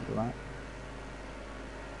tunnel for that.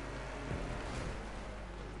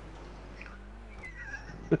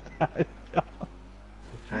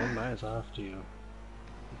 Okay, Matt's after you.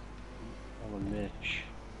 I'm a Mitch.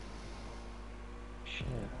 Shit.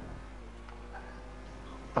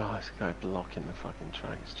 Oh, this guy blocking the fucking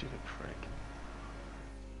track, stupid prick.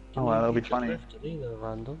 Oh well, it'll be funny. Left either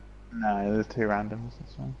random. No, there's two randoms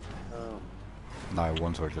this one. Oh. No,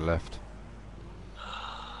 one's already left.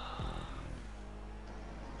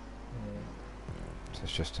 So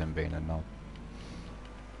it's just him being a knob.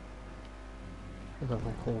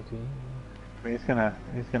 Level 14. But he's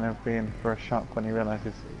gonna be in for a shock when he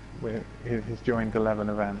realises he's joined 11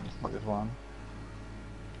 events, not just one.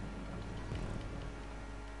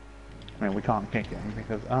 I mean, we can't kick him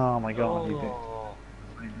because, oh my god, he did.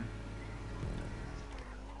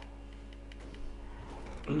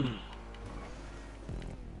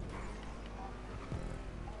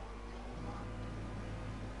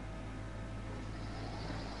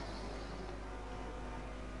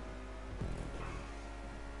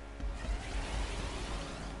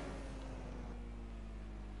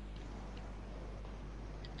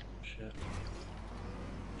 Shit.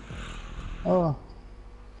 Oh.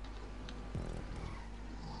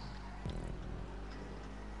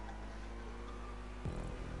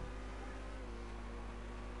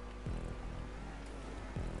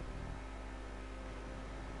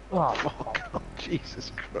 Oh, God,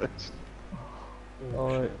 Jesus Christ.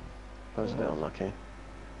 Alright. That was a bit unlucky.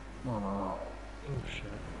 Oh no. Oh shit.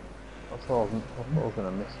 I thought I was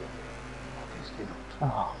gonna miss it. Just did.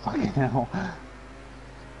 Oh, fucking hell.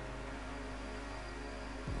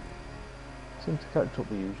 Seemed to catch up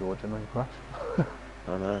with you, George, and then crash.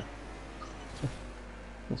 I know.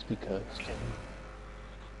 Must be cursed.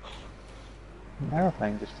 An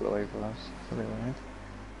aeroplane just flew over us. It's a bit weird.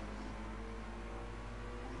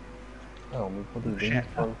 Oh, my bloody Shit. wings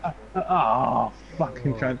broke. Oh,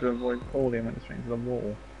 fucking trying to avoid Paulie and went straight into the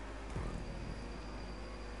wall.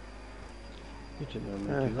 You didn't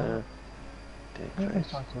know me do that. Dick Yeah, face.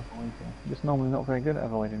 he's trying to avoid you. Just normally not very good at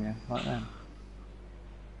avoiding you, like then.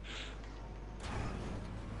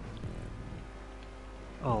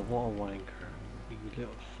 Oh, what a wanker. You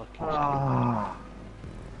little fucking Ah.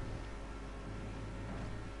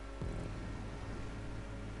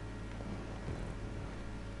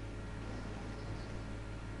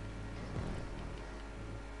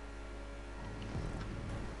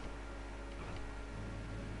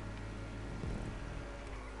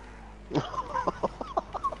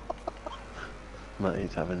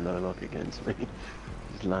 Matty's having no luck against me.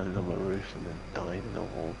 He's landed on my roof and then died in a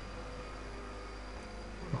wall.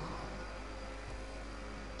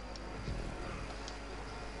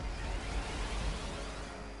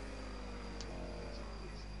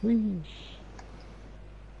 Whee.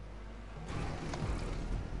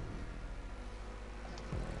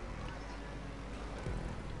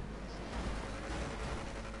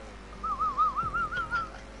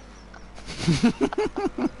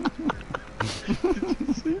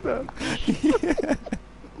 See that? Yeah.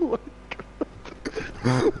 Oh my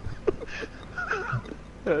God.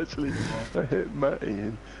 Actually, I hit Matty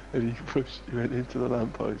and he pushed, he went into the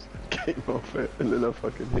lamppost, came off it, and then I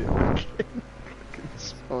fucking hit him again. Fucking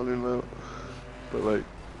spun him out. But like,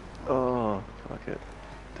 oh, fuck it.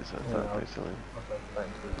 Deserve that basically.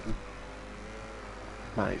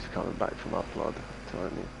 Matty's coming back from upload,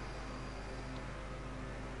 telling me.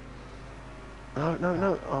 No, no,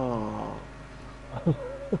 no. Oh.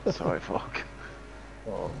 Sorry, fuck.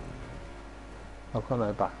 Oh. I've got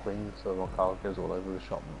no back wings, so my car goes all over the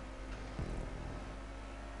shop now.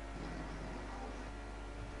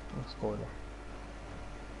 No spoiler.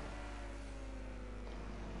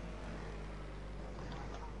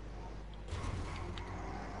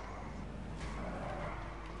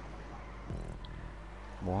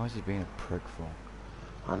 Why is he being a prick for?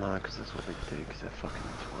 I know, because that's what they do, because they're fucking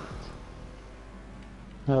twats.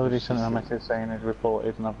 Nobody It's sent a just, message saying it's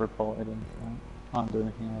reported and I've reported and can't do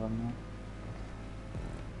anything other than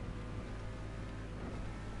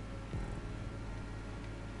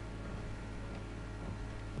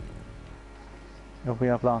that. If we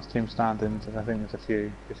have last team standings, I think there's a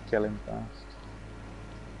few, just kill him first.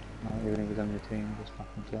 No, even if he's on your team, just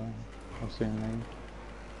fucking kill him. I'll soon leave.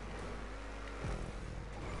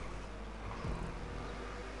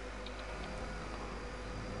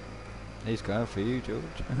 He's going for you, George.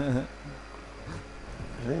 I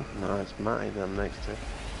think, no, it's Matty that I'm next to.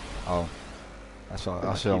 Oh. That's what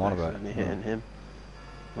I see I'm on about. Only hitting him.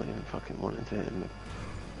 Not even fucking wanting to hit him.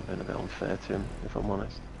 I've been a bit unfair to him, if I'm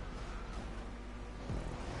honest.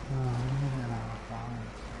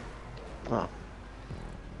 Oh.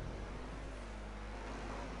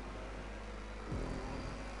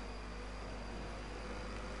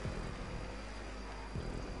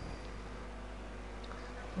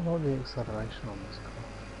 I like the acceleration on this car.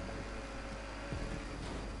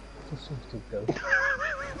 It just seems to go.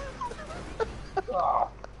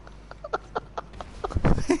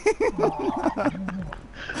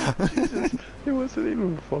 Jesus, it wasn't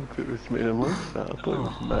even Fox, it was me and Monster. I thought it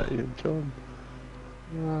was Matty and John.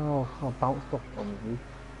 No, I bounced off on you.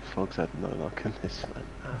 Fox had no luck in this one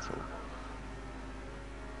at all.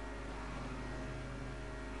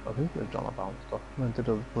 I think it was John I bounced off. And then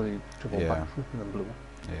did a bloody triple backflip and then blew.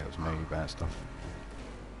 Yeah, it was me about stuff.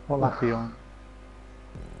 What lap are you on?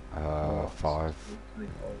 5.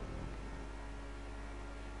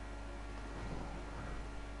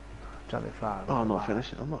 Johnny 5. Oh, I'm not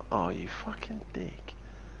finishing. I'm not. Oh, you fucking dick.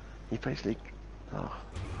 You basically. Oh.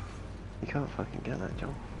 You can't fucking get that,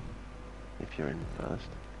 John. If you're in first.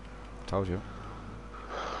 Told you.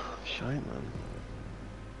 Shame, man.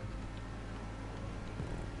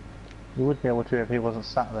 You would be able to if he wasn't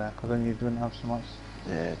sat there, because then you wouldn't have so much.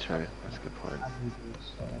 Yeah, true. That's a good point.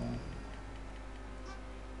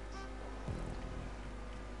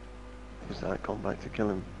 Who's that gone back to kill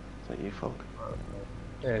him? Is that you, Folk?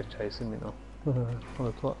 Yeah, he's chasing me now. On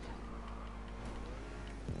the clock.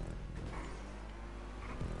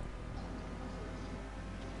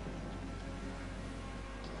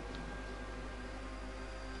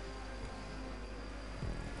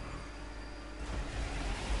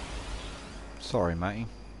 Sorry, matey.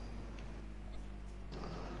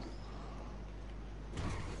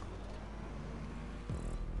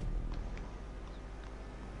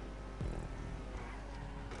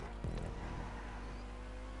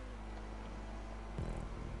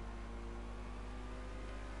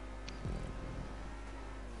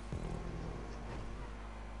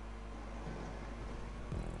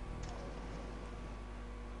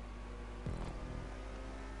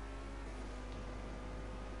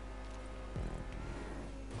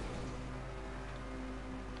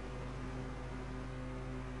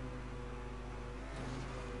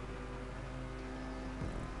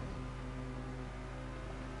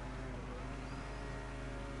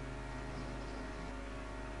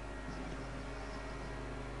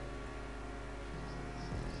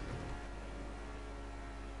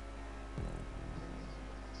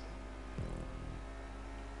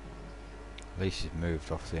 At least he's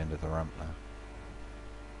moved off the end of the ramp now.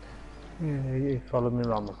 Yeah, he followed me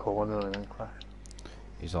around the corner and then crashed.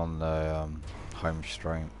 He's on the home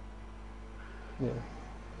straight. Yeah.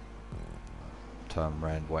 Turn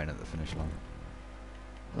round, waiting at the finish line.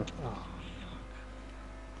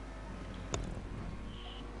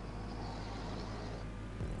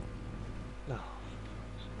 Oh.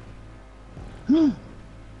 No.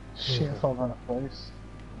 Shit, I fell down a place.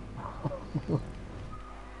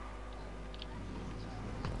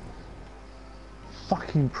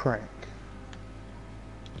 Fucking prick.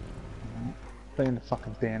 Playing the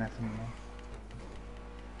fucking DNF anymore.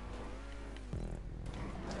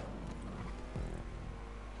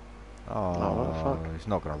 Oh, what the fuck? he's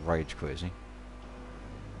not going to rage quit, is he?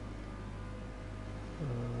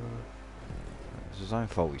 It's his own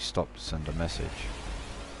fault he stopped to send a message.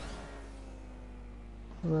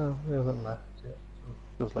 No, he hasn't left yet.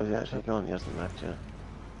 Just Has like he actually gone? He hasn't left yet.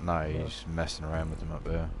 No, he's messing around with them up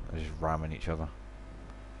there. They're just ramming each other.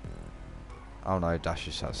 Oh no, Dash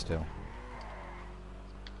is sat still.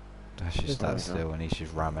 Dash is sat still and he's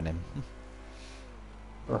just ramming him.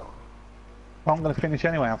 Well, I'm going to finish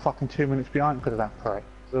anyway, I'm fucking 2 minutes behind because of that prick.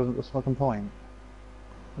 So that's the fucking point.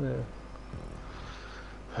 Yeah.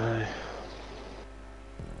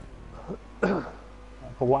 But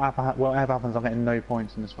whatever happens, I'm getting no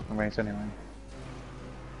points in this fucking race anyway.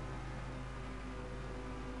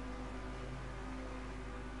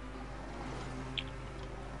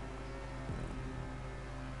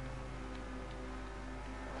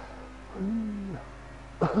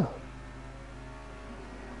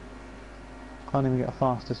 Can't even get a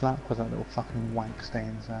fastest lap because that little fucking wank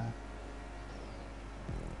stays there.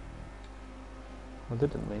 I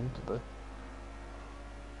didn't mean to do.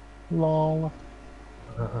 LOL.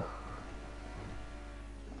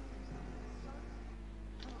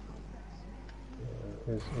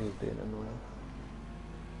 He's being annoying.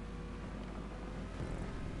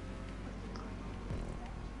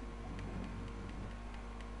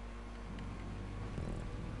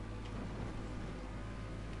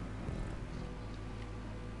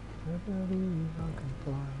 I believe I can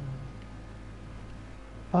fly.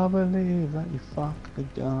 I believe that you fucked the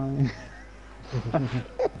guy.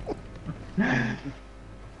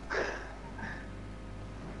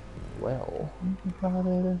 Well. Got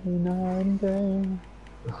it every night and day.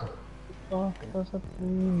 Fuck was a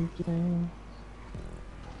PJ.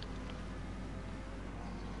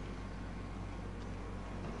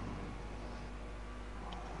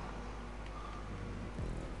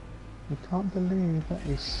 You can't believe that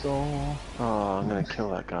you saw. Oh, I'm gonna kill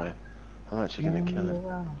that guy. I'm actually gonna kill him.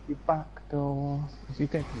 Around your back door. Is he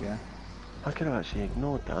dead yet? I could have actually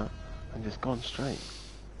ignored that and just gone straight.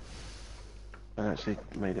 And actually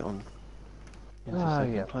made it on into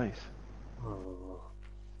second place. Oh.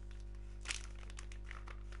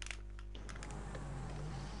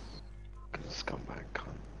 Scumbag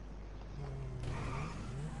cunt.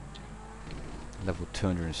 Level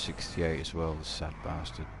 268 as well, the sad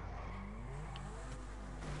bastard.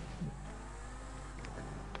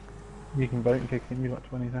 You can vote and kick him, you've got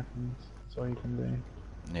 20 seconds. That's all you can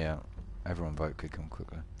do. Yeah, everyone vote kick him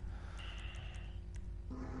quickly.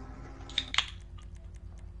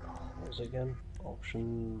 What was it again?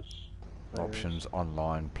 Options. Options,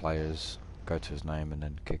 online, players, go to his name and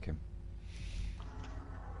then kick him.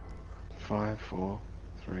 5, 4,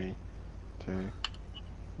 3, 2.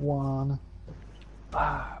 1.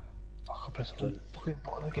 Ah! I pressed the fucking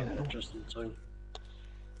button again. Just in time.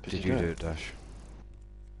 Did you do it, Dash?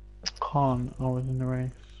 Can't, I was in the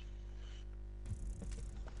race.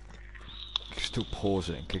 You can still pause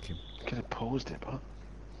it and kick him. You could have paused it, but Won't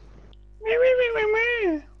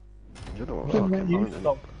you're the one let fucking you moaning.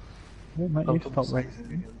 stop. Won't let you stop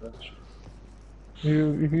racing.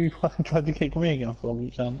 You fucking tried to kick me again for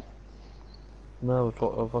you can't. No, I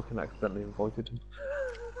fucking accidentally invited him.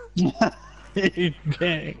 You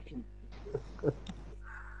dick.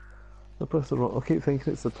 I pressed the wrong. I keep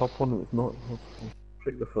thinking it's the top one, it's not. I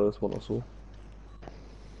picked the first one I saw.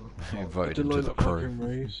 You voted into the crew.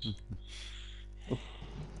 Race.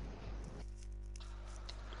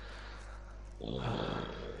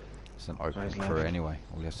 It's an open crew anyway.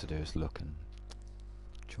 All you have to do is look and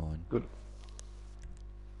join. Good.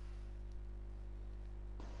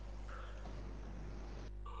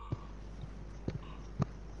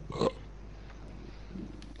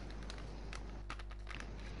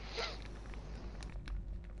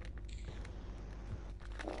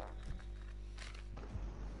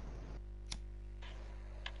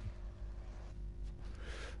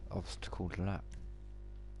 Obstacle lap.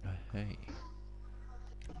 Hey.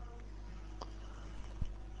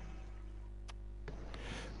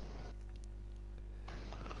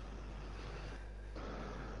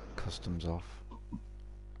 Customs off.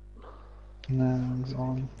 No, it's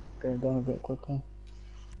on. Go down a bit quicker.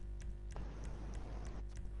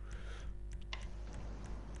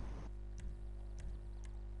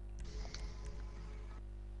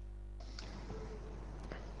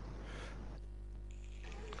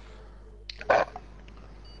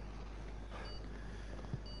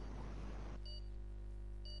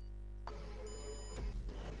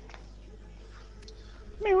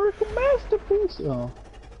 Miracle masterpiece! Oh.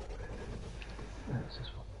 That's this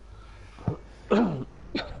one.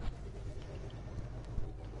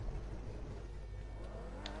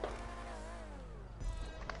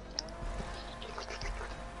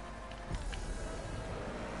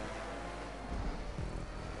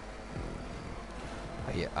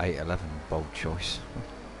 Yeah, 8-11, bold choice.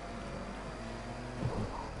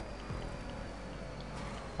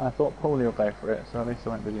 I thought Paulie would go for it, so at least I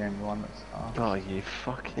won't be the only one that's. Oh, you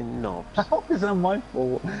fucking knobs. How is that my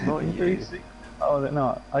fault? Not you. 360. Oh,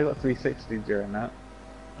 no, I got 360 during that,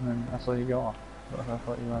 and then that's all you got off. I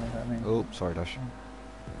thought you running at me. Oh, sorry, Dash.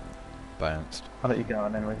 Bounced. I let you go,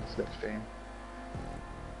 and then we can slipstream.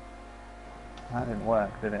 That didn't work,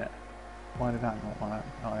 did it? Why did that not work?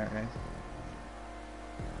 Oh, there it is.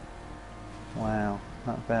 Wow,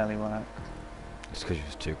 that barely worked. It's because you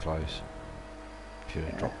was too close. Should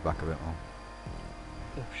have dropped back a bit more.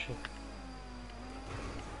 Oh shit.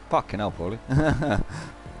 Fucking hell, Paulie. Done,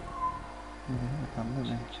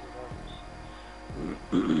 didn't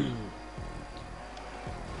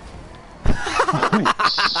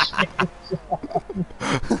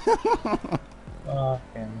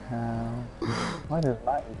Fucking hell. Why does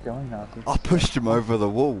that join us? I pushed him over the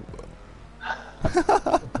wall. What's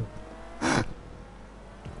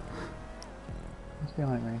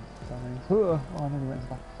behind me? Oh, I nearly went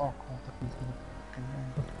back. Fuck, I fucking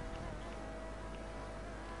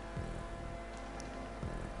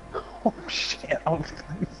oh shit, I was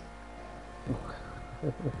close.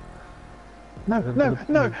 No.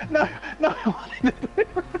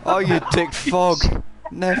 Oh, you dick fog.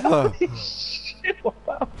 Never. Shit, what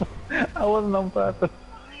happened? I wasn't on purpose.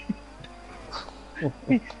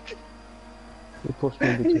 You pushed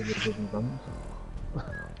me between the different bumps.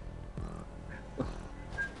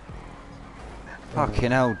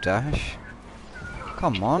 Fucking hell, Dash.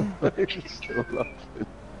 Come on. Still laughing.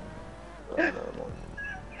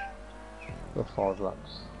 The 5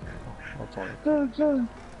 laps. I'll tell you. No.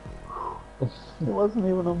 It wasn't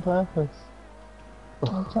even on purpose. I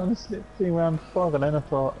was trying to slip through around fog, and then I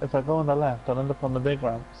thought if I go on the left, I'll end up on the big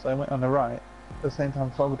ramp. So I went on the right. At the same time,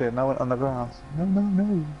 fog did, and I went on the grass. No.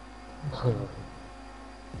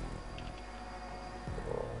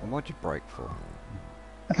 And what'd you brake for?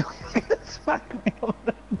 Smack me on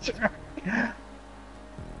the track.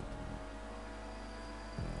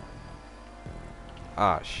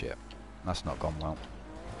 Ah, shit. That's not gone well.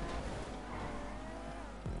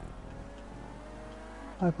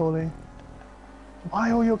 Hi, Paulie.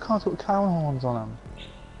 Why are all your cars got cow horns on them?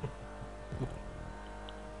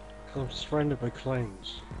 I'm surrounded by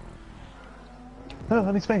clowns. Oh,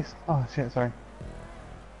 I need space. Oh shit, sorry.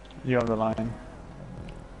 You have the line.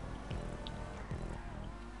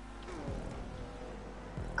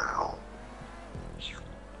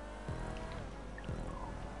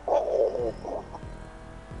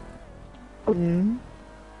 Mm.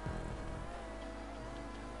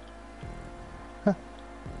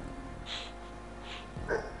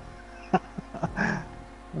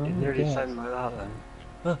 It nearly sounded like that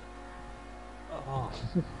then. Oh.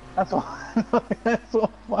 That's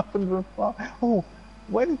what happened before. Oh,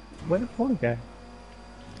 where did Paulie go?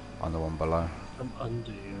 On the one below. I'm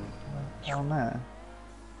under you. Down there.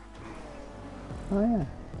 Oh yeah.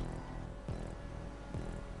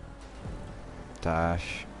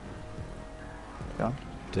 Dash. Go on.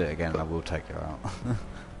 Do it again and I will take you out.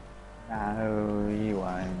 No, you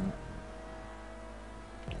won't.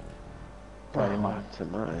 Oh, to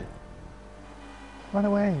my. Run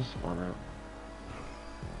away. Spun out.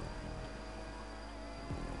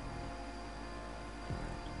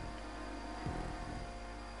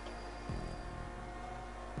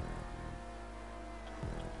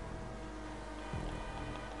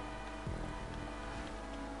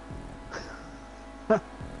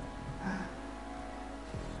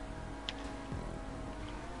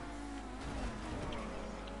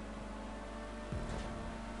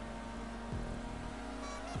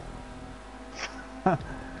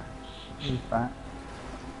 Who's that?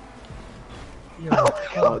 Oh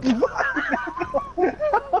god.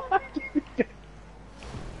 Oh my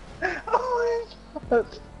god.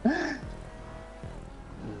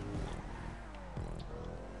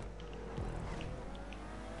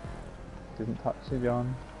 Didn't touch you,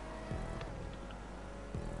 John.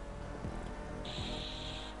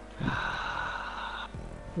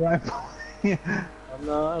 Right.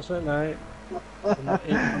 No, that's it now.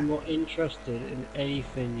 I'm not interested in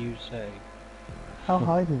anything you say. How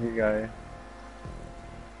high did you go?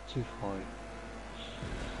 Too high.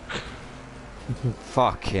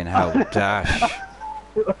 Fucking hell, Dash.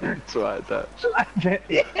 It's alright, Dash.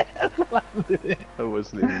 That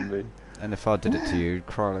wasn't even me. And if I did it to you, you'd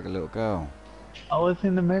cry like a little girl. I was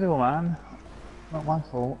in the middle, man. Not my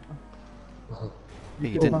fault.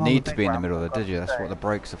 You didn't need to be in the middle there, did you? That's what the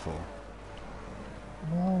brakes are for.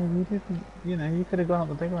 No, you didn't. You know, you could have gone up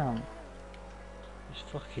the big ramp. He's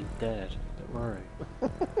fucking dead. Don't worry.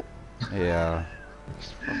 Yeah.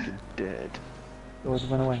 He's fucking dead. Always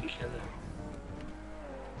went away. Kill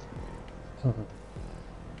him.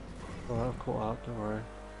 Alright, I've caught up. Don't worry.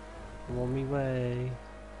 I'm on my way.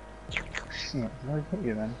 Shit, did I hit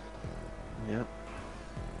you then? Yep.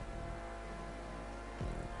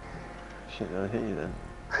 Shit, did I hit you then?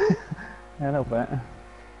 Yeah, a little bit.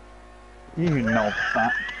 You knob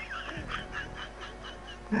that.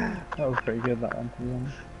 That was pretty good, that one, to be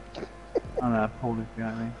honest. Oh no, Paul is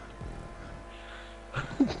behind me.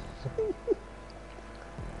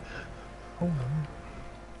 Oh,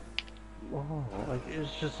 Oh, like, it's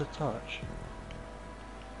just a touch.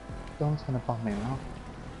 John's gonna bump me now.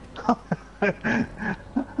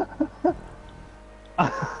 I'll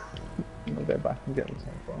go back and get the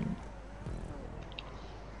same one.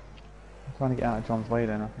 I'm trying to get out of John's way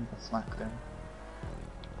then, I think I smacked him.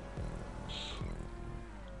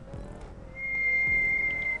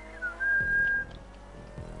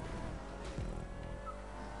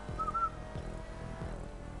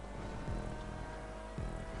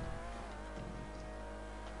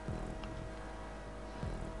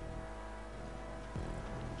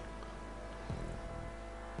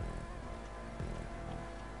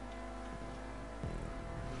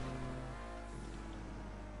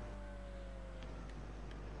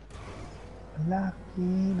 like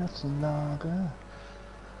peanuts and lager.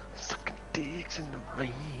 Sucking dicks in the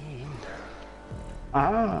rain.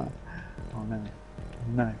 Ah! Oh no.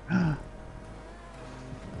 No.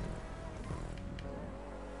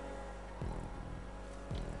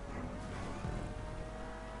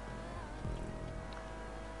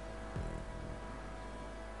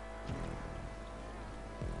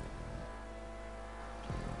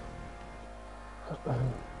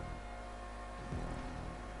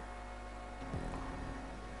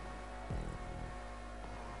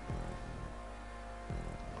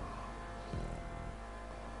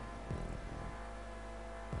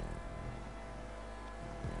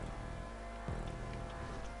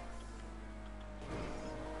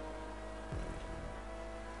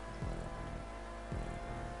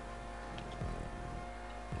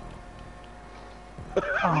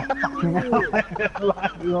 Oh, fucking hell, I just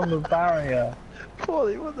landed on the barrier.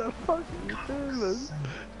 Paulie, what the fuck are you doing, man?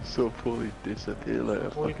 Saw Paulie disappear like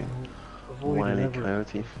a fucking wily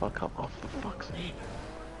coyote fuck up off the fuck's sake.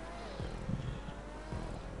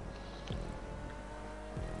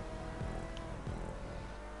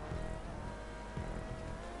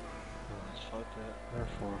 Let's fuck that. They're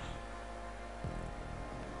fourth.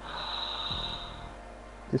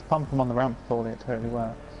 Just pump them on the ramp, Paulie, it totally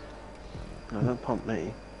works. No, don't pump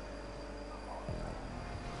me.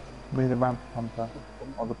 Be the ramp pumper,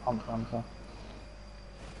 or the pump pumper.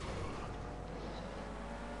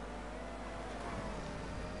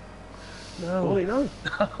 No. Paulie, no.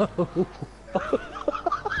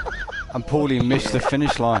 And Paulie missed the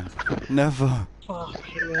finish line. Never.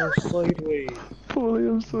 Fucking hell, sideways. Paulie,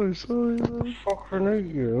 I'm so sorry, man. Fucking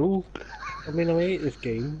hate you. I mean, I hate this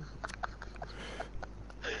game.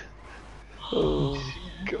 Oh,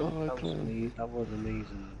 That God, was, man. that was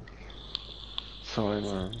amazing. Sorry,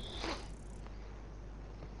 man.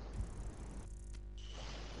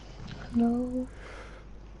 No.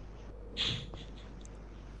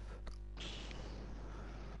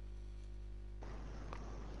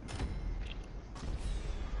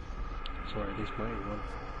 Sorry, at least Mighty won.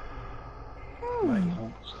 Mighty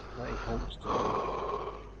helps. Mighty helps.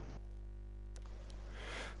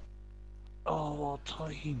 Oh, what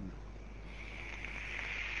time?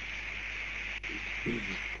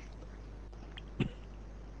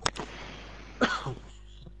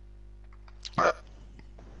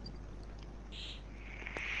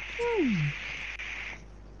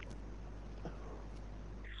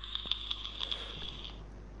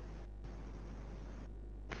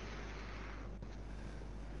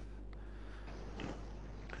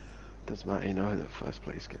 Does Matty know that first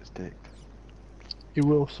place gets dicked? You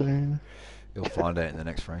will soon. You'll find out in the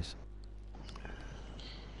next race.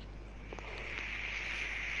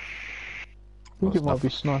 I think it might be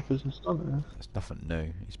snipers and stunners. It's nothing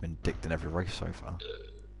new. He's been dicked in every race so far.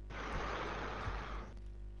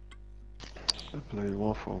 A blue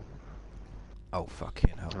waffle. Oh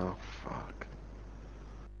fucking hell. Oh, fuck.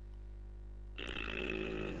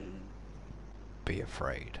 Be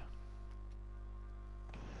afraid.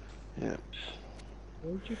 Yeah.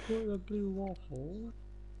 Where'd you put the blue waffle?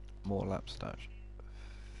 More lap stash.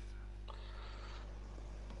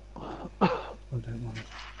 I don't want it.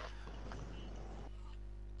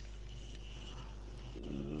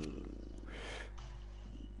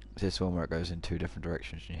 Is this one where it goes in two different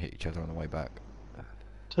directions and you hit each other on the way back?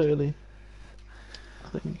 Totally.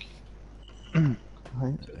 I think.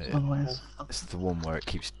 Right, Yeah. otherwise. It's the one where it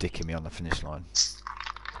keeps dicking me on the finish line.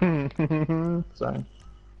 So.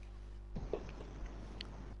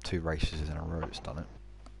 2 races in a row it's done it.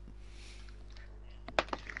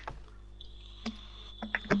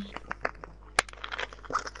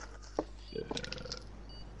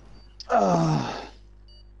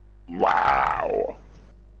 Wow.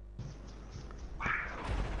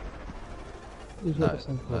 Is No, that the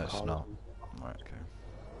same no, colour it's colours? not. Right, okay.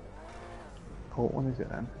 Oh, what is it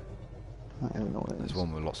then? I don't even know what it There's is.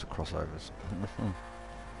 one with lots of crossovers.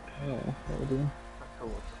 Yeah, that would do.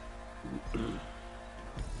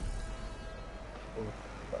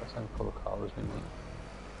 That the same colour colours, isn't it?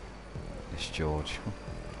 It's George.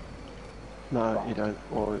 No, you don't.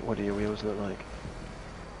 What do your wheels look like?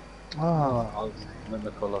 Ah, I was in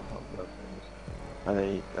the colour of those things.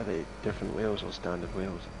 Are they different wheels or standard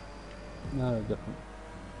wheels? No, different.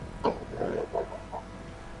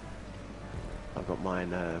 I've got mine,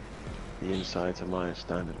 the insides of my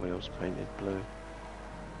standard wheels painted blue.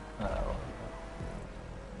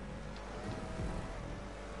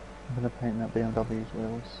 I'm gonna paint that BMW's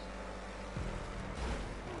wheels.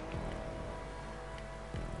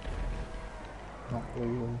 Not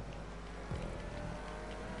blue.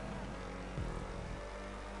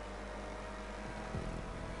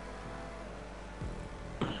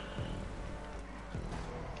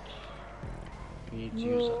 You need to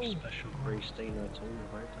use that special grey stain I told you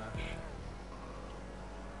about,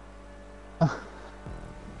 Dash.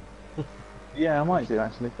 Yeah, I might do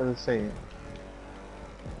actually, for the sea.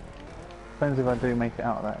 Depends if I do make it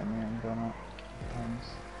out of that in the end or not.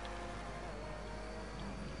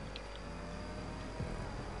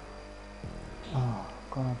 Oh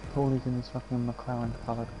god, Paulie's in his fucking McLaren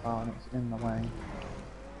coloured car and it's in the way.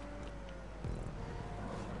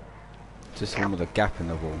 Just one with a gap in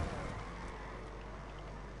the wall.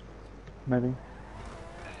 Maybe.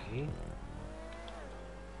 Hey.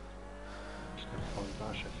 Just gonna find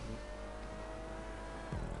Dash, I think.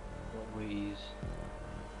 What ways?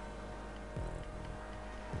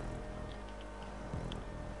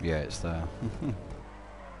 Yeah, it's there.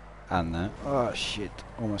 And there. Oh shit,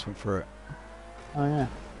 almost went through it. Oh yeah.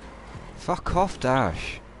 Fuck off,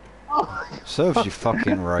 Dash. Oh, Serves you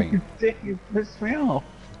fucking right. you pissed me off.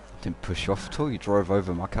 Didn't push you off at all, you drove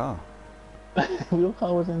over my car. Your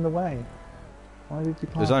car was in the way. Why did you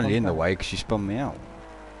It was park only on in the that? way because you spun me out.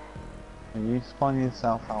 You spun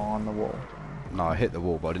yourself out on the wall. No, I hit the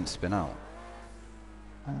wall but I didn't spin out.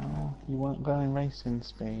 Oh, you weren't going racing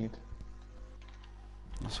speed.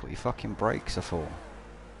 That's what your fucking brakes are for.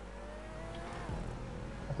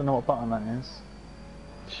 I don't know what button that is.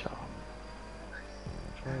 Shut up.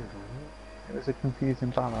 It was a confusing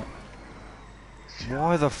ballot.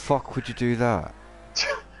 Why the fuck would you do that?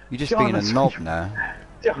 You're just John, being a that's knob what you- now.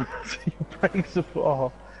 Your brakes are put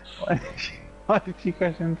off. Why did you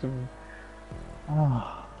crash into me?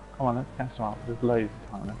 Oh, come on, let's catch them up. There's loads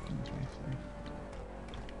of time left in this race.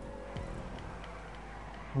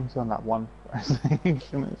 I'm just on that one for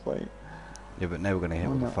 8 minutes late. Yeah, but now we're gonna hit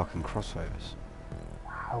Oh, all the no. fucking crossovers.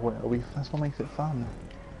 Oh, wait, that's what makes it fun.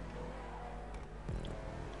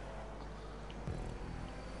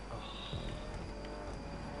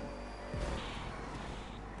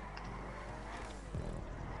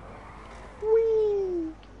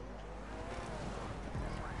 Whee!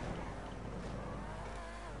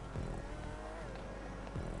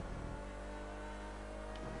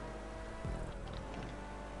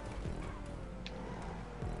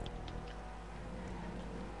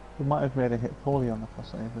 We might have really hit Paulie on the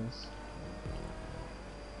crossovers.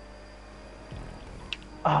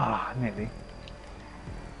 Ah, nearly.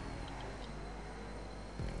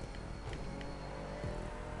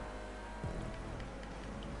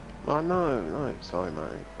 Oh no, sorry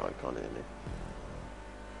mate, I can't hear me.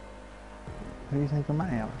 Have you taken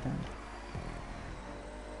Matty out again?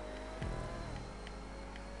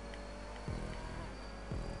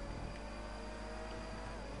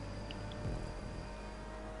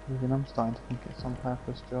 Even I'm starting to think it's on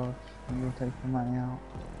purpose, George, and you're taking Matty out.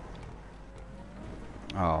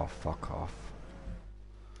 Oh, fuck off.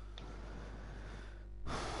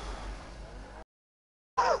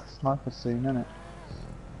 Sniper soon, innit?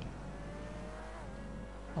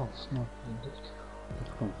 Oh, sniper indeed. It's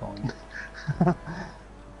gone fine.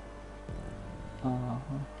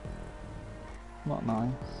 Not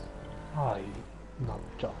nice. I no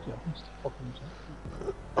job, yeah, Mr. fucking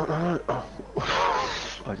job.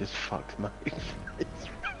 I just fucked my face.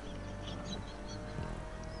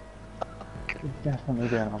 You're definitely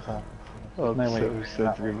doing it on purpose. I'm No way so you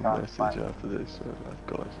sending him a can't message find- after this, so I've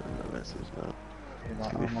got to send a message now. You're It's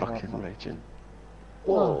like, gonna be oh my fucking God, raging.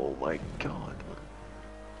 Oh. Oh my god, man.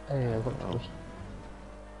 Hey, I've got Oh. to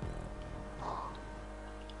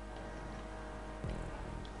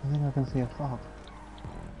I think I can see a fog.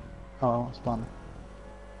 Oh, it's fun.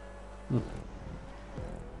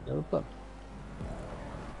 go but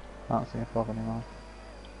Can't see a fog anymore.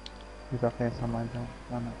 He's up here somewhere, John,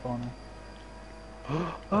 down that corner.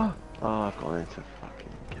 Oh, I've gone into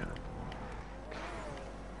fucking gap.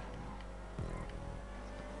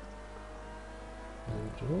 no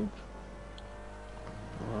George.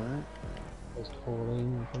 Alright. There's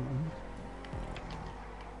Pauline in front of me.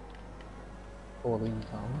 Pauline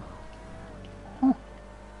Tower.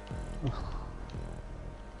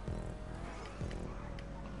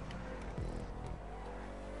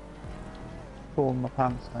 Pulling my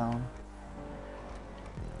pants down.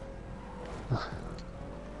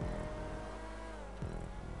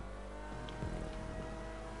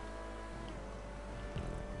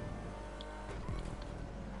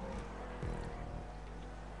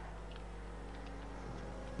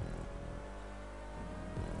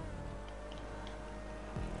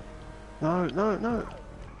 No, no, no,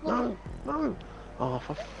 no, no. Oh,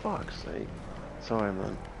 for fuck's sake. Sorry,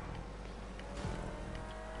 man.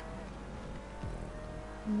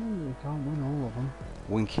 You can't win all of them.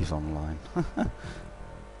 Winky's online.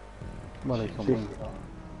 Well, they can win.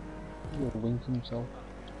 He'll win himself.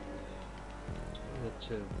 The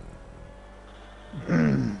two.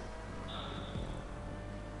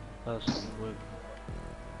 That's wood.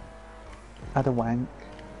 Had a wank.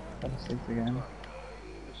 Fell asleep again.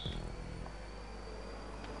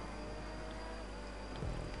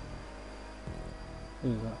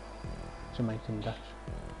 Who's that? Jamaican Dash.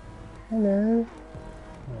 Hello.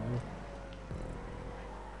 Oh,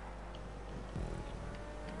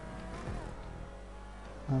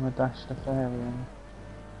 I'm a Dashtafarian.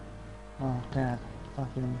 Oh god.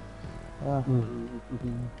 Fucking.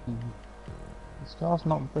 This car's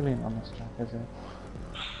not brilliant on this track, is it?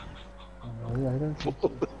 oh yeah, I don't think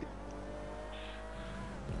so.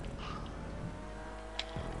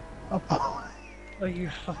 Oh, you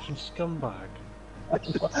fucking scumbag. I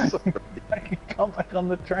can come back on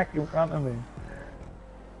the track in front of me.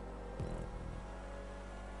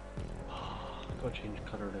 Gotta change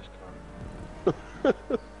colour of this car.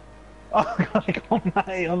 Oh god, I got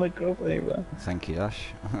Matty on the crossover. Thank you,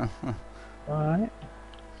 Ash. Alright.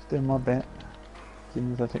 Just doing my bit.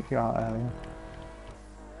 Seeing as I took you out earlier.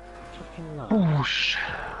 Fucking lad. Oh shit.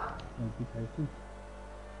 Okay.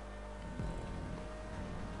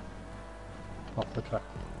 Off the track.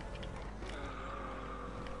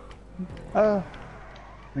 I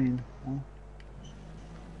mean,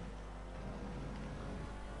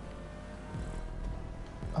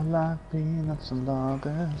 I like peanuts and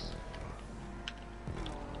lagers.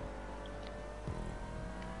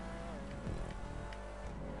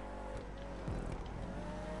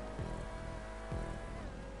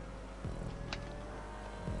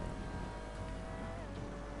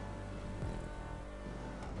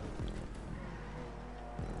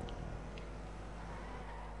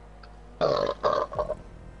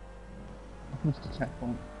 Missed a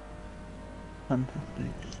checkpoint.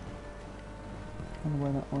 Fantastic. Wonder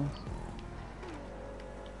where that was.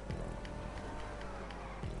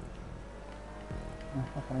 Oh,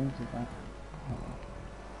 fuck, I entered that.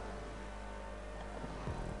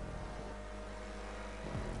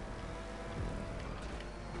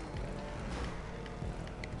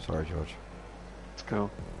 Sorry, George. Let's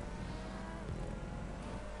go.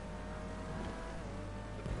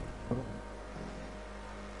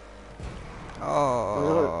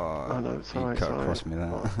 Oh, Oh no, sorry, you cut sorry. across me there.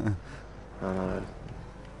 I know.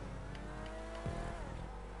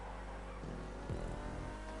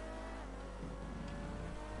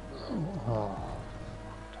 Oh.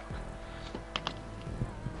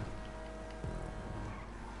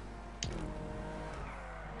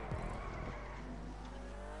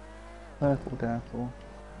 Careful, careful.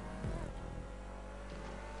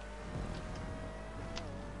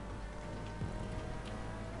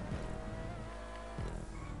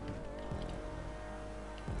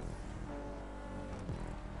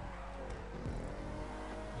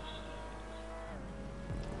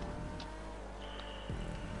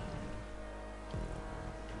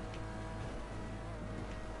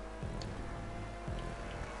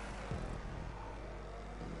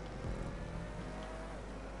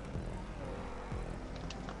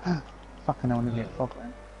 Fucking I want to get fog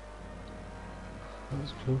then. That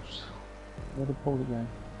was close. Where did Paulie go?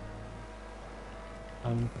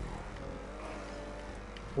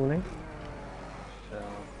 Paulie? Fell.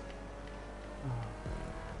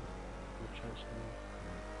 Good chance of me.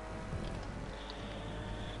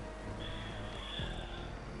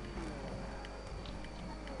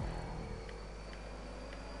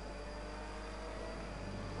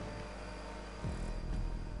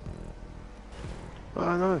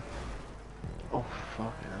 Oh no. Oh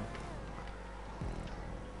fuck hell.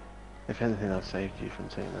 If anything, I saved you from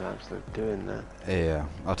taking an absolute doing there. Yeah,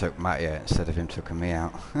 I took Matty out instead of him taking me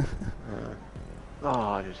out. Oh,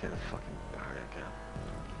 I just hit a fucking barrier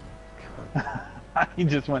gap. He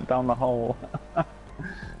just went down the hole.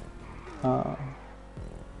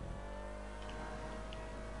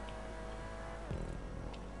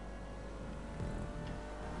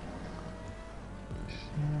 Shit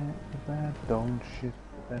the bed, don't shit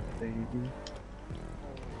the bed, baby.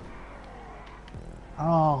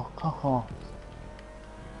 Oh, cock off.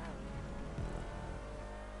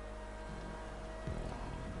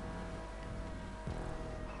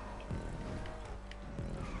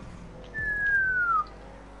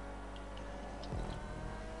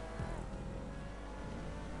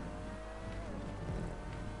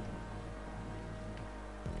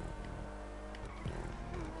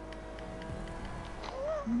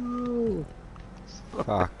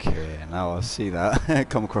 Okay, now I see that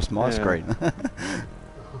come across my Yeah. screen.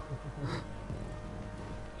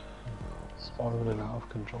 Spiraling out of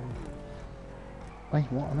control.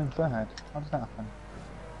 Wait, what? I'm in third. How does that happen?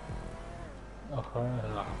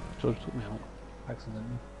 Oh, George took me out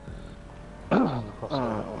accidentally. On the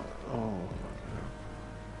crossover. Oh.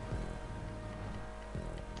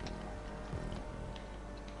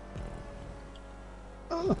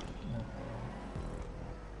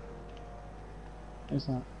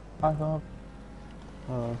 was that? High five.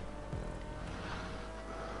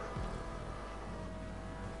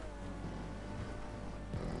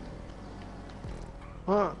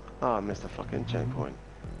 What? Oh, I missed the fucking checkpoint.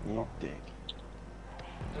 You dick.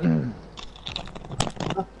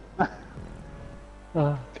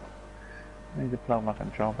 I need to plug my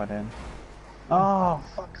control pad in. Oh,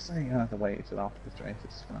 fuck's sake, I have to wait until after this race,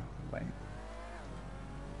 it's gonna have to wait.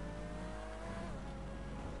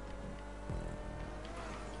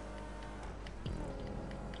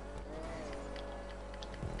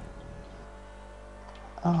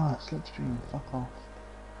 Ah, slipstream, fuck off.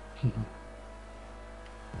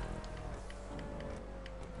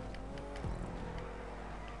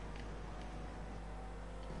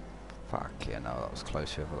 Fuck yeah, no, that was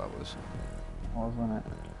close, whoever that was. Wasn't it?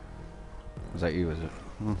 Was that you, was it?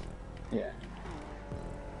 Hmm. Yeah.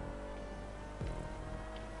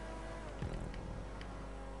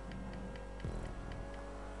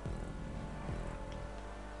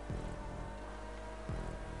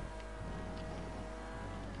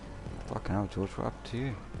 Fucking hell, George, what happened to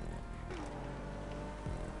you?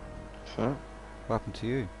 So? What happened to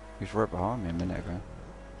you? You was right behind me a minute ago.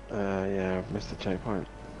 Yeah, I've missed the checkpoint.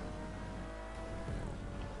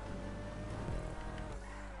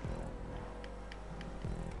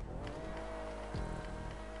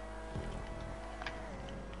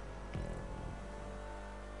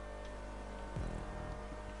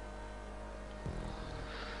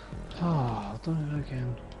 Oh, I've done it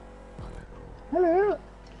again. Hello!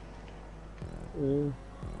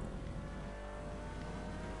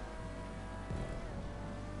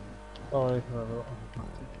 Sorry,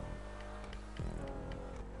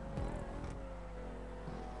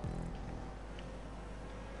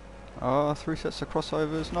 Oh, 3 sets of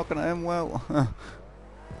crossovers, not gonna end well.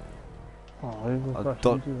 Oh, who was I rushing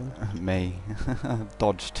dod- into them? Me.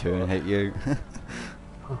 Dodged 2 and hit you.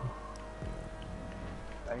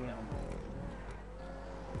 Damn.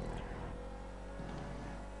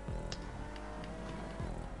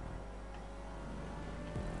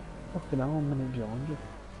 Fucking hell, I'm a minute behind you.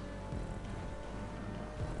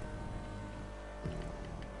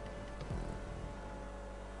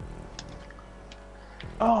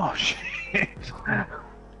 Oh shit!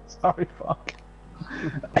 Sorry, fuck.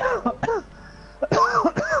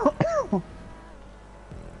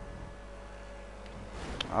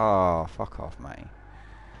 Oh, fuck off, mate.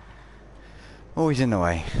 Always in the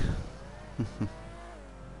way.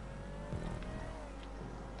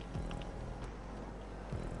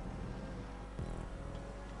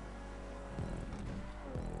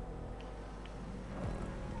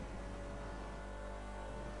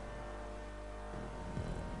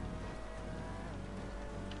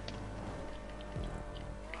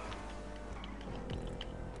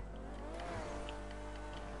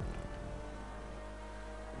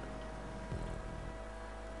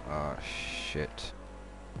 Oh, shit.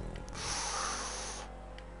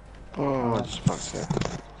 Oh, I just fucked it.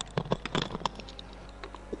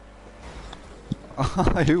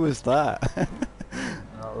 Who was that?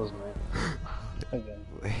 That was me. Again.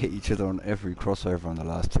 We hit each other on every crossover on the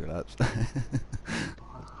last 2 laps.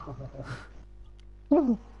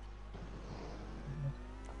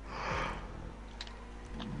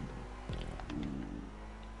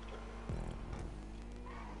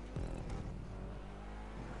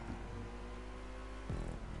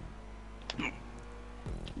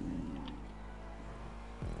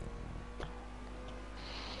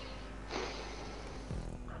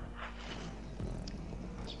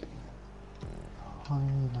 I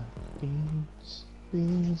like beans,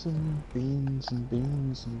 beans and beans and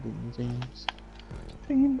beans and beans, beans.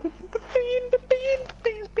 Beans, beans, beans,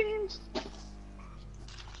 beans, beans.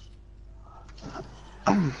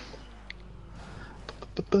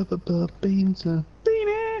 Beans,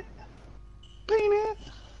 beanie, beanie.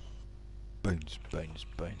 Bones, bones,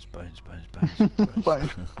 bones, bones, bones,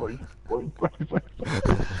 Boing.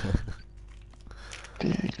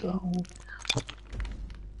 There you go.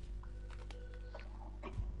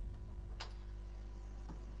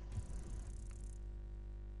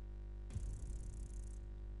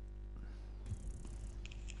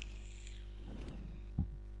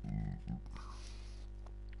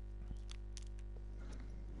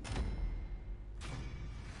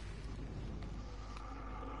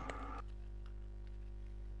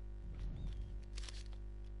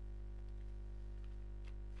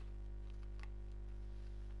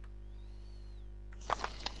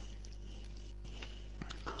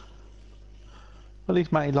 At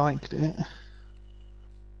least Matty liked it.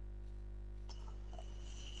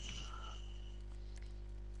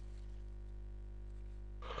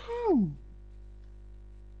 Hmm.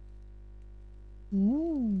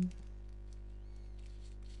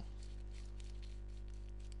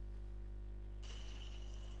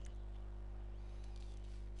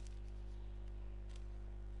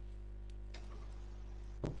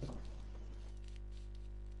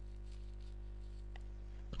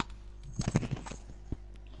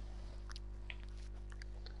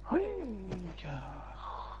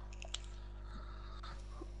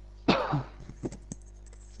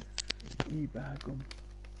 bag them.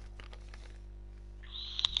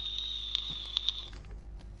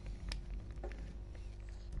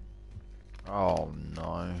 Oh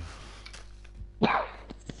no.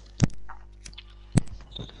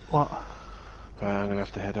 What? Right, I'm gonna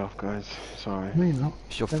have to head off, guys. Sorry. Me not.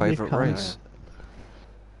 What's your Let me favourite come. race?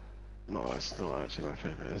 No, it's not actually my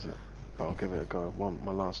favourite, is it? But I'll give it a go.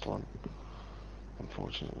 My last one.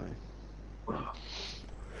 Unfortunately.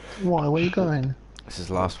 Why? Where you going? This is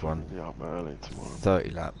the last one. Yeah, up early tomorrow. 30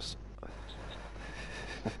 laps.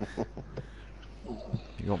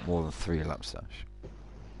 You got more than 3 laps, Dash.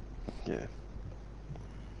 Yeah.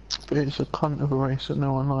 It's a cunt of a race that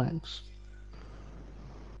no one likes.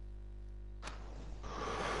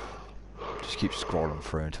 Just keep scrolling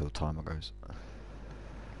through until the timer goes.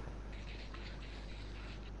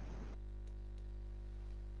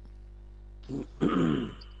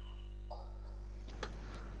 Time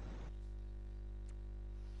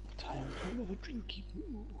for a little drinky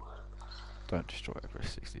poo. Don't destroy it for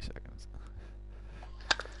 60 seconds.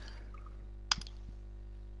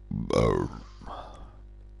 Boom.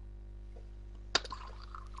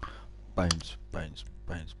 Bones, bones,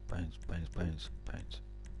 bones, bones, bones, bones, bones.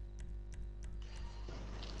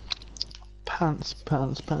 Pants,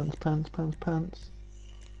 pants, pants, pants, pants, pants.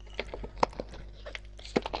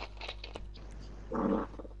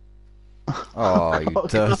 Oh, you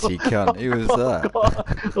dirty cunt. Who was that?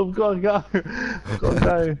 I've got to go. I've got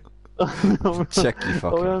to go. Check your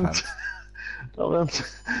fucking pants. I'll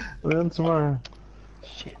be on tomorrow.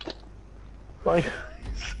 Shit. Bye.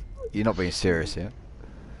 You're not being serious here.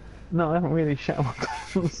 No, I haven't really shut my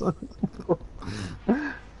pants.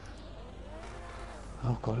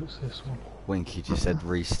 Oh god, it's this one. Winky just said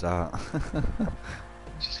restart.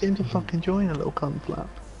 Just get him to fucking join a little cunt flap.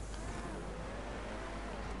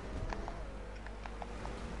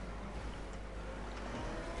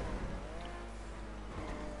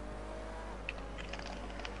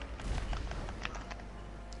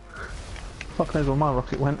 Fuck knows where my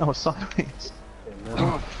rocket went. Oh, sideways.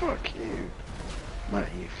 Oh, fuck you. Mate,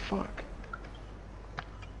 you fuck.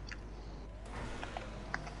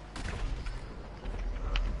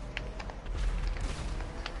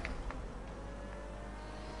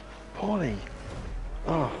 Paulie.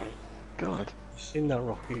 Oh, God. You seen that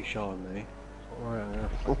rocket you shot at me? Right, I'm gonna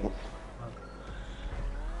fucking...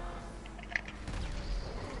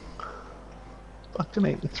 Fucking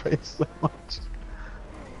hate this race so much.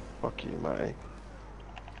 Fuck you, mate.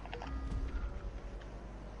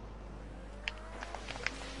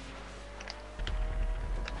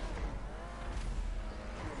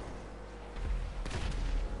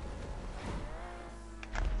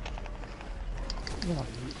 Oh,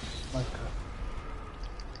 you smoker.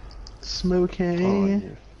 Smokey. Oh,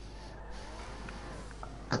 you.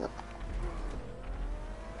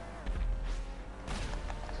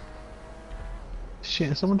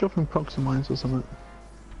 Shit, is someone dropping proxy mines or something?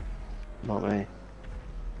 Not me.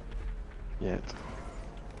 Yet.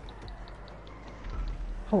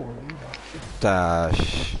 Holy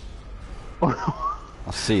Dash.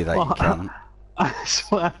 I see that, you What? can. I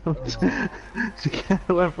swear to get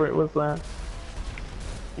whoever it was there.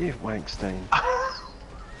 You wankstein.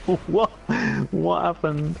 What? What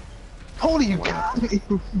happened? Holy you can't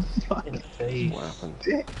even In the fucking face. What happened?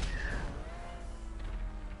 dick.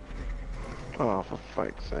 Oh, for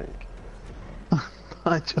fuck's sake.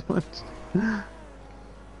 Hi George. I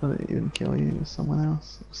didn't even kill you, it was someone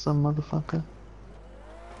else. Some motherfucker.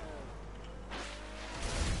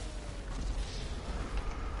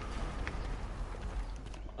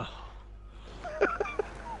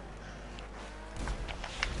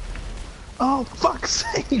 Oh, fuck's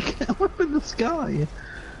sake! I'm up in the sky!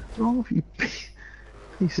 What's wrong with you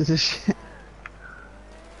pieces of shit?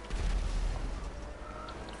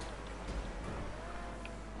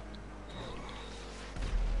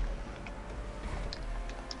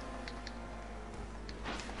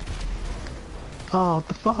 Oh, what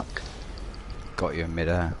the fuck? Got you in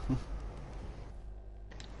midair.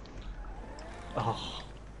 Oh,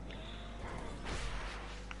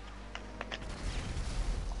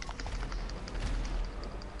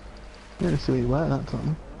 You didn't see where you were that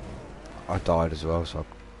time. I died as well, so I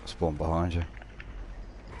spawned behind you.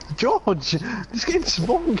 George! This game's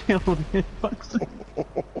spawn killed me, fuck's sake.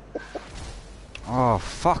 Oh,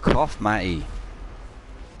 fuck off, Matty.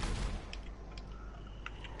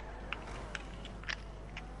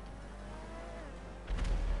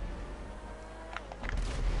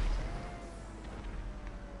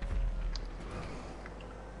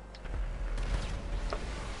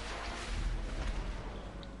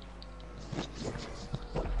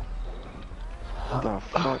 What the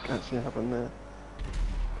fuck actually happened there?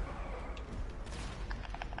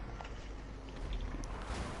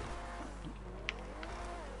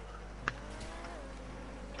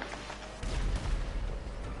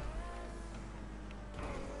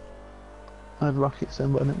 I had rockets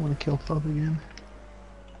then, but I didn't want to kill Todd again.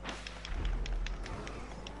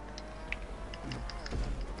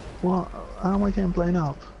 What? How am I getting blown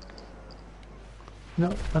up?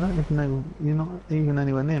 No, I don't even know. You're not even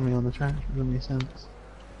anywhere near me on the track. Doesn't make sense.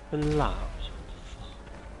 Been laps.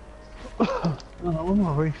 Oh, I'm on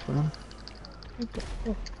a roof, man.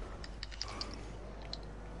 This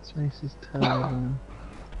race is terrible.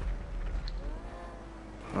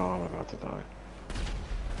 Oh, I'm about to die.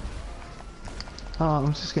 Oh,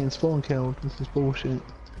 I'm just getting spawn killed. This is bullshit.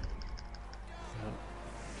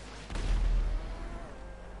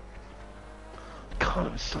 God,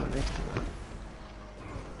 I was so next to that.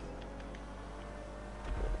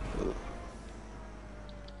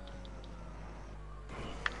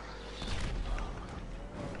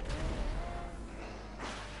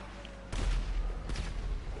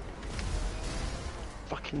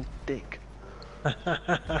 Fucking dick. Fucking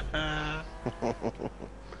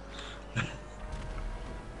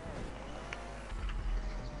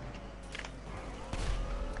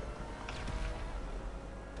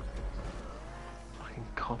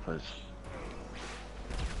coppers.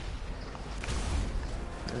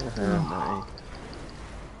 Mate.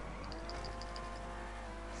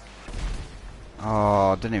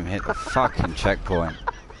 Oh, I didn't even hit the fucking checkpoint.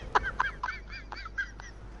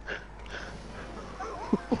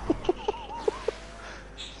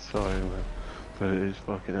 Sorry, man. But it is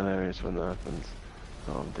fucking hilarious when that happens.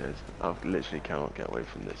 Oh, I'm dead. I literally cannot get away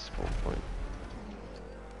from this spawn point.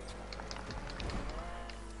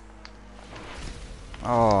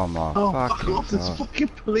 Oh my Oh, fuck fucking off! There's a god. fucking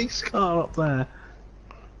police car up there.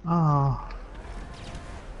 Ah. Oh.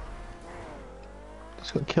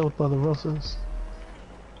 Just got killed by the Rossers.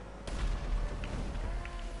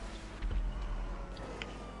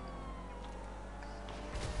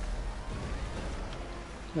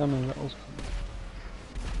 Yeah, no, that was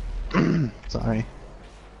Sorry.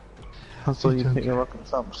 I saw you hit your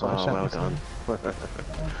rockets up, so I Oh, shot well myself. done.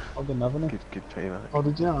 I've done nothing. Good payback. Oh,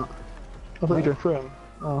 did you not? I thought you go through him.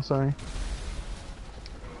 Oh, sorry.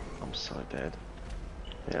 I'm so dead.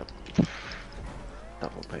 Yep.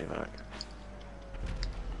 Double payback.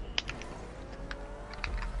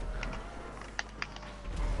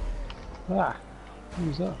 Ah!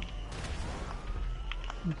 Who's that?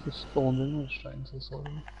 He just spawned in and straight into the soil.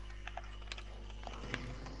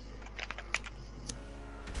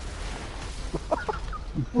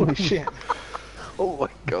 Holy shit. Oh my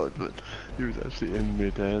god, man. He was actually in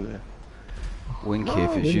mid-air there. Winky,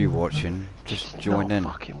 if it's you watching, just join Not in.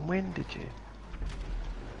 fucking when did you?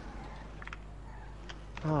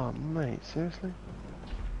 Oh, mate, seriously?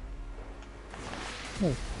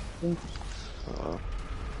 No. Oh.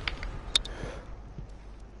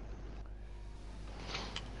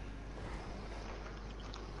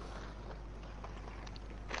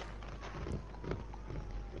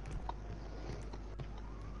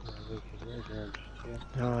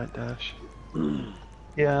 Alright, Dash.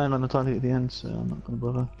 Yeah, I'm on the time to get to the end, so I'm not gonna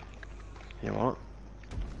bother. You what?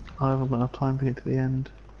 I haven't got enough time to get to the end.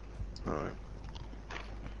 Alright.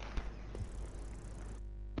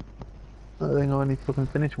 I think I only fucking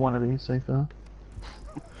finished one of these so far.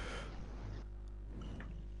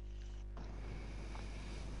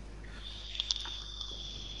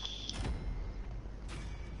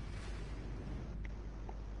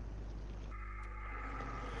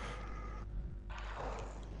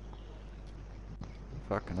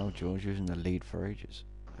 Fucking hell, George, using the lead for ages.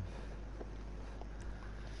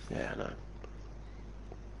 Yeah, I know.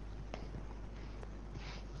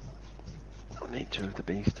 Nature of the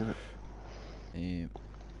beast, innit? Yeah.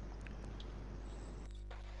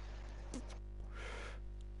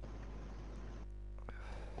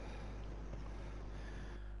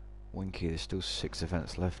 Winky, there's still 6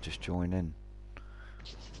 events left, just join in.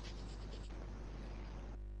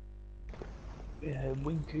 Yeah,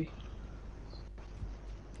 Winky.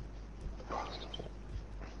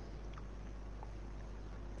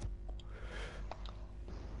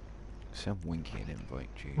 Send Winky an invite,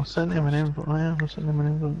 I jeez. sent him an invite. I sent him an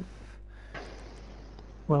invite.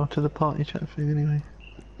 Well, to the party chat feed anyway.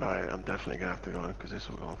 Alright, I'm definitely gonna have to go because this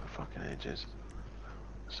will go on for fucking ages.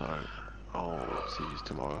 So, I'll see you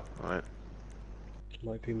tomorrow, alright? This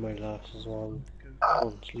might be my last as well. Go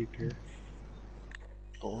and sleep here.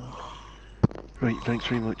 Right, thanks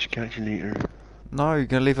very much. Catch you later. No, you're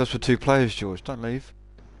gonna leave us with 2 players, George. Don't leave.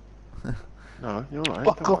 No, you're alright.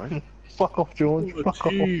 Fuck Don't off! worry. Fuck off, George! Fuck off! To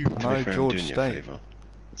be No, fair, I'm George, doing you a stay. favour.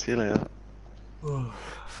 See you later.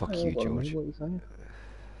 Fuck Hey, you, hold on, George. What are you saying?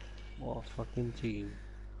 What a fucking team.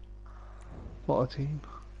 What a team.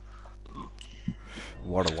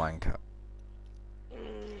 What a wanker. And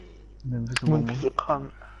then there's one Winky's a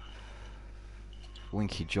cunt.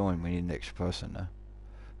 Winky join, we need an extra person there.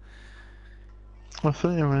 I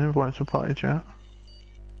sent you an invite to party chat.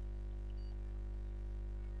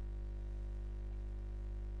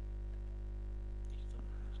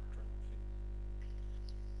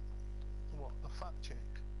 What, the fat chick?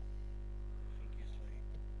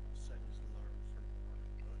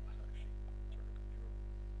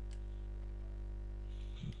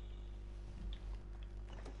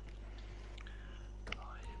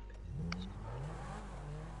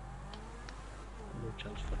 No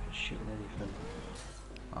chance of fucking shooting anything.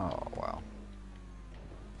 Oh, wow.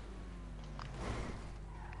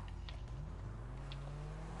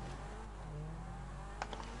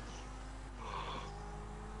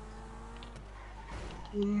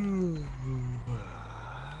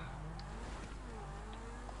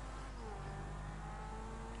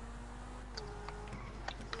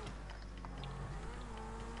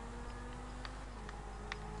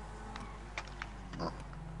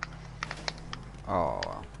 Oh,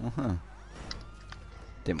 wow.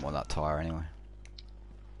 Didn't want that tyre anyway.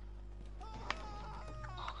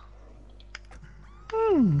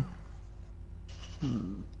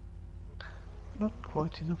 Not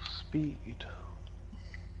quite enough speed.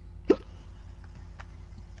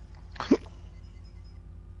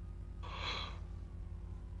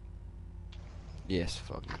 Yes,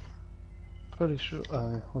 fuck. Pretty sure.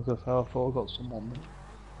 I was gonna say I thought I got someone.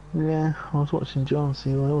 Yeah, I was watching John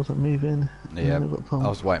see why I wasn't moving. Yeah, and then I got pumped. I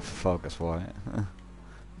was waiting for fog, that's why.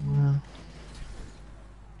 Yeah.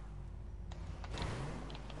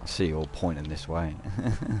 I see you all pointing this way.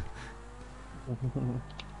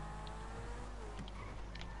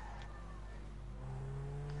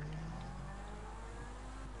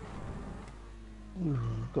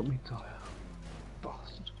 Got me tired.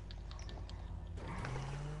 Bastard.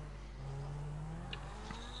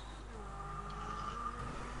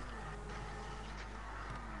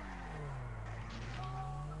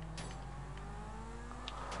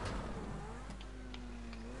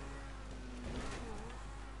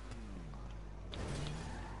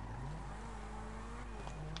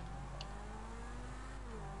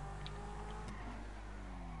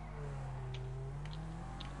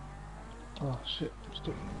 Oh shit,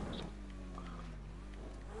 stop.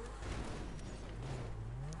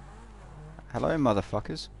 Hello,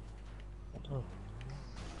 motherfuckers. Oh.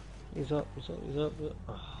 He's up. Oh.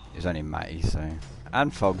 It's only Matty, so...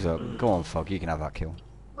 And Fog's up. Go on, Fog, you can have that kill.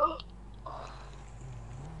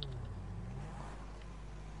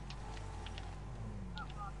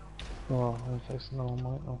 Oh, I'm facing no one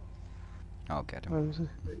right now. I'll get him. Where is he?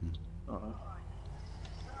 Oh.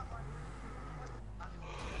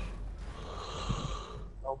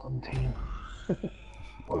 Well done, team.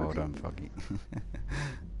 Well done, Foggy.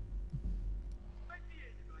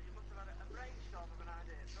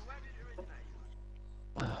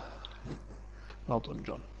 Well done,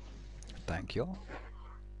 John. Thank you.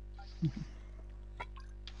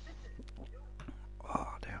 Oh,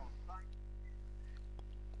 damn.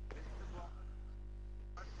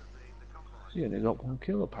 You only got one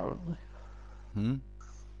kill apparently. Hmm?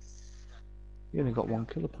 You only got one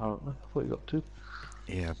kill apparently. I thought you got two.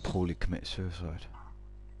 Yeah, Paulie committed suicide.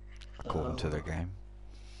 According to the game.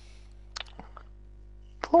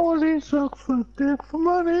 Paulie sucks for dick for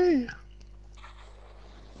money.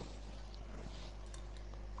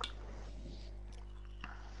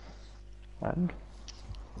 And?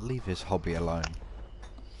 Leave his hobby alone.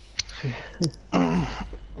 Yeah,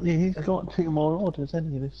 he's got 2 more orders,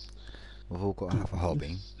 hasn't he? This. We've all got to have a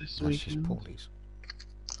hobby. This That's just weekend. Paulie's.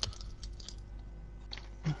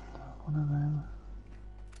 One of them.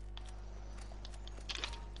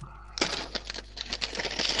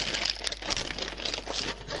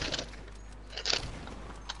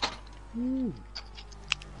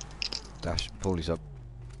 Dash, Paulie's up.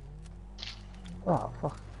 Oh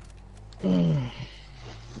fuck.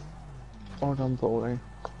 Well done, Paulie.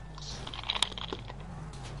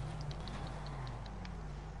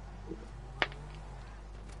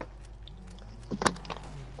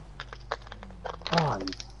 Ah,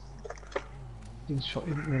 he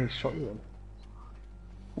didn't really shot you then.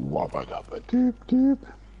 Wabba dabba doop doop.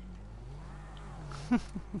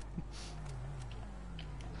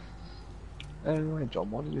 Anyway,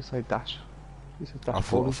 John, why did you say dash? You said dash. I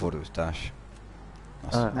thought Paulie. it was Dash.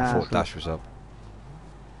 I Nah, thought Dash was up.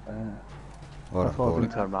 Well I done, thought I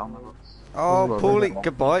didn't Paulie. turn around. Oh, Paulie,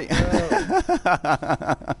 goodbye.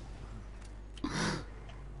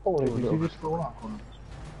 Paulie, Did look. you just fall out?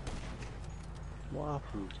 What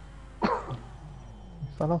happened? You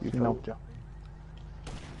fell off, You you know, fell. John.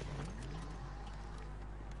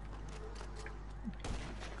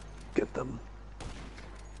 Get them.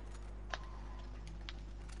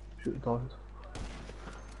 Should have died.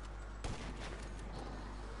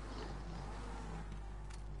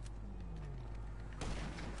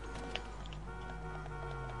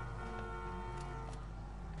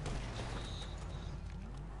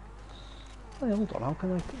 Hey, hold on, how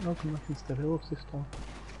can I still heal us this time?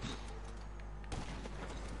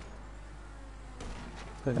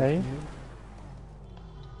 Hey?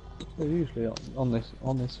 Usually on this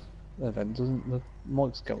event, doesn't the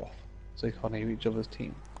mics go off so you can't hear each other's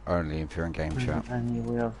team? Only if you're in game chat. And you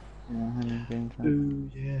will. Yeah, and in game chat.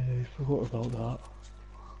 Ooh, yeah, I forgot about that.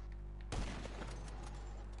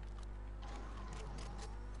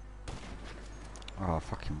 Oh, I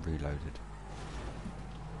fucking reloaded.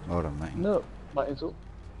 Hold on, mate. No, mine's up.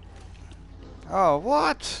 Oh,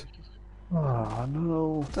 what? Ah,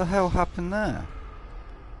 no. What the hell happened there?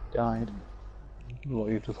 Died. What,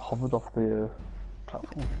 you just hovered off the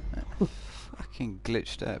platform? Fucking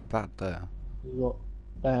glitched out bad there. You got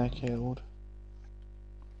bear killed.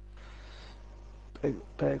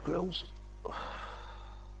 Bear Grylls.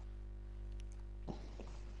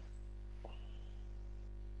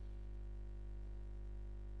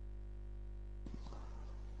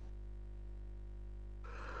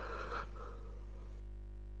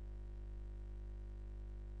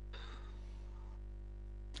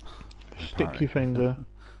 Stick your finger.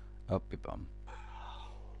 Up your bum.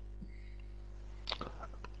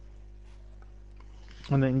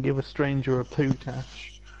 And then give a stranger a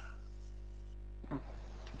pootash.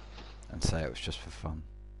 And say it was just for fun.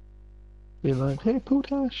 Be like, hey,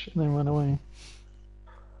 pootash, and then run away.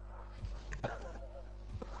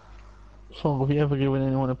 So, have you ever given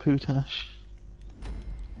anyone a pootash?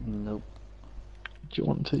 Nope. Do you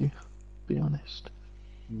want to? Be honest.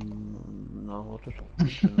 No, I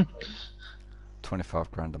just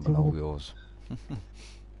 25 grand and all yours.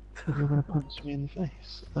 You're gonna punch me in the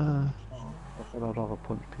face. I said I'd rather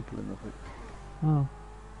punch people in the face. Oh.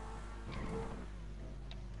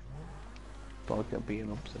 But I'd get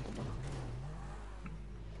beaten up simple man.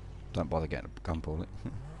 Don't bother getting a gun bullet.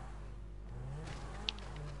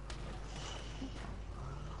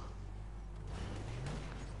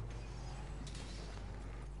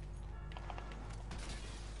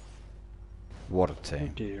 What a Oh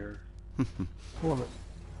team. dear. What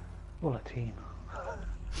a team.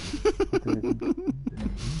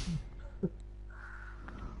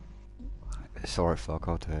 Sorry, fuck,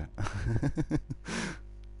 I'll do it.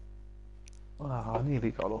 Ah, I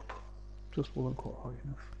nearly got up. Just wasn't quite high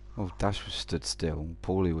enough. Well, Dash was stood still.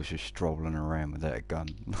 Paulie was just strolling around without a gun.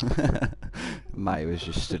 Mate was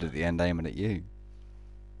just stood at the end aiming at you.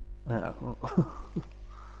 Yeah.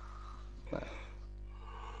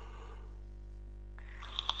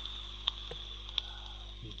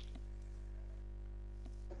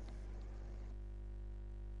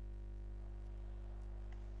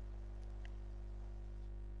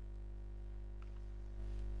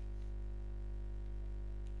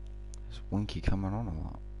 Is Winky coming on or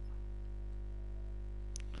what?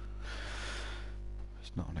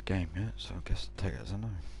 It's not on a game yet, so I guess I'll take it as a no.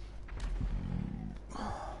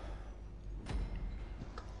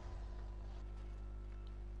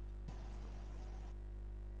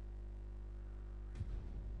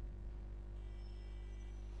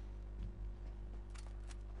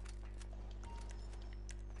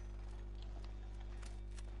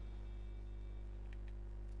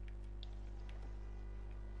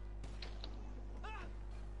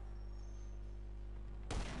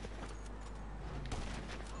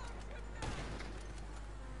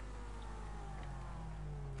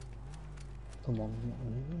 Someone's not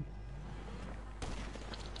moving.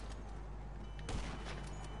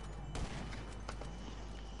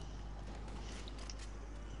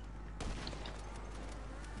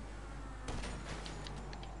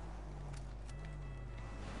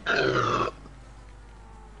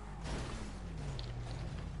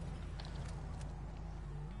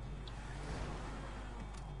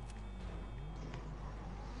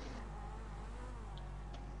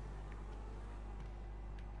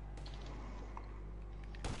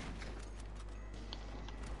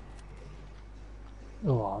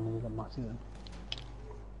 Oh, I nearly got Matty then.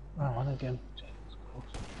 Oh, on again. Jesus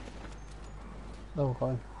Christ. Oh,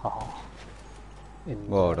 fine. Oh.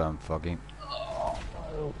 Well done, Foggy.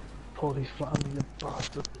 Oh, Paulie's flat on me, you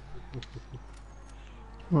bastard.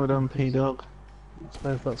 Well done, P-Dog. I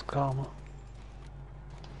suppose that's karma.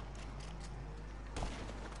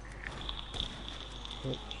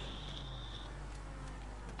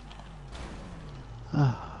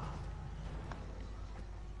 Ah.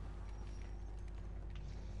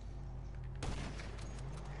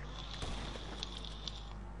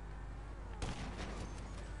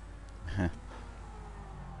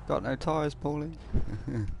 Got no tyres, Paulie.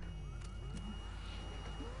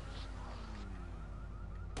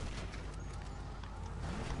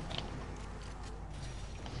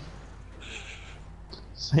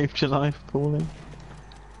 Saved your life, Paulie.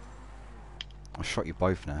 I shot you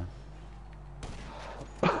both now.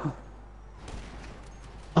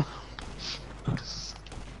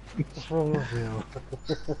 What's wrong with you?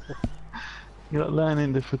 You got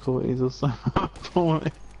learning difficulties or something,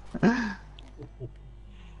 Paulie.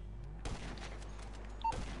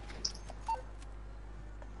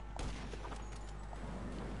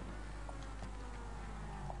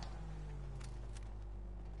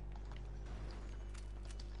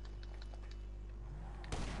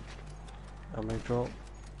 I may drop.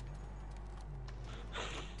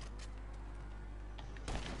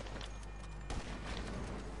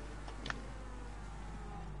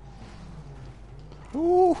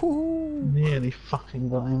 Nearly fucking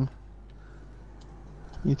got him.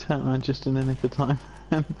 You turned around just in the nick of time.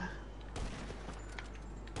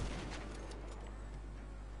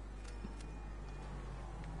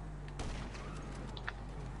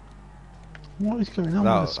 What is going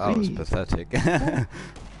on with the That was speed? pathetic.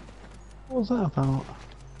 What was that about?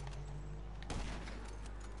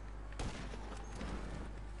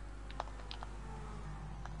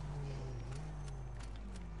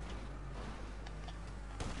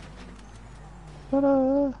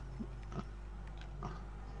 Ta-da!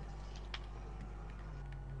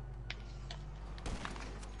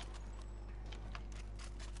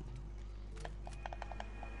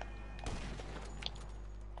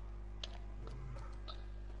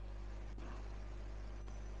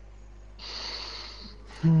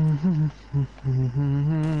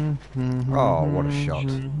 Oh, what a shot.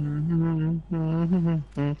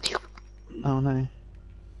 Oh no.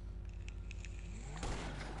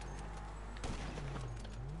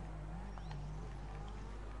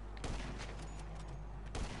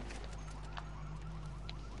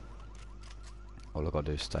 All I gotta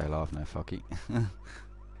do is stay alive now, fuck it.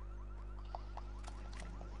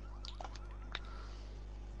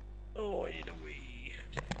 Oh, you the wee.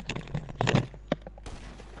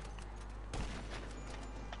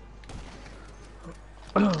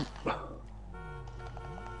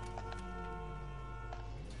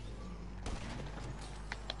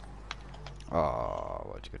 Oh,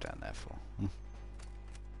 what'd you go down there for?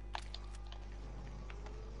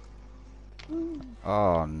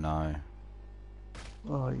 Oh no.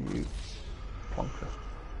 Oh, you plonker.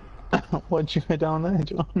 Why'd you go down there,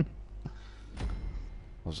 John?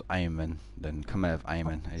 I was aiming, then come out of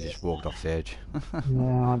aiming, he just walked off the edge.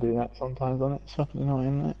 Yeah, I do that sometimes, on it. It's fucking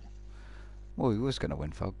annoying, isn't it? Well, he was gonna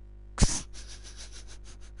win, folks.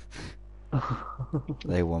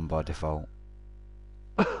 They won by default.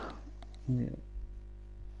 Yeah.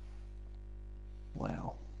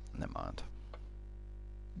 Wow. Never mind.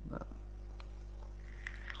 No.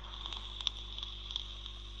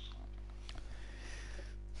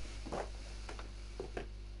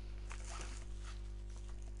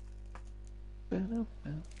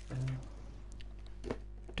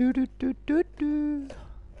 Do do do do do.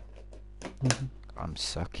 I'm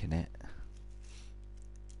sucking it.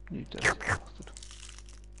 You dirty bastard.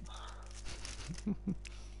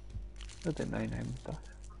 I didn't know your name was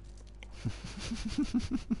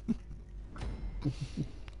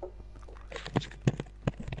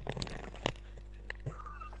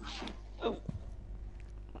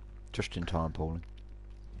Just in time, Paulie.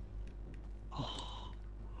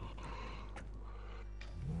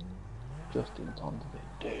 just in time to be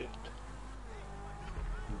dead.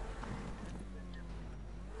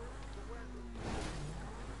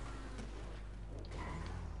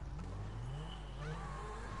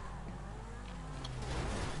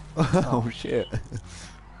 Oh shit.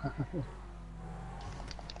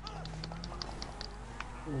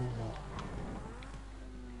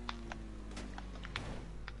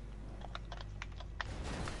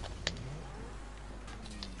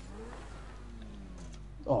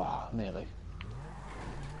 Oh, nearly.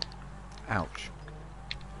 Ouch.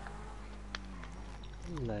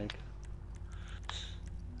 Leg.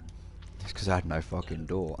 It's because I had no fucking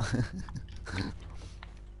door.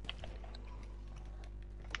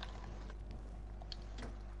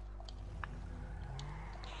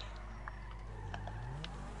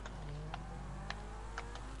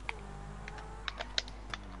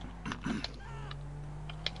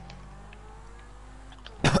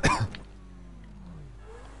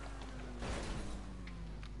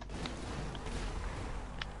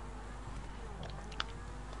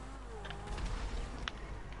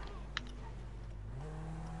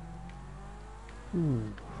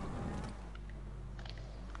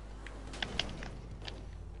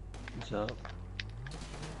 So.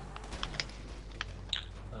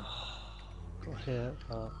 Got here.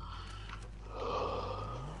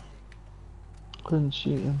 Couldn't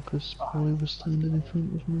shoot him because Polly was standing in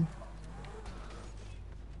front of me.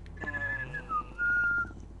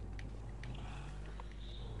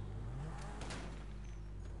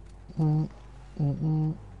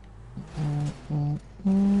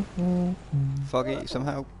 Foggy,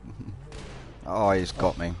 somehow. Oh, he's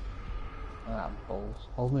got me. Ah, balls.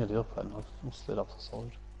 I was nearly up and I slid off the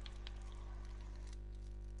side.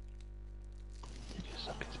 Did you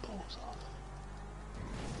suck his balls off?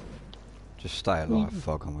 Just stay alive,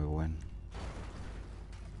 Fog, and we'll win.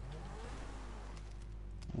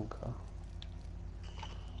 Okay.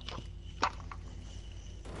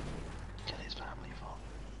 Kill his family, Fog.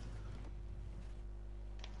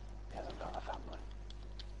 He hasn't got a family.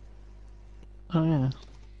 Oh yeah.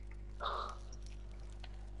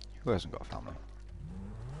 Who hasn't got a family?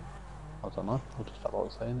 I don't know. I just felt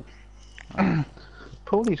like saying it.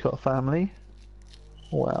 Paulie's got a family.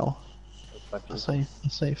 Well, I Actually,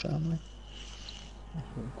 say family.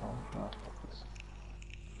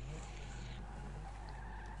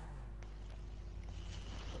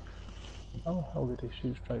 How the hell did he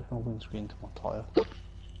shoot straight from the windscreen to my tyre?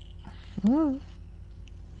 Mm.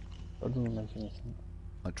 That doesn't make any sense.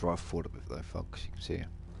 I drive forward a bit though, Fog, because you can see it.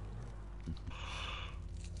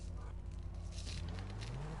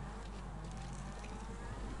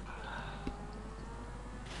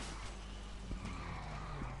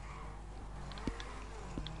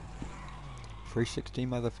 360,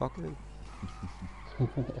 motherfucker.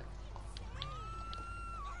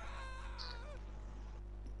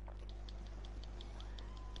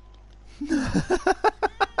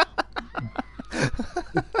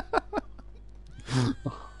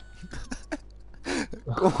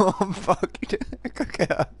 Go on, fuck it. Okay.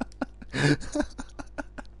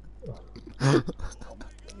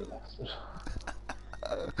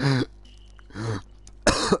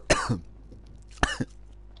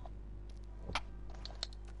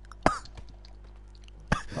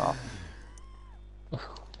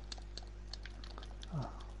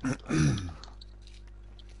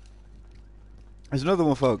 There's another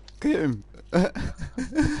one, fuck. Get him.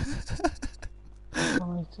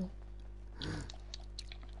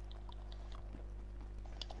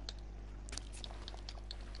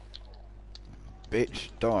 Bitch,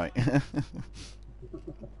 die.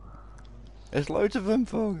 There's loads of them,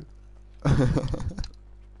 Fog.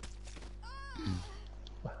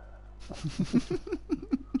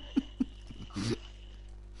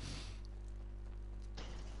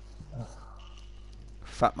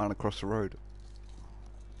 Fat man across the road.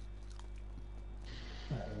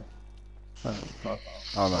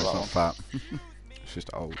 Oh no, it's not fat. It's just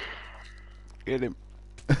old. Get him.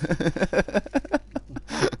 There's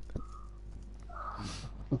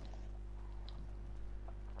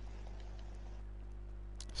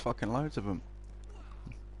fucking loads of them.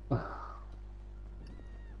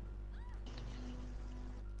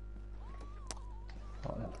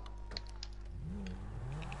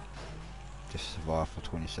 Just survive for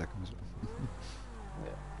 20 seconds.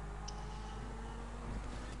 Yeah.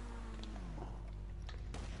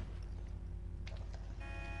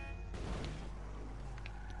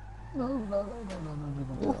 No.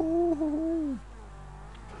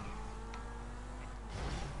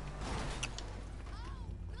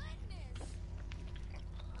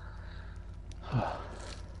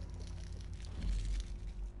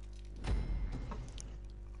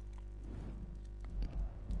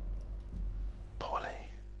 Paulie,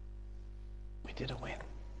 we did a win.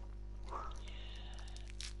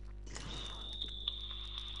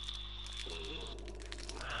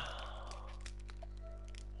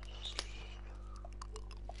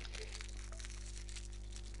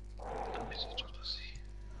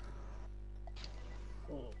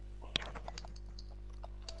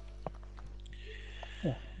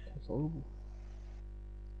 Yeah, that's horrible.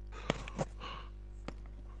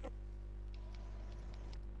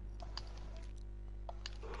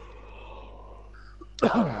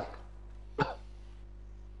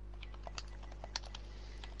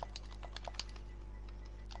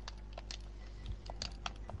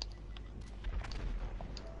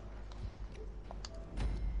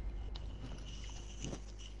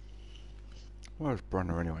 Where's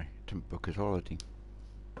Brunner anyway? Didn't book his holiday.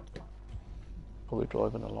 Probably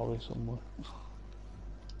driving a lorry somewhere.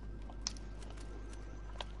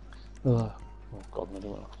 Oh god, I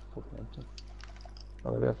don't want to fucking empty.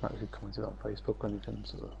 Oh, they haven't actually commented on Facebook or anything,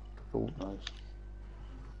 so the fool knows.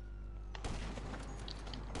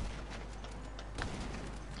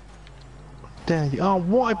 dare you? Oh,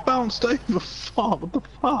 what? I bounced over. Fuck, what the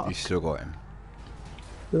fuck? You still got him.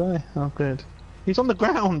 Did I? Oh, good. He's on the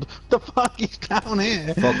ground. The fuck? He's down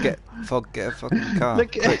here. Fog, get a fucking car.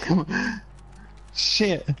 Look at Quick. him.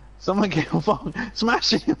 Shit. Someone get him. Fog.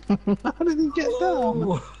 Smash him. How did he get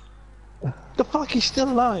down? The fuck? He's still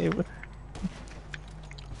alive.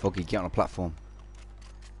 Foggy, get on a platform.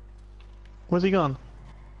 Where's he gone?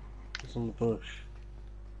 It's on the bush.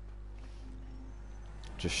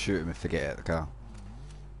 Just shoot him if they get out of the car.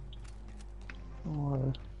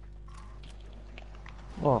 Oh,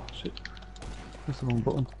 oh shit. Press the wrong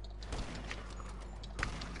button.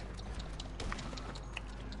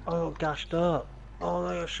 I got gashed up. Oh,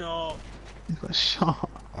 they got shot. He got shot.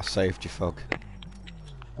 I saved you, Fog.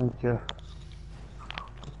 Thank you.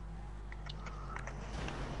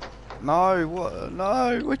 No, what?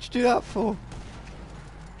 No, what'd you do that for?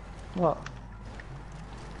 What?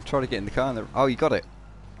 Try to get in the car and oh, you got it.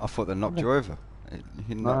 I thought they knocked you over.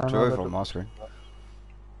 He knocked you over on my screen.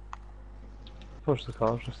 Push the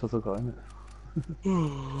car just as I got in it.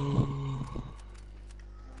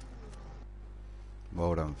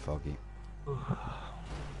 Well done, Foggy.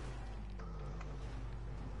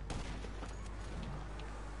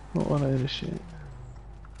 Not one of this shit.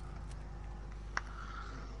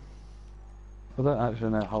 I don't actually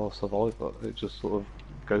know how I survived, but it just sort of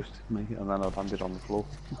ghosted me and then I landed on the floor.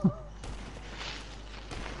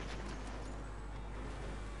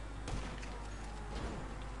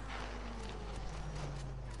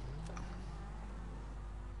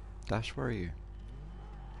 Dash, where are you?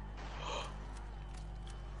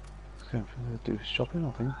 He's going to do his shopping,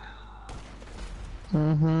 I think.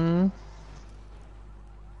 Mm-hmm.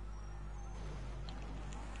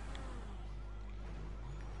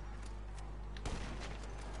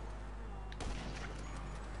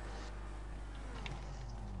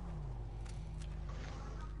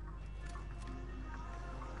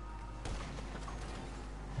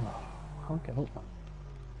 Can't get up now.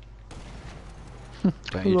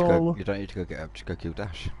 Don't need to go, Lol. you don't need to go get up, just go kill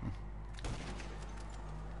Dash.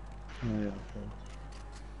 Oh, yeah, okay.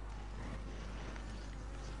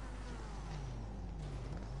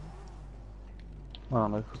 Oh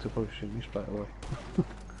no, because they'll probably shoot me straight away.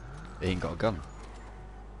 He ain't got a gun.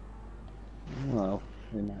 Well,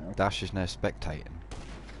 you know. Dash is now spectating.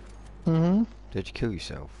 Mm-hmm. Did you kill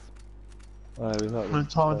yourself? I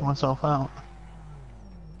tired myself out.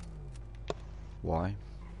 Why?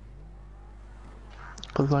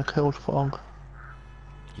 Because I killed Fog.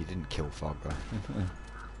 You didn't kill Fog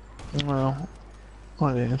though. Well,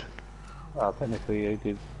 I did. Technically, he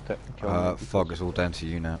did technically. Fog is all down to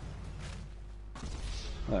you now.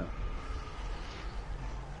 No.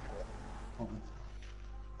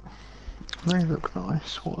 They look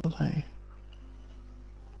nice, what are they?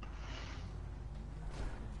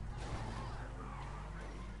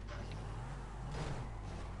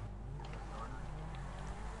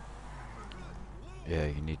 Yeah,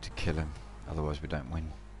 you need to kill him, otherwise we don't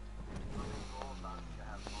win.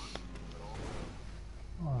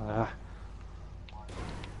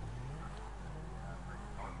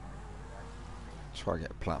 Try to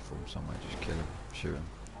get a platform somewhere, just kill him, shoot him.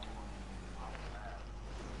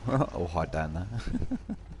 Or hide down there.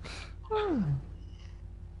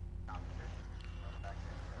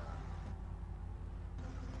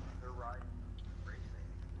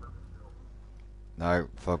 No,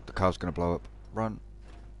 Fog, the car's gonna blow up. Run.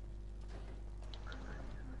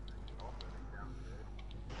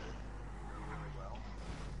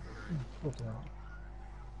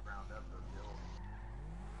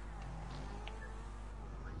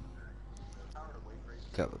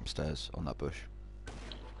 Get up them stairs on that bush.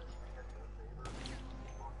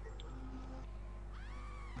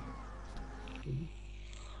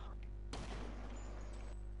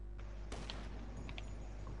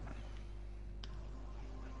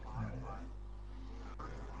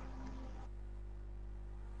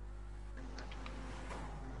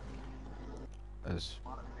 There's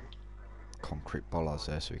concrete bollards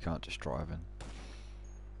there, so we can't just drive in.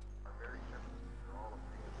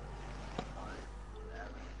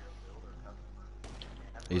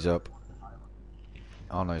 He's up.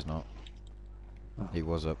 Oh no, he's not. He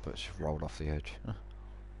was up, but just rolled off the edge.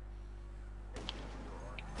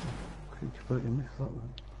 Completely missed that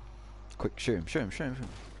one. Quick, shoot him, shoot him, shoot him, shoot him.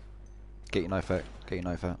 Get your knife out, get your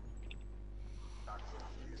knife out.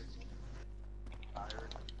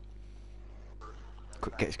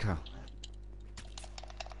 Quick, get his car.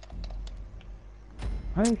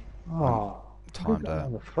 Hey! Oh, Timed out.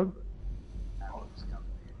 on the front.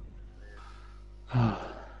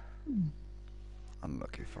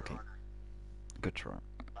 Unlucky, fucking. Good try.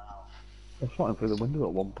 I was flying through the window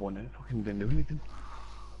at one point and it fucking didn't do anything.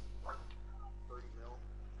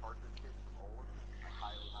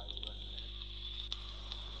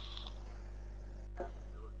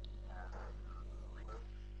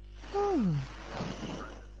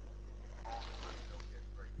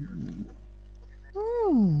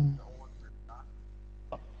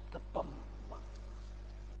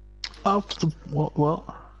 Up the what?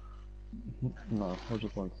 No, I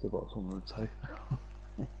just wanted to see what someone would say.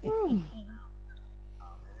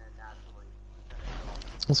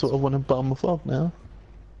 That's what I want to bum the fog now.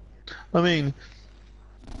 I mean,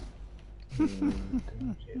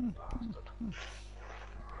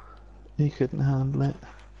 he couldn't handle it.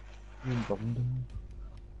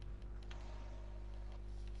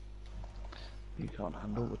 You can't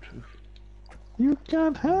handle the truth. You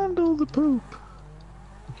can't handle the poop.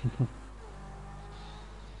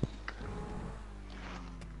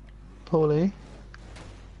 Paulie.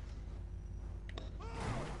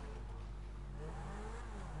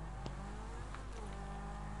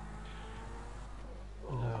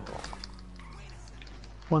 No.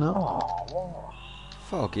 One up. Oh,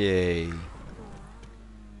 Foggy.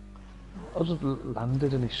 I just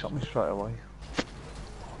landed and he shot me straight away.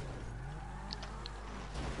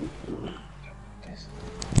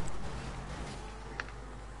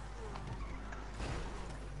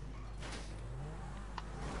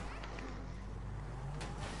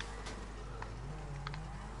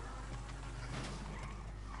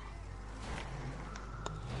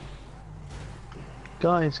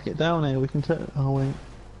 Guys, get down here. We can take. Oh wait.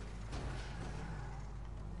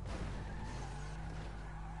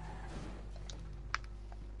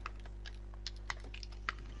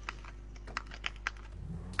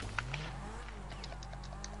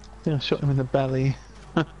 I think I shot him in the belly.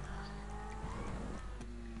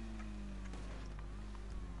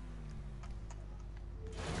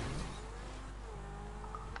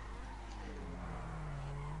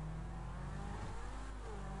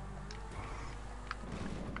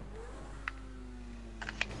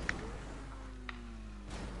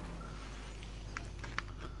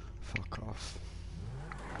 Fuck off.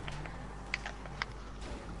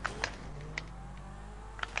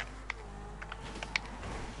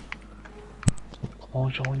 Come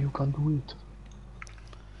on, Sean, you can do it.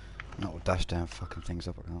 Not with dash down fucking things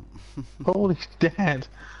up, I can't. Paulie's dead.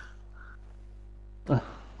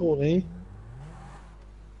 Paulie.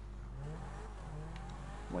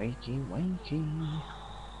 Wakey, wakey.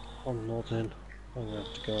 I'm nodding. I'm gonna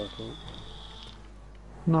have to go, I think.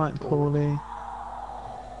 Night, Paulie.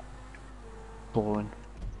 Boring.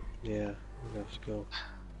 Yeah, I'm gonna have to go.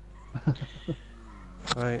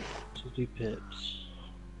 Right, to do pips.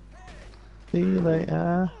 See you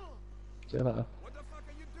later. See you later.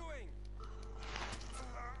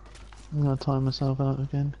 I'm gonna time myself out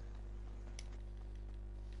again.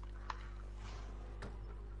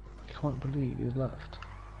 I can't believe he's left.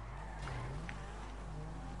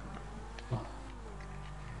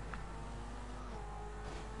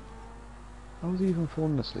 How's he even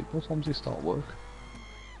falling asleep? What time does he start work?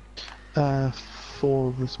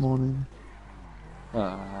 4 this morning.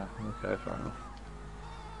 Ah, okay, fair enough.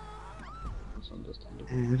 That's understandable.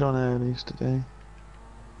 Yeah, we're on earlies today.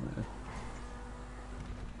 Yeah.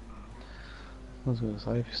 I was gonna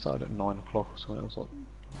say, if you started at 9 o'clock or something, I was like,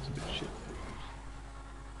 that's a bit shit.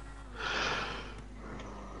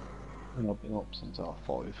 And I've been up since half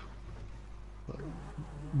 5. But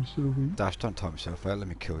I'm still weak. Dash, don't time yourself out, let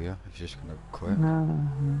me kill you if you're just gonna quit. No,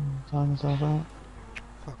 time myself out.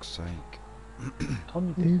 Fuck's sake.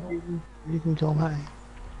 Tom, You can kill me.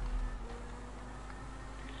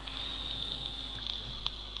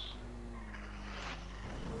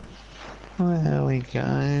 There we go.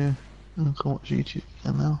 I can watch YouTube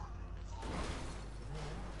again now.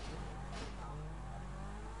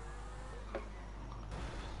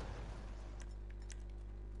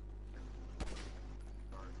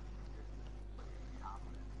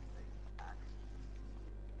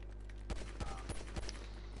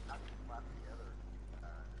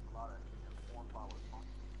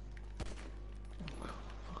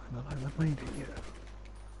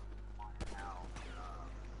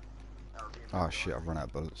 Oh shit, I've run out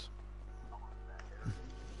of bullets.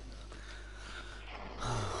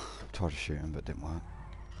 Tried to shoot him but didn't work.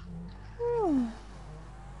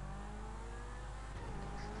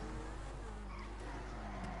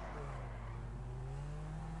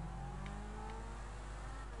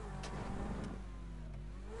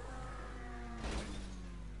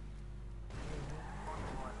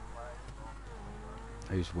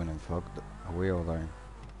 Who's winning, Fog? Are we or they?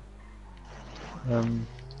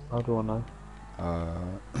 how do I know?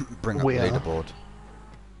 Bring up the We are. leaderboard.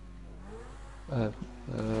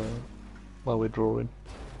 While we're drawing.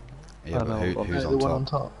 Yeah, Oh, but no, who's the on one top? on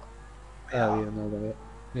top. Oh yeah, no, they're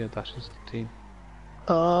yeah, Dash's team.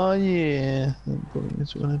 Oh yeah, that boy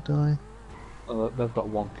is gonna die. Oh, they've got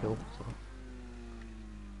 1 kill. So.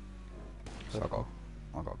 So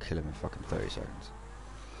I got to kill him in fucking 30 seconds.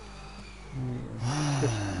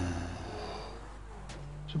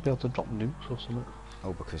 Should be able to drop nukes or something.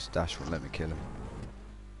 Oh, because Dash won't let me kill him.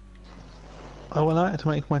 Oh well, I had to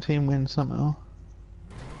make my team win somehow.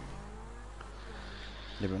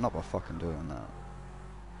 Yeah, but not by fucking doing that.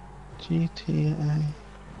 GTA.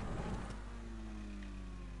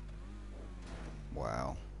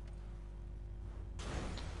 Wow.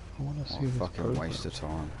 I want to What see a this fucking progress. waste of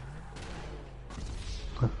time.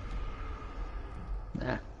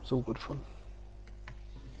 Nah, it's all good fun.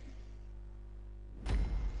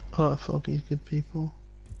 Oh, Foggy's good people.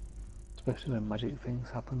 Especially when magic things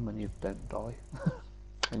happen when you don't die.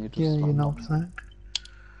 And you just Yeah, you stand know on.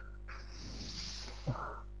 that.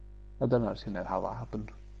 I don't actually know how that happened.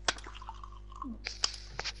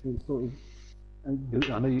 It's sort of,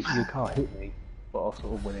 I know your car hit me, but I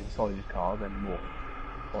sort of went inside your car, then walked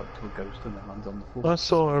like to a ghost and then landed on the floor. I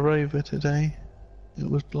saw a Rover today. It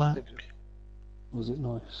was black. Was it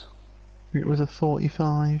nice? It was a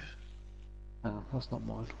 45. No, that's not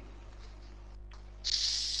mine.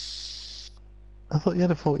 I thought you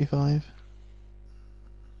had a 45.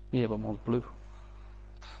 Yeah, but mine's blue.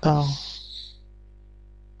 Oh,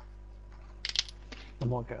 I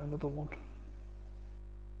might get another one.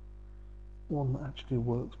 One that actually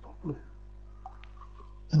works properly.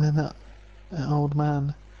 and then that old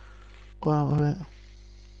man got out of it.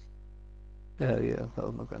 Yeah, that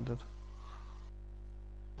was my granddad.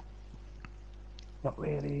 Not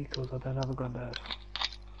really, because I don't have a granddad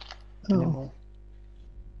Oh, anymore.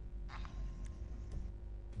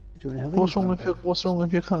 Do you have what's any wrong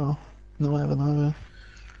with your car? No, I haven't either.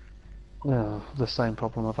 Yeah, the same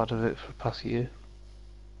problem I've had with it for the past year.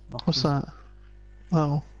 What's that?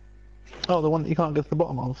 Oh, the one that you can't get to the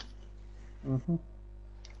bottom of. Mm-hmm.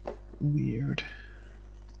 Weird.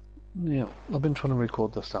 Yeah, I've been trying to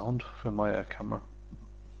record the sound from my camera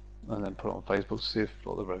and then put it on Facebook to see if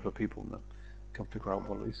like, the Rover people can figure out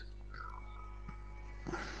what it is.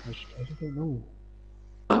 I don't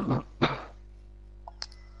know.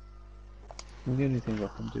 And the only thing I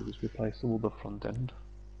can do is replace all the front end,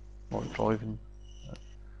 like driving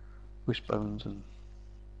wishbones and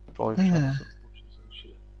drive shafts Yeah. and pushes and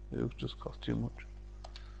shit. It would just cost too much.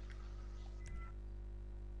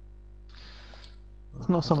 It's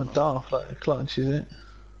not something daft like a clutch, is it?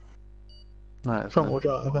 No, it's Front not.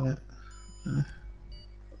 wheel drive, isn't it?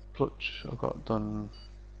 Clutch I got done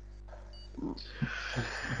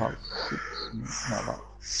about 6 months, not about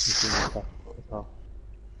 15 months after I got the car.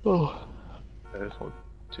 Oh, Yeah, it's like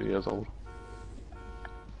 2 years old.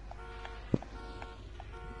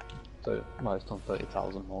 So, well, it's done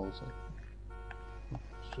 30,000 miles, so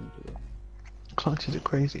shouldn't do that. clutches are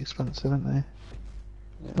crazy expensive, aren't they?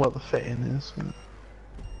 Yeah. Well, the fitting is. But...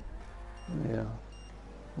 Yeah.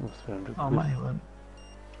 Well, 300 Oh, quid. mate, well,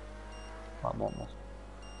 That might not.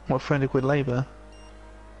 what, 300 quid labour?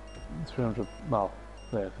 300, well,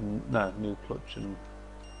 yeah, no, new clutch and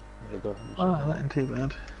labour. Oh, that ain't too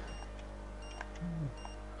bad.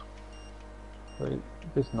 But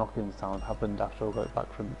this knocking sound happened after I got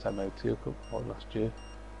back from its MOT a couple last year.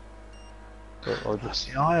 But I just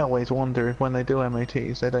See, I always wonder if when they do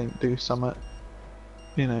MOTs, they don't do something,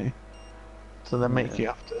 you know, so they make you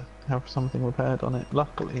have to have something repaired on it.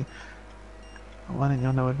 Luckily, I didn't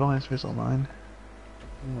have no advisories on mine.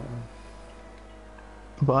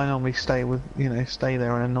 But I normally stay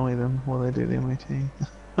there and annoy them while they do the MOT.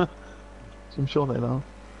 So I'm sure they laugh.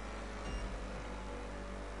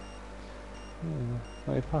 yeah,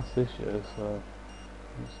 well, it passed this year, so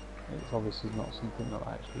it's obviously not something that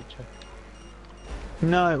I actually checked.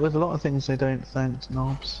 No, there's a lot of things they don't, thanks,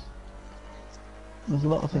 knobs. There's a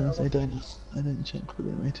lot of things they don't check for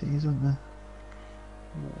the MOTs, isn't there?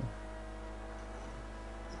 Yeah.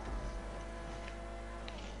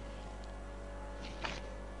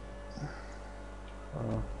 I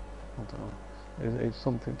don't know. It's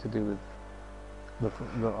something to do with I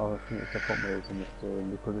think it's the front wheels and the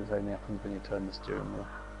steering, because it only happens when you turn the steering wheel.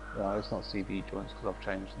 It's not CB joints because I've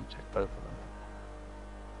changed and checked both of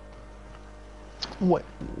them. Wait,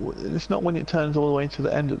 it's not when it turns all the way to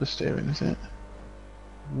the end of the steering, is it?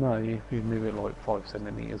 No, you move it like 5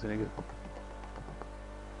 centimeters and it goes.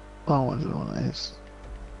 Oh, I don't know what that is.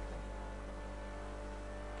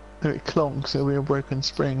 If it clonks, it'll be a broken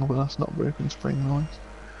spring, but that's not broken spring noise.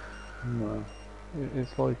 No,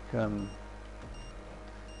 it's like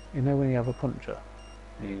you know when you have a puncture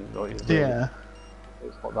Yeah.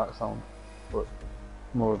 It's got that sound, but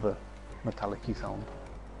more of a metallic-y sound.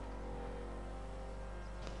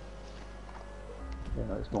 You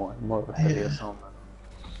know, it's more of a heavier sound.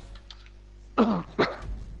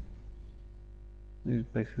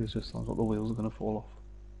 It basically just sounds like the wheels are going to fall off.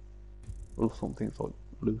 Or something's like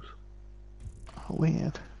loose.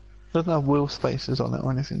 Weird. Doesn't have wheel spacers on it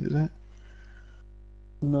or anything, does it?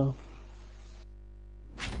 No.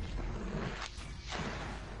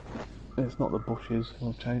 It's not the bushes.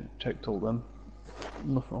 I've checked all them.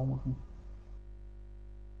 Nothing wrong with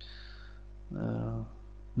them.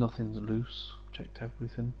 Nothing's loose. Checked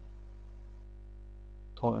everything.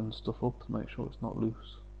 Tighten stuff up to make sure it's not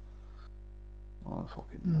loose. Oh,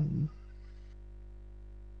 fucking.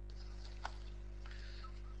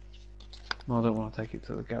 No, I don't want to take it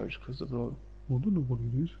to the garage because they're like, well, I don't know what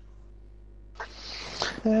it is.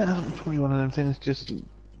 Yeah, it's probably one of them things, just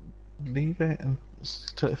leave it and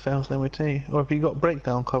till it fails the MOT. Or have you got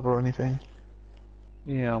breakdown cover or anything?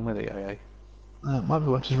 Yeah, I'm with the AA. It might be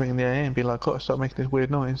worth just ringing the AA and be like, oh, I start making this weird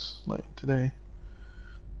noise, like today.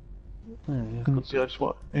 Yeah, And see, I just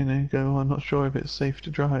go, I'm not sure if it's safe to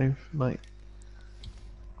drive, like.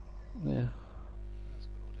 Yeah.